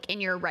like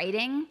in your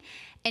writing?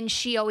 And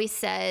she always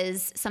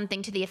says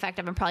something to the effect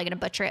of, I'm probably going to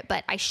butcher it,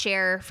 but I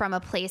share from a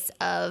place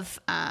of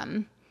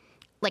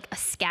like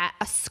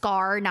a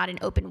scar, not an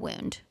open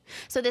wound.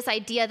 So this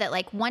idea that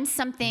like once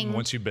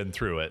you've been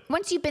through it,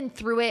 once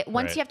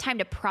you have time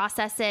to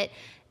process it,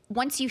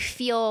 once you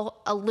feel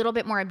a little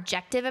bit more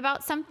objective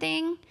about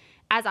something,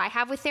 as I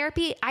have with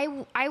therapy,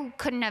 I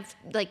couldn't have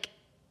like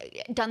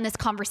done this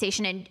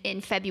conversation in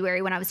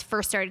February when I was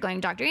first started going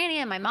to Dr. Annie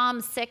and my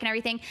mom's sick and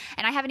everything.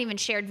 And I haven't even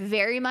shared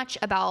very much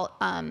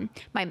about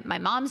my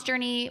mom's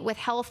journey with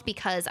health,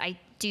 because I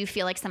do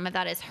feel like some of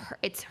that is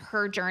it's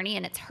her journey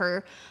and it's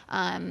her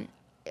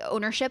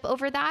ownership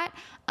over that.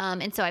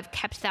 And so I've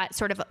kept that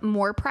sort of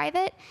more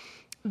private.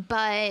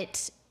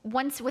 But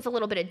once, with a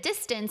little bit of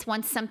distance,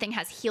 once something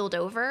has healed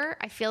over,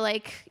 I feel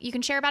like you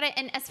can share about it.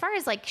 And as far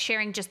as like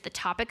sharing just the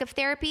topic of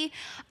therapy,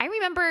 I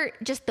remember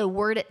just the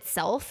word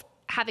itself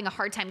having a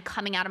hard time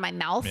coming out of my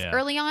mouth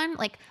early on.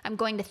 Like, I'm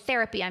going to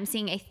therapy, I'm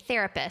seeing a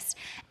therapist.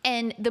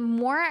 And the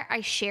more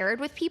I shared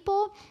with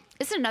people,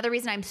 this is another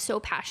reason I'm so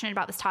passionate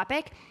about this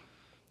topic.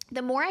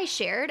 The more I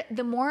shared,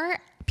 the more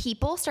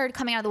people started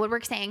coming out of the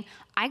woodwork saying,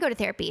 I go to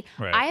therapy.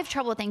 Right. I have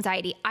trouble with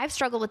anxiety. I've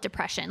struggled with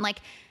depression. Like,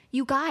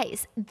 you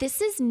guys, this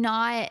is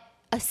not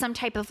some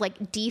type of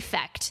like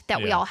defect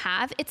that we all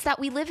have. It's that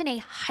we live in a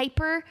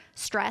hyper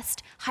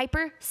stressed,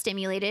 hyper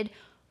stimulated,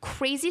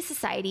 crazy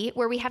society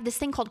where we have this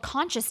thing called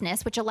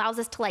consciousness, which allows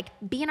us to like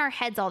be in our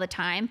heads all the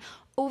time,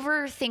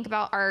 overthink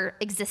about our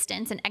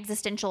existence and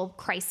existential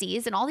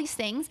crises and all these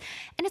things.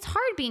 And it's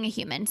hard being a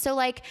human. So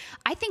like,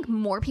 I think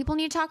more people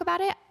need to talk about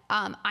it.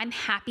 I'm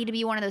happy to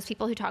be one of those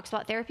people who talks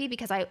about therapy,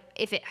 because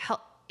if it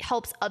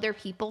helps other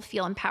people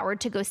feel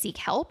empowered to go seek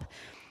help,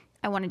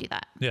 I want to do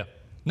that. Yeah.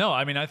 No,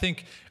 I mean, I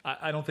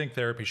don't think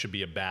therapy should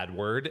be a bad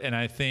word. And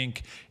I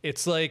think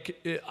it's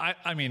like,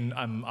 I mean,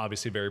 I'm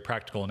obviously very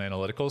practical and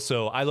analytical.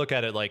 So I look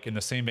at it like in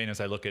the same vein as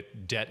I look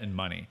at debt and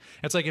money.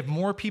 It's like, if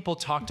more people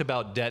talked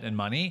about debt and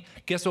money,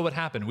 guess what would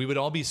happen? We would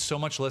all be so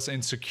much less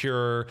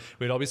insecure.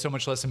 We'd all be so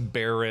much less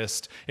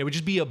embarrassed. It would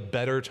just be a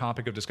better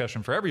topic of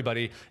discussion for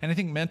everybody. And I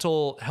think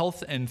mental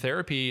health and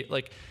therapy,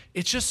 like,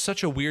 it's just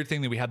such a weird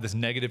thing that we have this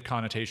negative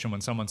connotation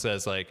when someone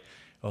says like,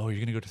 oh, you're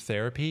going to go to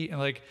therapy? And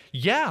like,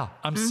 yeah,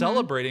 I'm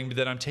celebrating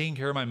that I'm taking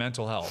care of my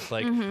mental health.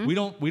 Like, we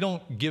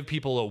don't give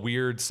people a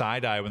weird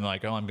side eye when they're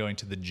like, oh, I'm going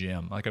to the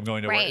gym. Like, I'm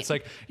going to work. It's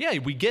like, yeah,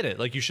 we get it.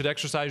 Like, you should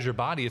exercise your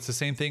body. It's the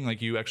same thing.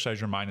 Like, you exercise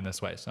your mind in this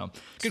way. So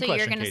good question, So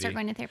you're going to Katie. start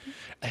going to therapy?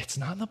 It's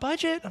not in the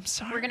budget. I'm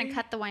sorry. We're going to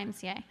cut the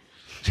YMCA.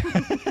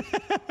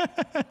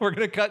 We're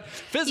going to cut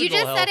physical You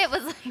just health. said it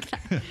was like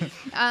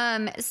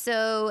that.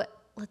 So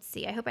let's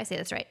see. I hope I say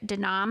this right.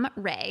 Danam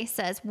Ray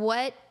says,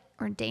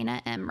 or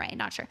Dana M. Ray,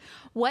 not sure.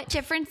 What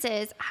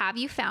differences have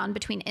you found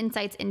between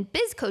insights in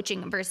biz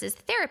coaching versus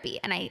therapy?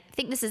 And I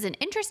think this is an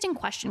interesting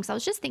question, because I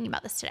was just thinking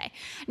about this today.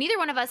 Neither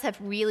one of us have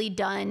really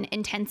done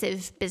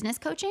intensive business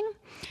coaching.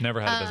 Never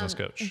had a business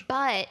coach.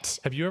 But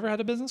have you ever had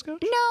a business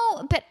coach?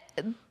 No,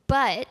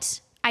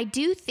 but I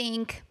do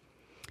think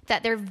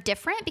that they're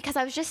different, because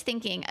I was just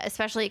thinking,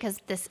 especially because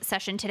this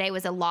session today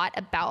was a lot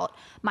about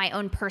my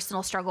own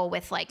personal struggle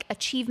with like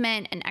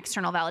achievement and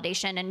external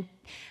validation and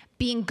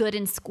being good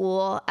in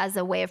school as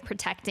a way of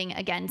protecting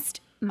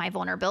against my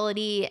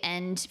vulnerability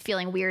and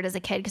feeling weird as a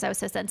kid because I was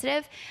so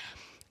sensitive.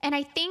 And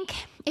I think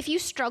if you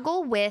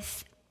struggle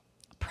with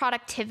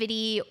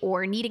productivity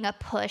or needing a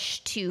push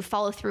to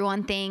follow through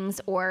on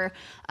things or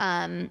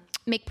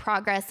make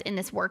progress in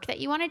this work that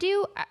you want to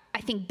do,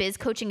 I think biz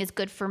coaching is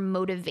good for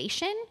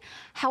motivation.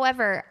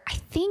 However, I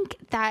think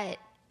that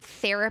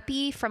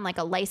therapy from like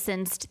a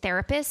licensed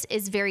therapist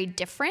is very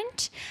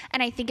different.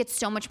 And I think it's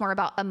so much more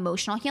about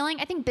emotional healing.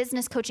 I think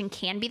business coaching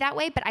can be that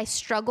way, but I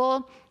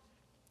struggle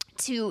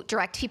to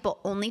direct people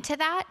only to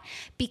that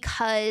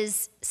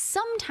because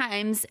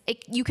sometimes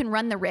you can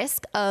run the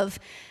risk of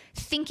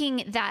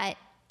thinking that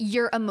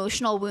your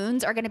emotional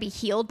wounds are going to be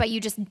healed by you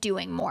just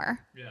doing more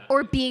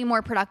or being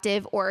more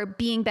productive or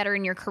being better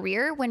in your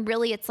career, when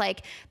really it's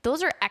like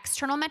those are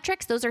external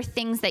metrics. Those are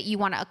things that you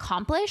want to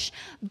accomplish,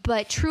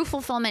 but true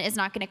fulfillment is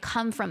not going to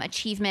come from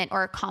achievement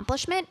or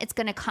accomplishment. It's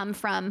going to come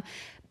from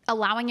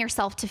allowing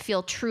yourself to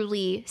feel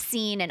truly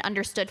seen and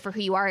understood for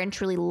who you are and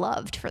truly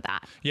loved for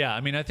that. Yeah,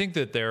 I mean, I think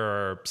that there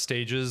are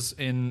stages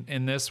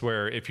in this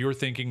where if you're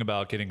thinking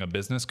about getting a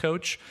business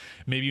coach,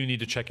 maybe you need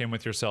to check in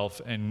with yourself.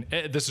 And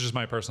this is just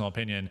my personal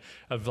opinion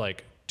of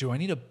like, do I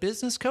need a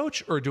business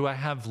coach or do I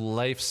have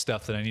life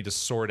stuff that I need to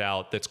sort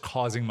out that's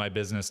causing my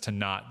business to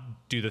not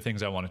do the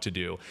things I want it to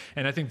do?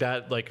 And I think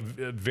that like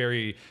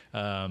very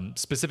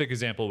specific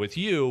example with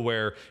you,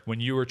 where when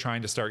you were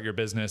trying to start your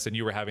business and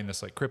you were having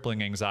this like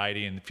crippling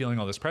anxiety and feeling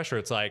all this pressure,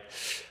 it's like,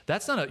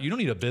 you don't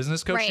need a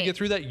business coach to get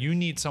through that. You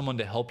need someone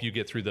to help you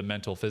get through the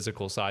mental,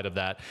 physical side of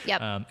that.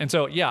 Yep. And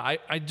so, yeah,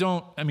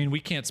 I mean, we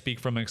can't speak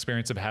from an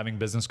experience of having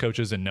business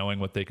coaches and knowing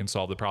what they can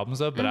solve the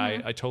problems of, but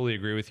I totally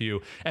agree with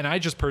you. And I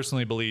just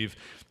personally believe,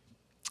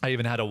 I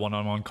even had a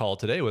one-on-one call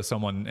today with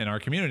someone in our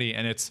community,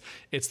 and it's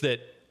that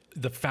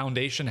the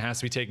foundation has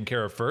to be taken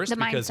care of first,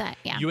 because mindset,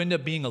 you end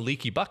up being a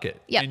leaky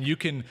bucket. Yep. And you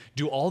can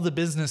do all the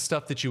business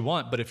stuff that you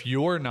want, but if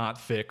you're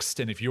not fixed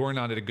and if you're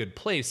not at a good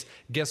place,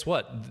 guess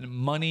what?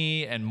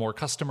 Money and more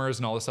customers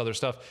and all this other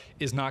stuff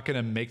is not going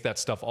to make that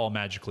stuff all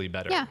magically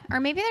better. Yeah. Or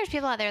maybe there's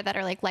people out there that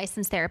are like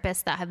licensed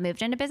therapists that have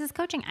moved into business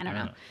coaching. I don't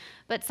know.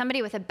 But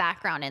somebody with a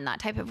background in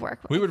that type of work,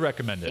 we would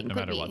recommend it no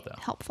matter what, though.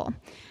 Helpful.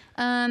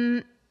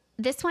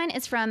 This one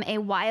is from a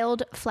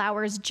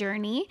Wildflowers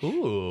Journey.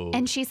 Ooh.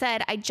 And she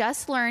said, I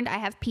just learned I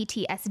have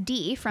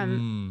PTSD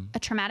from a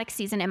traumatic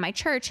season in my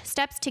church.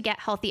 Steps to get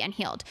healthy and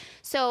healed.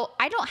 So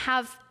I don't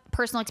have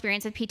personal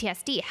experience with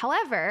PTSD.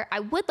 However,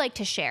 I would like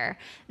to share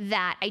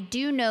that I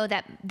do know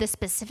that the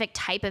specific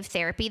type of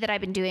therapy that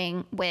I've been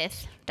doing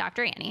with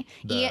Dr. Annie,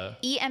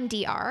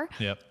 EMDR,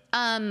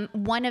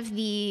 one of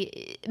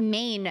the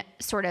main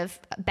sort of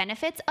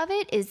benefits of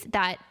it is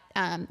that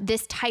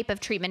this type of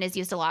treatment is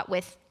used a lot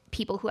with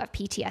people who have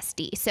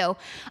PTSD. So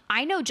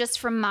I know just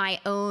from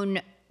my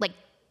own, like,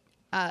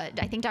 I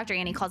think Dr.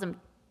 Annie calls them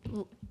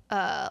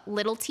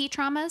little T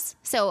traumas.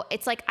 So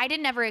it's like I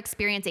didn't ever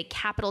experience a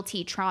capital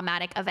T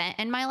traumatic event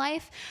in my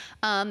life.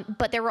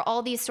 But there were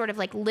all these sort of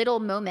like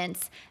little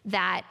moments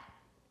that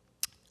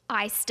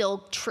I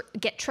still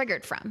get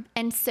triggered from.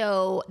 And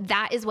so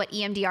that is what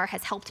EMDR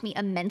has helped me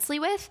immensely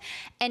with.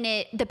 And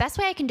the best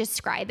way I can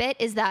describe it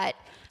is that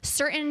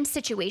certain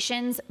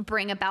situations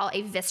bring about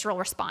a visceral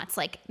response,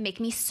 like make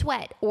me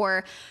sweat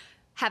or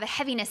have a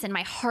heaviness in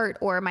my heart,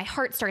 or my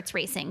heart starts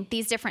racing,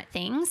 these different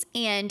things.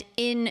 And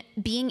in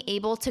being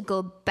able to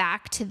go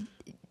back to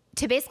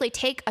basically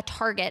take a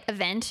target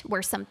event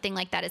where something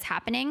like that is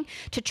happening,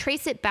 to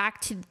trace it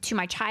back to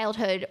my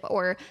childhood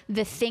or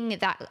the thing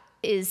that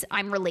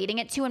I'm relating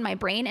it to in my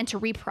brain, and to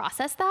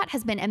reprocess that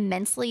has been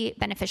immensely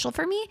beneficial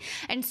for me.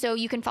 And so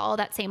you can follow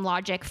that same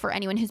logic for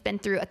anyone who's been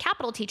through a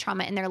capital T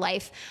trauma in their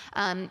life.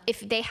 If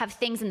they have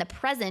things in the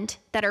present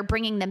that are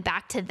bringing them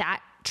back to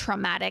that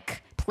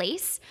traumatic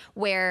place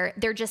where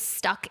they're just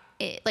stuck.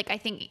 Like I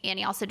think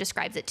Annie also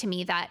describes it to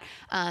me that,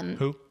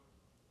 Who?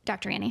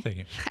 Dr. Annie. Thank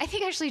you. I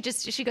think actually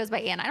she goes by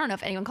Ann. I don't know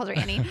if anyone calls her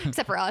Annie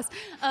except for us.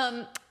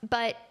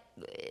 But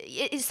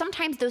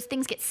sometimes those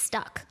things get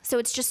stuck. So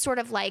it's just sort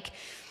of like,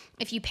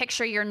 if you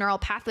picture your neural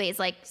pathways,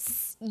 like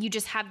you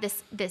just have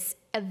this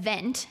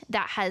event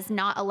that has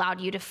not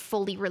allowed you to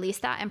fully release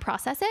that and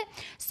process it.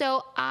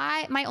 So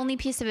my only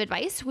piece of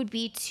advice would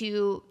be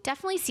to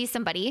definitely see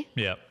somebody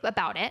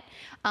about it,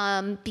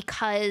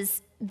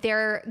 because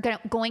they're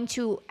going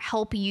to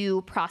help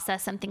you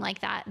process something like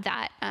that,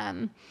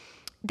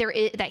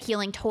 that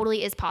healing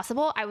totally is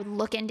possible. I would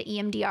look into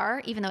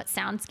EMDR, even though it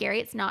sounds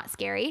scary, it's not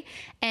scary.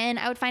 And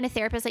I would find a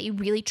therapist that you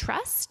really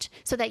trust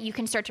so that you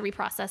can start to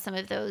reprocess some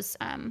of those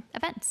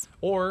events.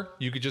 Or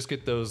you could just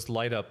get those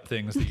light up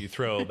things that you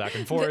throw back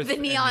and forth. the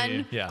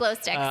neon glow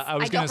sticks. I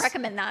don't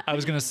recommend that. I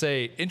was going to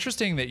say,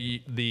 interesting that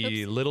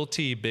the little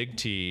T, big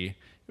T,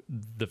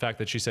 the fact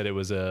that she said it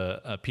was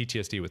a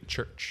PTSD with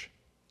church.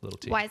 Little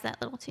T. Why is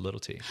that little T? Little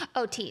T.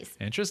 Oh, T's.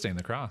 Interesting.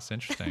 The cross.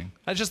 Interesting.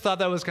 I just thought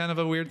that was kind of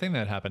a weird thing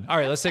that happened. All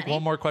right, let's take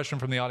one more question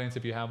from the audience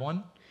if you have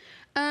one.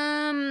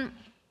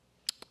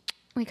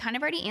 We kind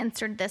of already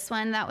answered this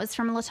one. That was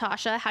from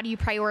Latasha. How do you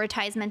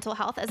prioritize mental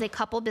health as a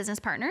couple business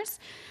partners?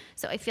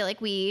 So I feel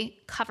like we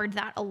covered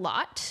that a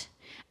lot.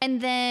 And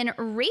then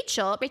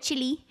Rachel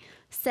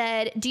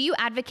said, do you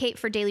advocate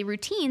for daily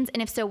routines?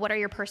 And if so, what are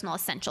your personal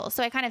essentials?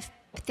 So I kind of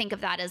think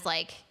of that as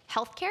like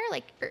healthcare,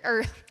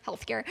 or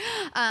healthcare,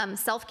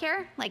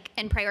 self-care,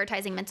 and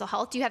prioritizing mental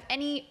health. Do you have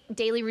any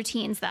daily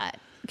routines that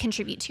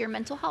contribute to your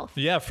mental health?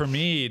 Yeah, for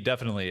me,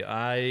 definitely.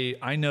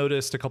 I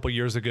noticed a couple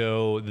years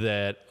ago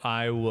that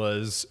I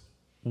was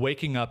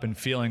waking up and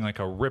feeling like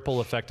a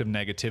ripple effect of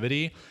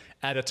negativity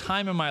at a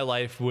time in my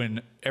life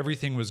when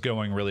everything was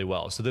going really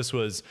well. So this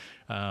was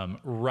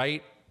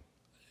right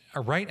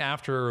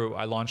after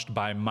I launched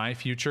Buy My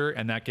Future,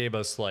 and that gave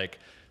us like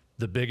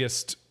the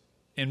biggest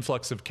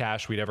influx of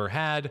cash we'd ever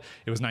had.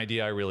 It was an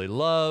idea I really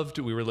loved.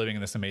 We were living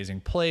in this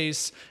amazing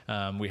place.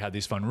 We had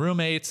these fun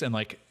roommates, and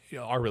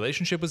our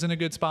relationship was in a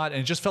good spot,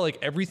 and it just felt like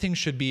everything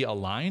should be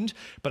aligned,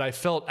 but I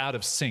felt out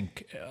of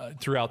sync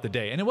throughout the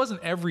day. And it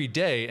wasn't every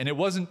day, and it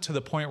wasn't to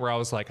the point where I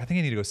was like, I think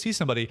I need to go see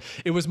somebody.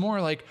 It was more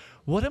like,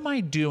 what am I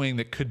doing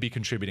that could be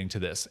contributing to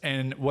this?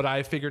 And what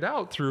I figured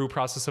out through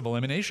process of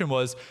elimination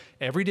was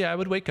every day I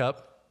would wake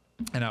up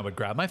and I would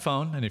grab my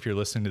phone. And if you're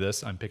listening to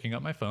this, I'm picking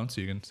up my phone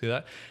so you can see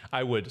that.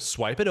 I would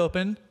swipe it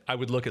open. I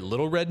would look at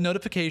little red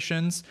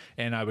notifications,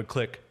 and I would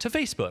click to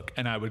Facebook,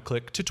 and I would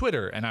click to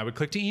Twitter, and I would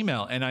click to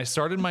email. And I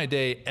started my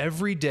day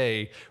every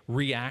day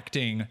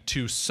reacting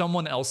to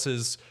someone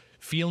else's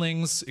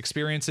feelings,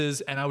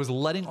 experiences, and I was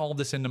letting all of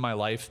this into my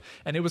life,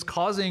 and it was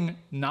causing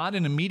not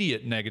an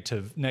immediate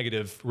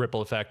negative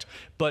ripple effect,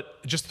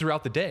 but just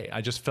throughout the day,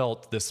 I just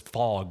felt this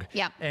fog.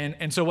 Yeah.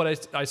 And so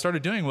what I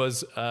started doing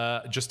was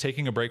just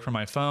taking a break from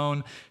my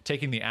phone,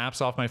 taking the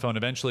apps off my phone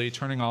eventually,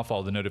 turning off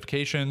all the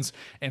notifications,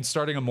 and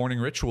starting a morning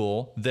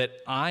ritual that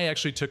I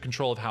actually took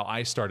control of how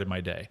I started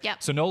my day. Yeah.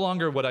 So no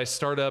longer would I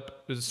start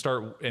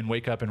and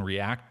wake up and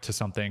react to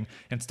something.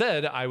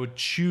 Instead, I would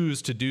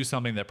choose to do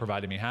something that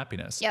provided me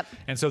happiness. Yep.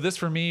 And so this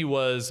for me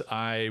was,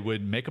 I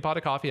would make a pot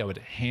of coffee. I would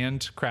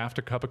handcraft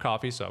a cup of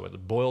coffee. So I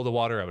would boil the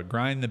water. I would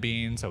grind the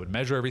beans. I would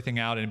measure everything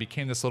out. And it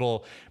became this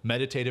little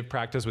meditative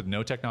practice with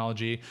no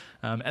technology.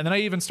 And then I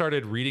even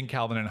started reading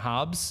Calvin and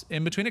Hobbes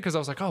in between it, because I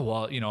was like, oh,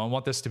 well, I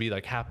want this to be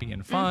like happy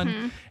and fun.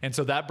 Mm-hmm. And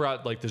so that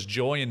brought like this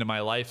joy into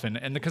my life.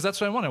 And because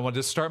that's what I wanted. I wanted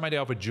to start my day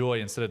off with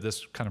joy instead of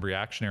this kind of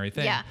reactionary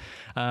thing. Yeah.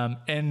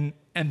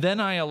 And then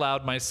I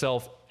allowed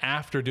myself,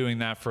 after doing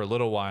that for a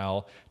little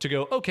while, to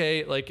go,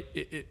 okay,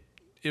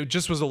 it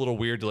just was a little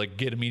weird to like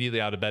get immediately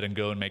out of bed and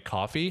go and make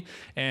coffee.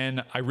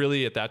 And I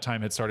really at that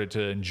time had started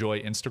to enjoy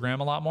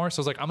Instagram a lot more. So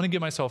I was like, I'm going to give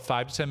myself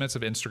 5 to 10 minutes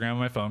of Instagram on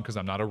my phone, because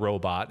I'm not a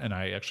robot and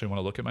I actually want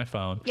to look at my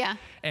phone. Yeah.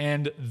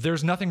 And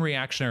there's nothing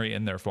reactionary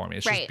in there for me.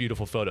 It's just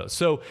beautiful photos.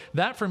 So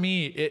that for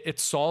me, it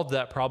solved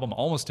that problem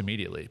almost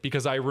immediately,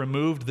 because I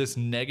removed this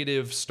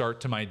negative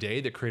start to my day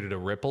that created a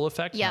ripple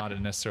effect, not a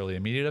necessarily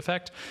immediate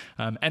effect.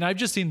 And I've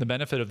just seen the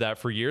benefit of that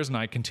for years. And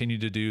I continue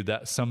to do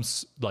that, some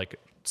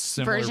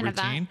similar version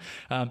routine.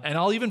 And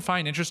I'll even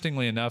find,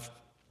 interestingly enough,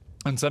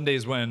 on some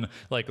days when,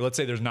 let's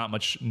say there's not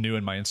much new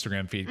in my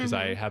Instagram feed because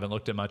I haven't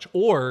looked at much,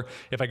 or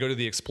if I go to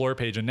the Explore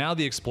page, and now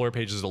the Explore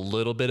page is a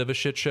little bit of a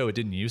shit show. It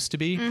didn't used to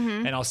be.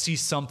 And I'll see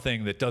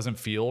something that doesn't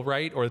feel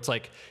right, or it's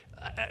like,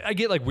 I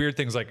get like weird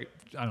things like,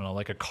 I don't know,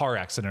 like a car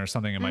accident or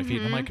something in my feed.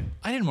 And I'm like,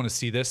 I didn't want to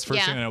see this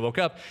first thing when I woke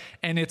up.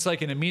 And it's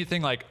like an immediate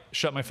thing, like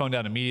shut my phone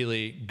down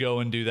immediately,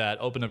 go and do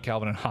that, open up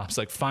Calvin and Hobbes,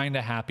 find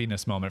a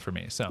happiness moment for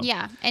me. So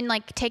yeah. And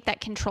take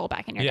that control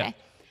back in your day.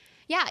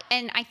 Yeah.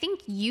 And I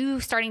think you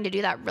starting to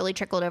do that really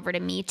trickled over to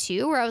me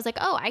too, where I was like,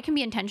 oh, I can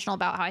be intentional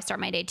about how I start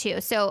my day too.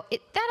 So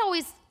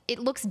it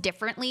looks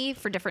differently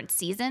for different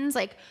seasons.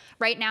 Like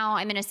right now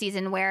I'm in a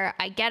season where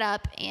I get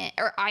up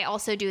or I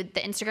also do the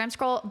Instagram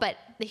scroll, but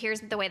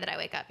here's the way that I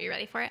wake up. Are you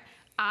ready for it?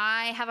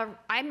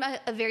 I'm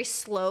a very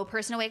slow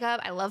person to wake up.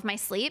 I love my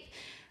sleep.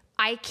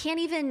 I can't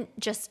even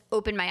just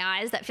open my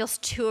eyes. That feels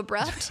too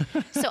abrupt.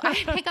 So I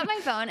pick up my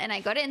phone and I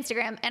go to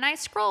Instagram and I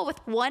scroll with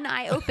one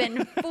eye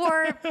open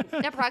for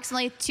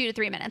approximately 2 to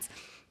 3 minutes.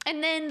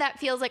 And then that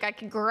feels like I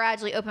can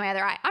gradually open my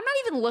other eye. I'm not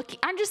even looking.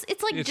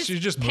 It's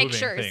just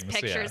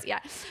pictures. Yeah.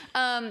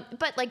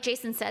 But like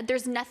Jason said,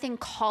 there's nothing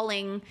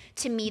calling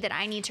to me that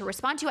I need to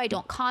respond to. I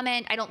don't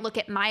comment. I don't look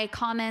at my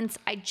comments.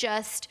 I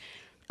just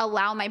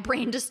allow my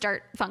brain to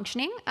start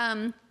functioning.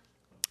 And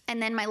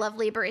then my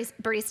lovely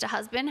barista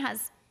husband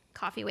has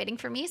coffee waiting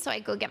for me. So I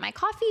go get my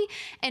coffee.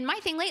 And my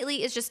thing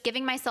lately is just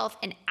giving myself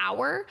an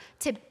hour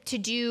to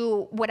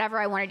do whatever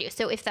I want to do.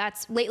 So if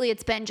that's lately,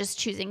 it's been just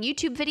choosing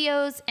YouTube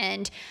videos.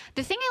 And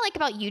the thing I like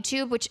about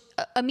YouTube, which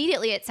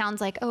immediately it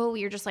sounds like, oh,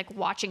 you're just like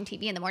watching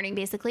TV in the morning,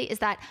 basically, is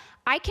that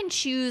I can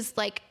choose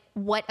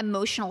what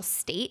emotional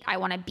state I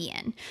want to be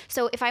in.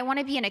 So if I want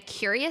to be in a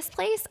curious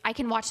place, I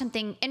can watch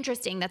something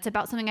interesting that's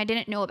about something I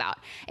didn't know about.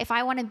 If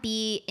I want to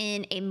be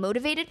in a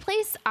motivated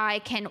place, I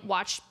can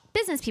watch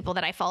business people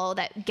that I follow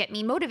that get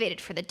me motivated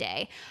for the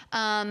day.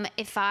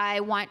 If I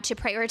want to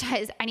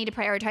I need to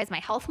prioritize my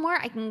health more,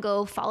 I can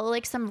go follow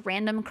like some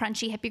random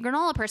crunchy hippie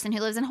granola person who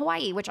lives in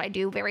Hawaii, which I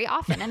do very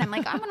often. And I'm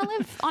like, I'm going to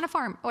live on a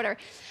farm, whatever.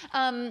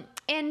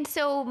 And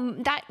so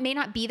that may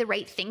not be the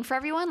right thing for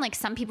everyone. Like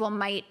some people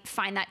might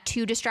find that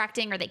too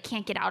distracting or they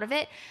can't get out of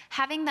it.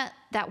 Having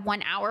that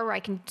 1 hour where I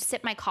can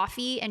sip my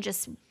coffee and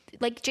just,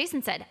 like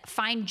Jason said,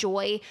 find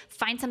joy,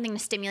 find something to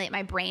stimulate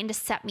my brain to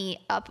set me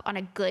up on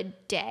a good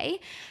day.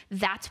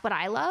 That's what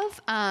I love.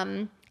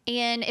 And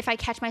if I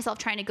catch myself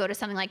trying to go to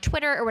something like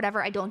Twitter or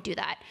whatever, I don't do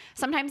that.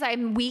 Sometimes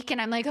I'm weak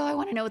and I'm like, oh, I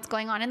want to know what's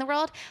going on in the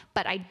world,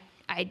 but I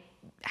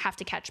have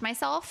to catch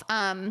myself.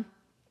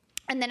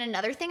 And then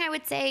another thing I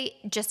would say,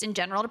 just in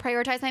general, to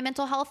prioritize my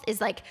mental health is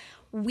like,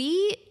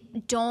 we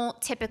don't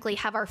typically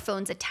have our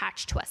phones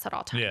attached to us at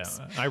all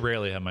times. Yeah, I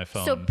rarely have my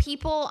phone. So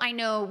people I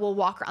know will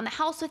walk around the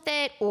house with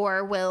it,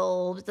 or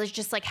will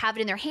just like have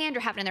it in their hand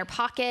or have it in their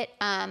pocket.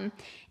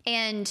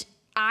 And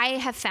I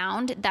have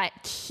found that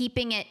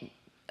keeping it,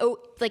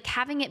 like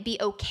having it be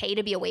okay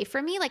to be away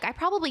from me. Like I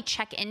probably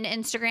check into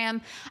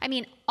Instagram. I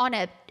mean, on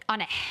a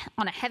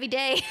heavy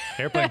day,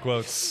 airplane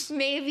quotes,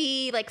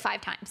 maybe like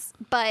 5 times,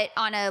 but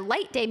on a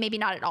light day, maybe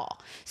not at all.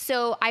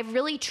 So I've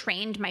really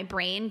trained my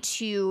brain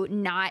to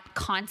not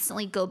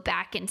constantly go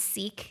back and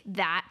seek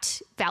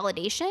that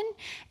validation,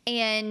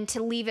 and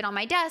to leave it on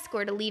my desk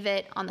or to leave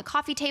it on the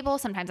coffee table.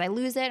 Sometimes I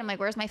lose it. I'm like,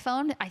 where's my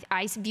phone?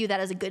 I view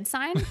that as a good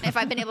sign if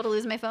I've been able to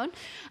lose my phone.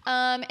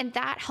 And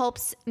that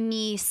helps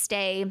me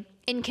stay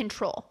in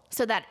control,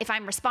 so that if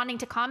I'm responding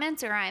to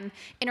comments or I'm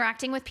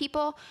interacting with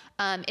people,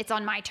 it's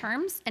on my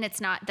terms and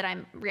it's not that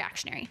I'm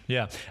reactionary.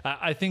 Yeah.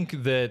 I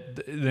think that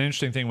the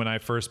interesting thing when I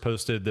first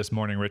posted this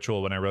morning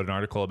ritual, when I wrote an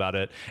article about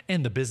it,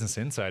 and the Business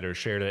Insider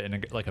shared it,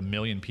 and like 1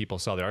 million people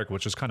saw the article,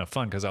 which was kind of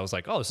fun because I was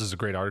like, oh, this is a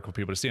great article for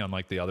people to see,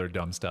 unlike the other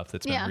dumb stuff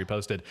that's been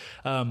reposted.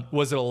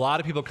 Was that a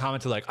lot of people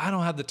commented like, I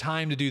don't have the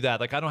time to do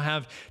that. Like I don't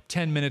have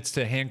 10 minutes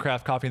to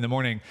handcraft coffee in the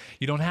morning.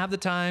 You don't have the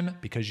time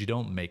because you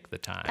don't make the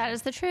time. That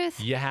is the truth.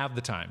 You have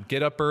the time.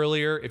 Get up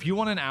earlier. If you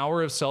want an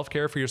hour of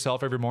self-care for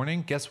yourself every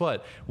morning, guess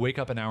what? Wake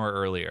up an hour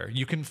earlier.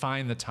 You can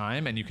find the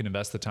time and you can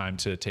invest the time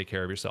to take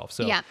care of yourself.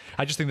 So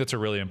I just think that's a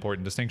really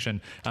important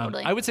distinction.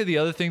 Totally. I would say the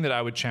other thing that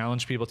I would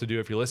challenge people to do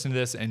if you're listening to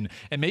this, and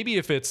maybe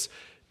if it's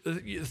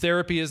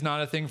therapy is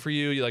not a thing for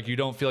you, like you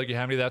don't feel like you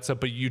have any of that stuff,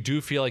 but you do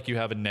feel like you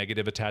have a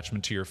negative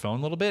attachment to your phone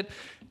a little bit,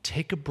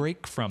 take a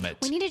break from it.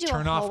 We need to do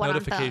turn a whole off one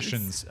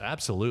notifications.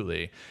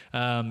 Absolutely.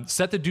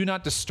 Set the do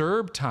not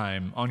disturb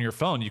time on your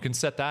phone. You can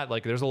set that,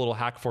 like there's a little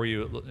hack for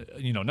you.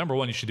 You know, number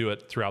one, you should do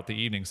it throughout the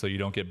evening so you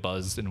don't get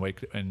buzzed and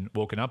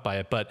woken up by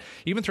it. But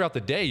even throughout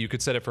the day, you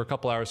could set it for a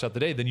couple hours throughout the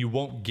day, then you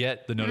won't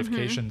get the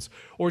notifications,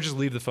 or just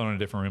leave the phone in a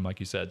different room, like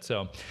you said.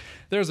 So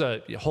there's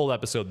a whole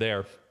episode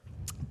there.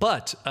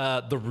 But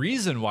the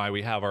reason why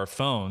we have our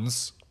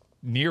phones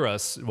near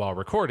us while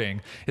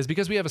recording is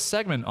because we have a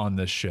segment on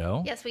this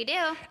show. Yes, we do.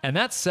 And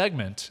that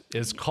segment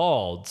is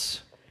called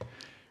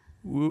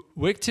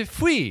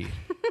Wiktifui.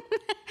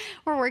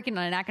 We're working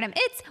on an acronym.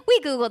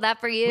 We Googled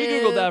that for you. We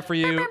Googled that for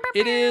you.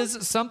 It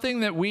is something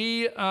that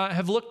we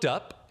have looked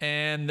up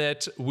and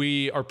that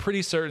we are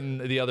pretty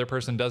certain the other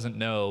person doesn't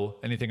know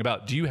anything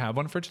about. Do you have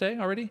one for today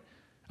already?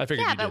 I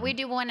figured you didn't. We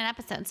do one an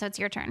episode, so it's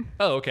your turn.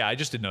 Oh, okay. I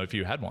just didn't know if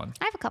you had one.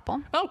 I have a couple.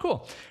 Oh,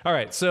 cool. All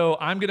right. So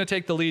I'm going to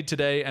take the lead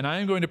today, and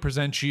I'm going to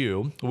present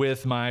you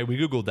with my We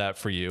Googled That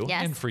for you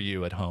and for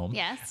you at home.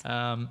 Yes.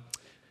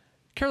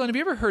 Caroline, have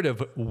you ever heard of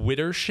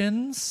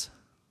Widdershins?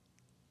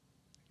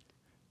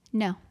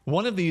 No.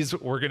 One of these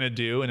we're going to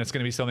do, and it's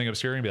going to be something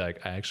obscure, and be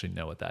like, I actually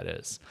know what that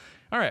is.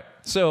 All right.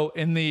 So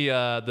in the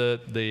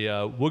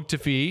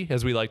Wugtafi,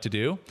 as we like to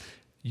do,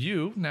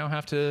 you now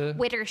have to...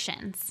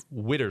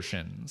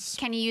 Widdershins.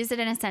 Can you use it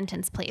in a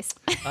sentence, please?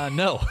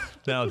 No,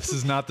 this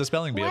is not the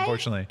spelling bee,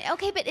 unfortunately.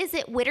 Okay, but is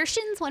it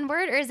Widdershins, one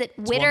word, or is it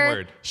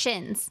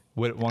Widdershins?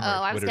 One word.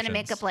 I was going to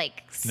make up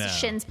like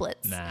shin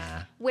splits.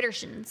 Nah.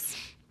 Widdershins.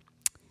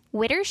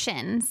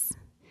 Widdershins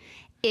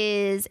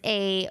is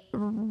a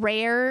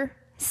rare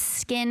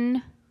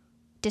skin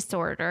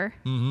disorder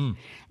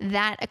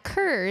that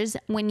occurs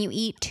when you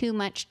eat too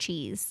much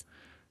cheese.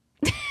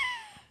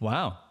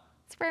 Wow.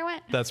 Where I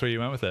went. That's where you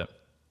went with it.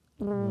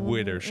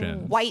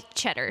 Widdershins. White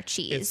cheddar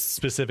cheese. It's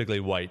specifically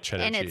white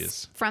cheddar and cheese.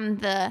 It's from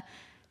the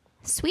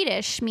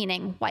Swedish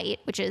meaning white,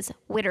 which is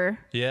Widder.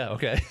 Yeah,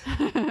 okay.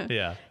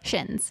 Yeah.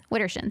 Shins.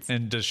 Widdershins.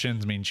 And does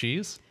shins mean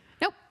cheese?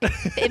 Nope.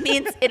 It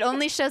means it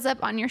only shows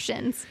up on your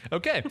shins.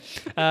 Okay.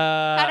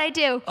 How'd I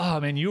do? Oh,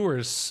 man, you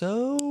were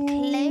so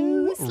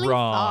Closely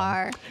wrong.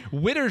 far.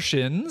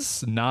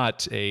 Widdershins,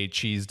 not a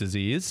cheese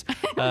disease,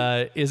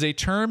 is a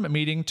term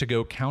meaning to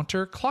go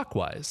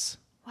counterclockwise.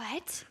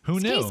 What?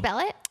 Who knew? Can you spell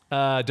it?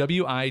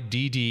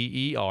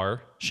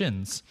 Widder,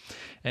 shins.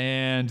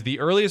 And the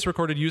earliest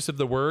recorded use of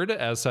the word,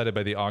 as cited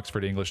by the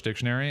Oxford English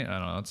Dictionary, I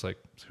don't know, it's like,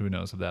 who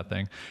knows of that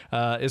thing,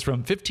 is from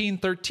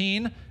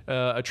 1513,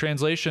 a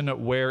translation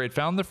where it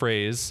found the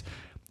phrase,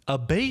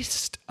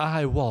 "Abased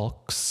I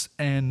walks,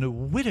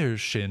 and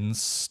widdershins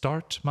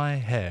start my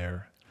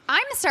hair."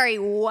 I'm sorry,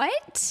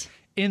 what?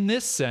 In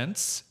this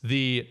sense,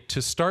 the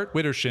to start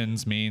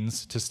widdershins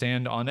means to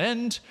stand on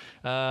end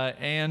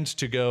and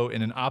to go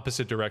in an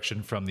opposite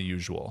direction from the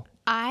usual.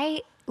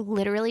 I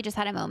literally just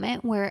had a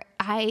moment where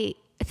I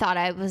thought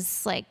I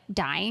was like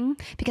dying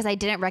because I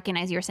didn't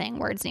recognize you were saying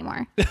words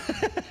anymore.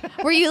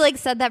 Where you like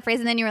said that phrase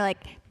and then you were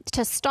like,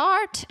 to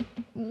start,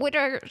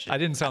 I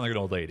didn't sound like an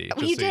old lady.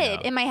 You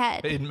did in my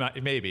head.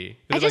 Maybe.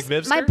 I just,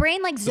 like Vivster? my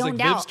brain like It was zoned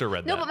like out. Vivster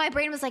read No, that. but my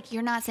brain was like,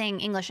 you're not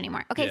saying English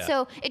anymore. Okay, Yeah.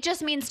 so it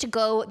just means to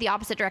go the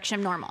opposite direction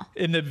of normal.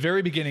 In the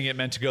very beginning, it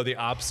meant to go the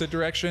opposite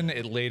direction.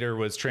 It later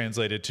was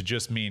translated to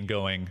just mean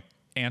going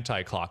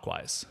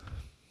anti-clockwise.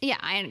 Yeah,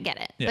 I get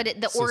it. Yeah, But the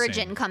it's the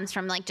origin same. comes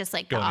from like just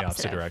like Go the in the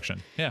opposite opposite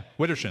direction. Yeah,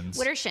 widdershins.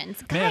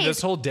 Widdershins. Man, Guys,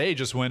 this whole day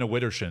just went a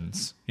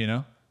widdershins, you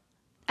know?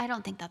 I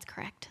don't think that's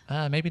correct.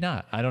 Maybe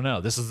not. I don't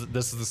know. This is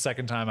the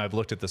second time I've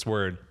looked at this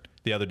word.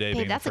 The other day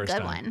being that's the a first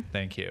good time. one.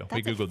 Thank you.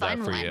 That's we a Googled fun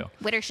that for one. you.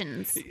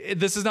 Widdershins.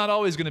 This is not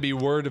always going to be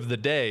word of the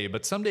day,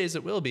 but some days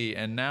it will be.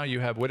 And now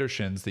you have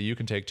widdershins that you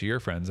can take to your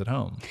friends at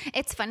home.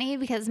 It's funny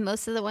because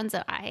most of the ones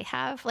that I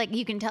have, like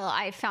you can tell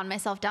I found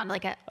myself down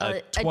like a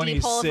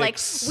deep hole of like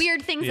 26.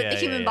 weird things that the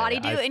human body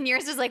do, and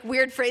yours is like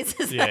weird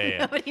phrases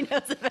that nobody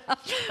knows about,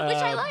 which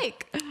I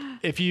like.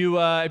 If you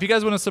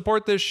guys want to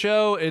support this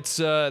show, it's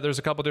there's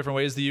a couple different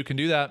ways that you can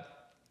do that.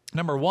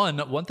 Number one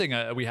thing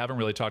we haven't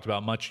really talked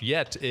about much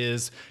yet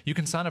is you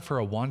can sign up for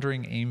a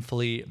Wandering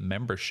Aimfully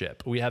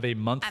membership. We have a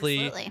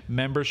monthly Absolutely.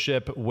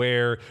 membership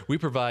where we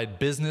provide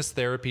business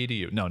therapy to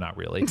you. No, not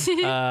really.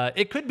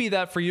 It could be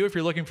that for you if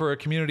you're looking for a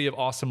community of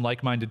awesome,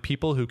 like-minded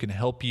people who can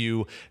help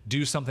you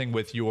do something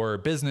with your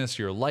business,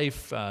 your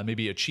life,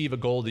 maybe achieve a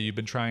goal that you've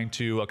been trying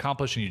to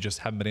accomplish and you just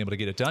haven't been able to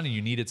get it done and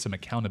you needed some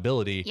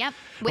accountability. Yep.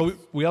 But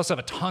we also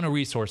have a ton of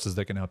resources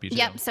that can help you too.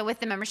 Yep. So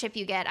with the membership,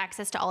 you get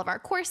access to all of our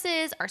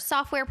courses, our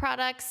software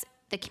products,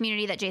 the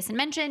community that Jason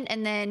mentioned,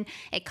 and then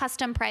a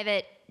custom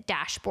private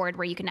dashboard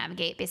where you can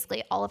navigate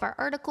basically all of our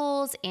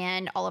articles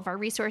and all of our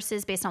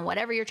resources based on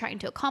whatever you're trying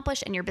to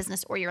accomplish in your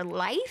business or your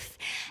life.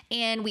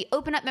 And we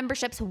open up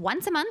memberships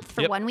once a month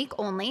for 1 week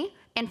only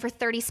and for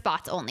 30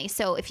 spots only.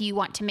 So if you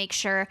want to make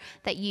sure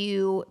that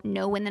you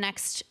know when the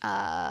next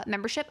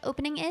membership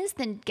opening is,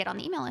 then get on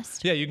the email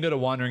list. Yeah, you can go to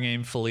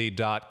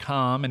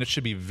wanderingaimfully.com and it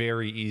should be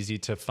very easy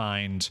to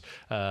find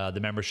the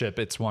membership.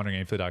 It's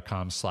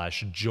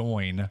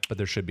wanderingaimfully.com/join, but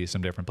there should be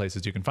some different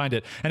places you can find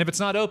it. And if it's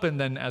not open,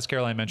 then as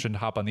Caroline mentioned,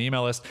 hop on the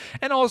email list.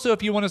 And also,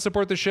 if you want to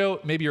support the show,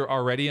 maybe you're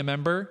already a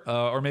member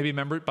or maybe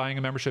buying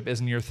a membership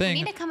isn't your We thing.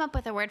 need to come up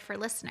with a word for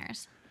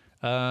listeners.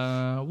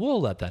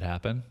 We'll let that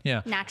happen.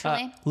 Yeah.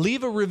 Naturally.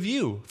 Leave a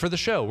review for the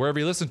show wherever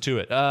you listen to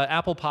it.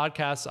 Apple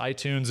Podcasts,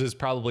 iTunes is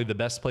probably the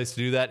best place to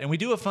do that. And we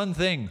do a fun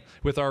thing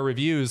with our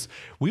reviews.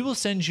 We will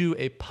send you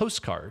a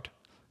postcard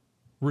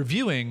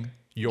reviewing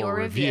your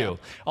review.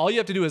 All you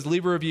have to do is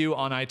leave a review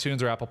on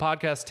iTunes or Apple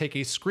Podcasts, take a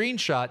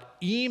screenshot,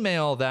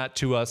 email that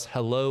to us,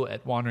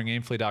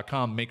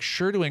 hello@wanderingaimfully.com. Make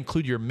sure to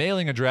include your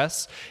mailing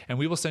address, and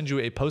we will send you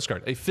a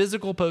postcard, a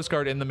physical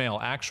postcard in the mail,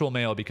 actual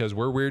mail, because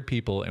we're weird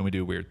people and we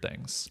do weird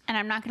things. And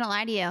I'm not going to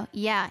lie to you.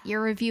 Yeah,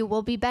 your review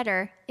will be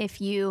better if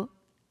you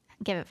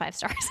give it 5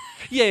 stars.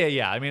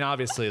 Yeah. I mean,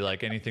 obviously,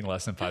 like anything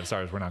less than 5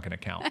 stars, we're not going to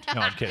count. No,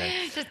 I'm kidding.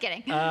 Just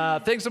kidding.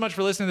 Thanks so much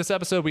for listening to this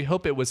episode. We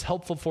hope it was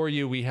helpful for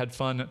you. We had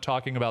fun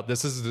talking about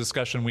this. This is a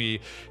discussion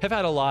we have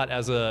had a lot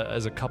as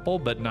a couple,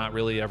 but not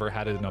really ever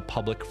had it in a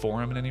public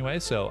forum in any way.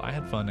 So I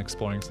had fun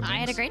exploring some things. I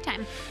had a great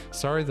time.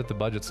 Sorry that the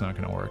budget's not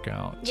going to work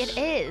out. It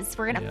is.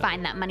 We're going to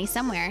find that money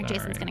somewhere. Sorry.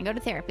 Jason's going to go to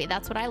therapy.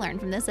 That's what I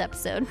learned from this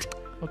episode.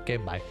 Okay,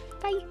 bye.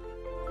 Bye.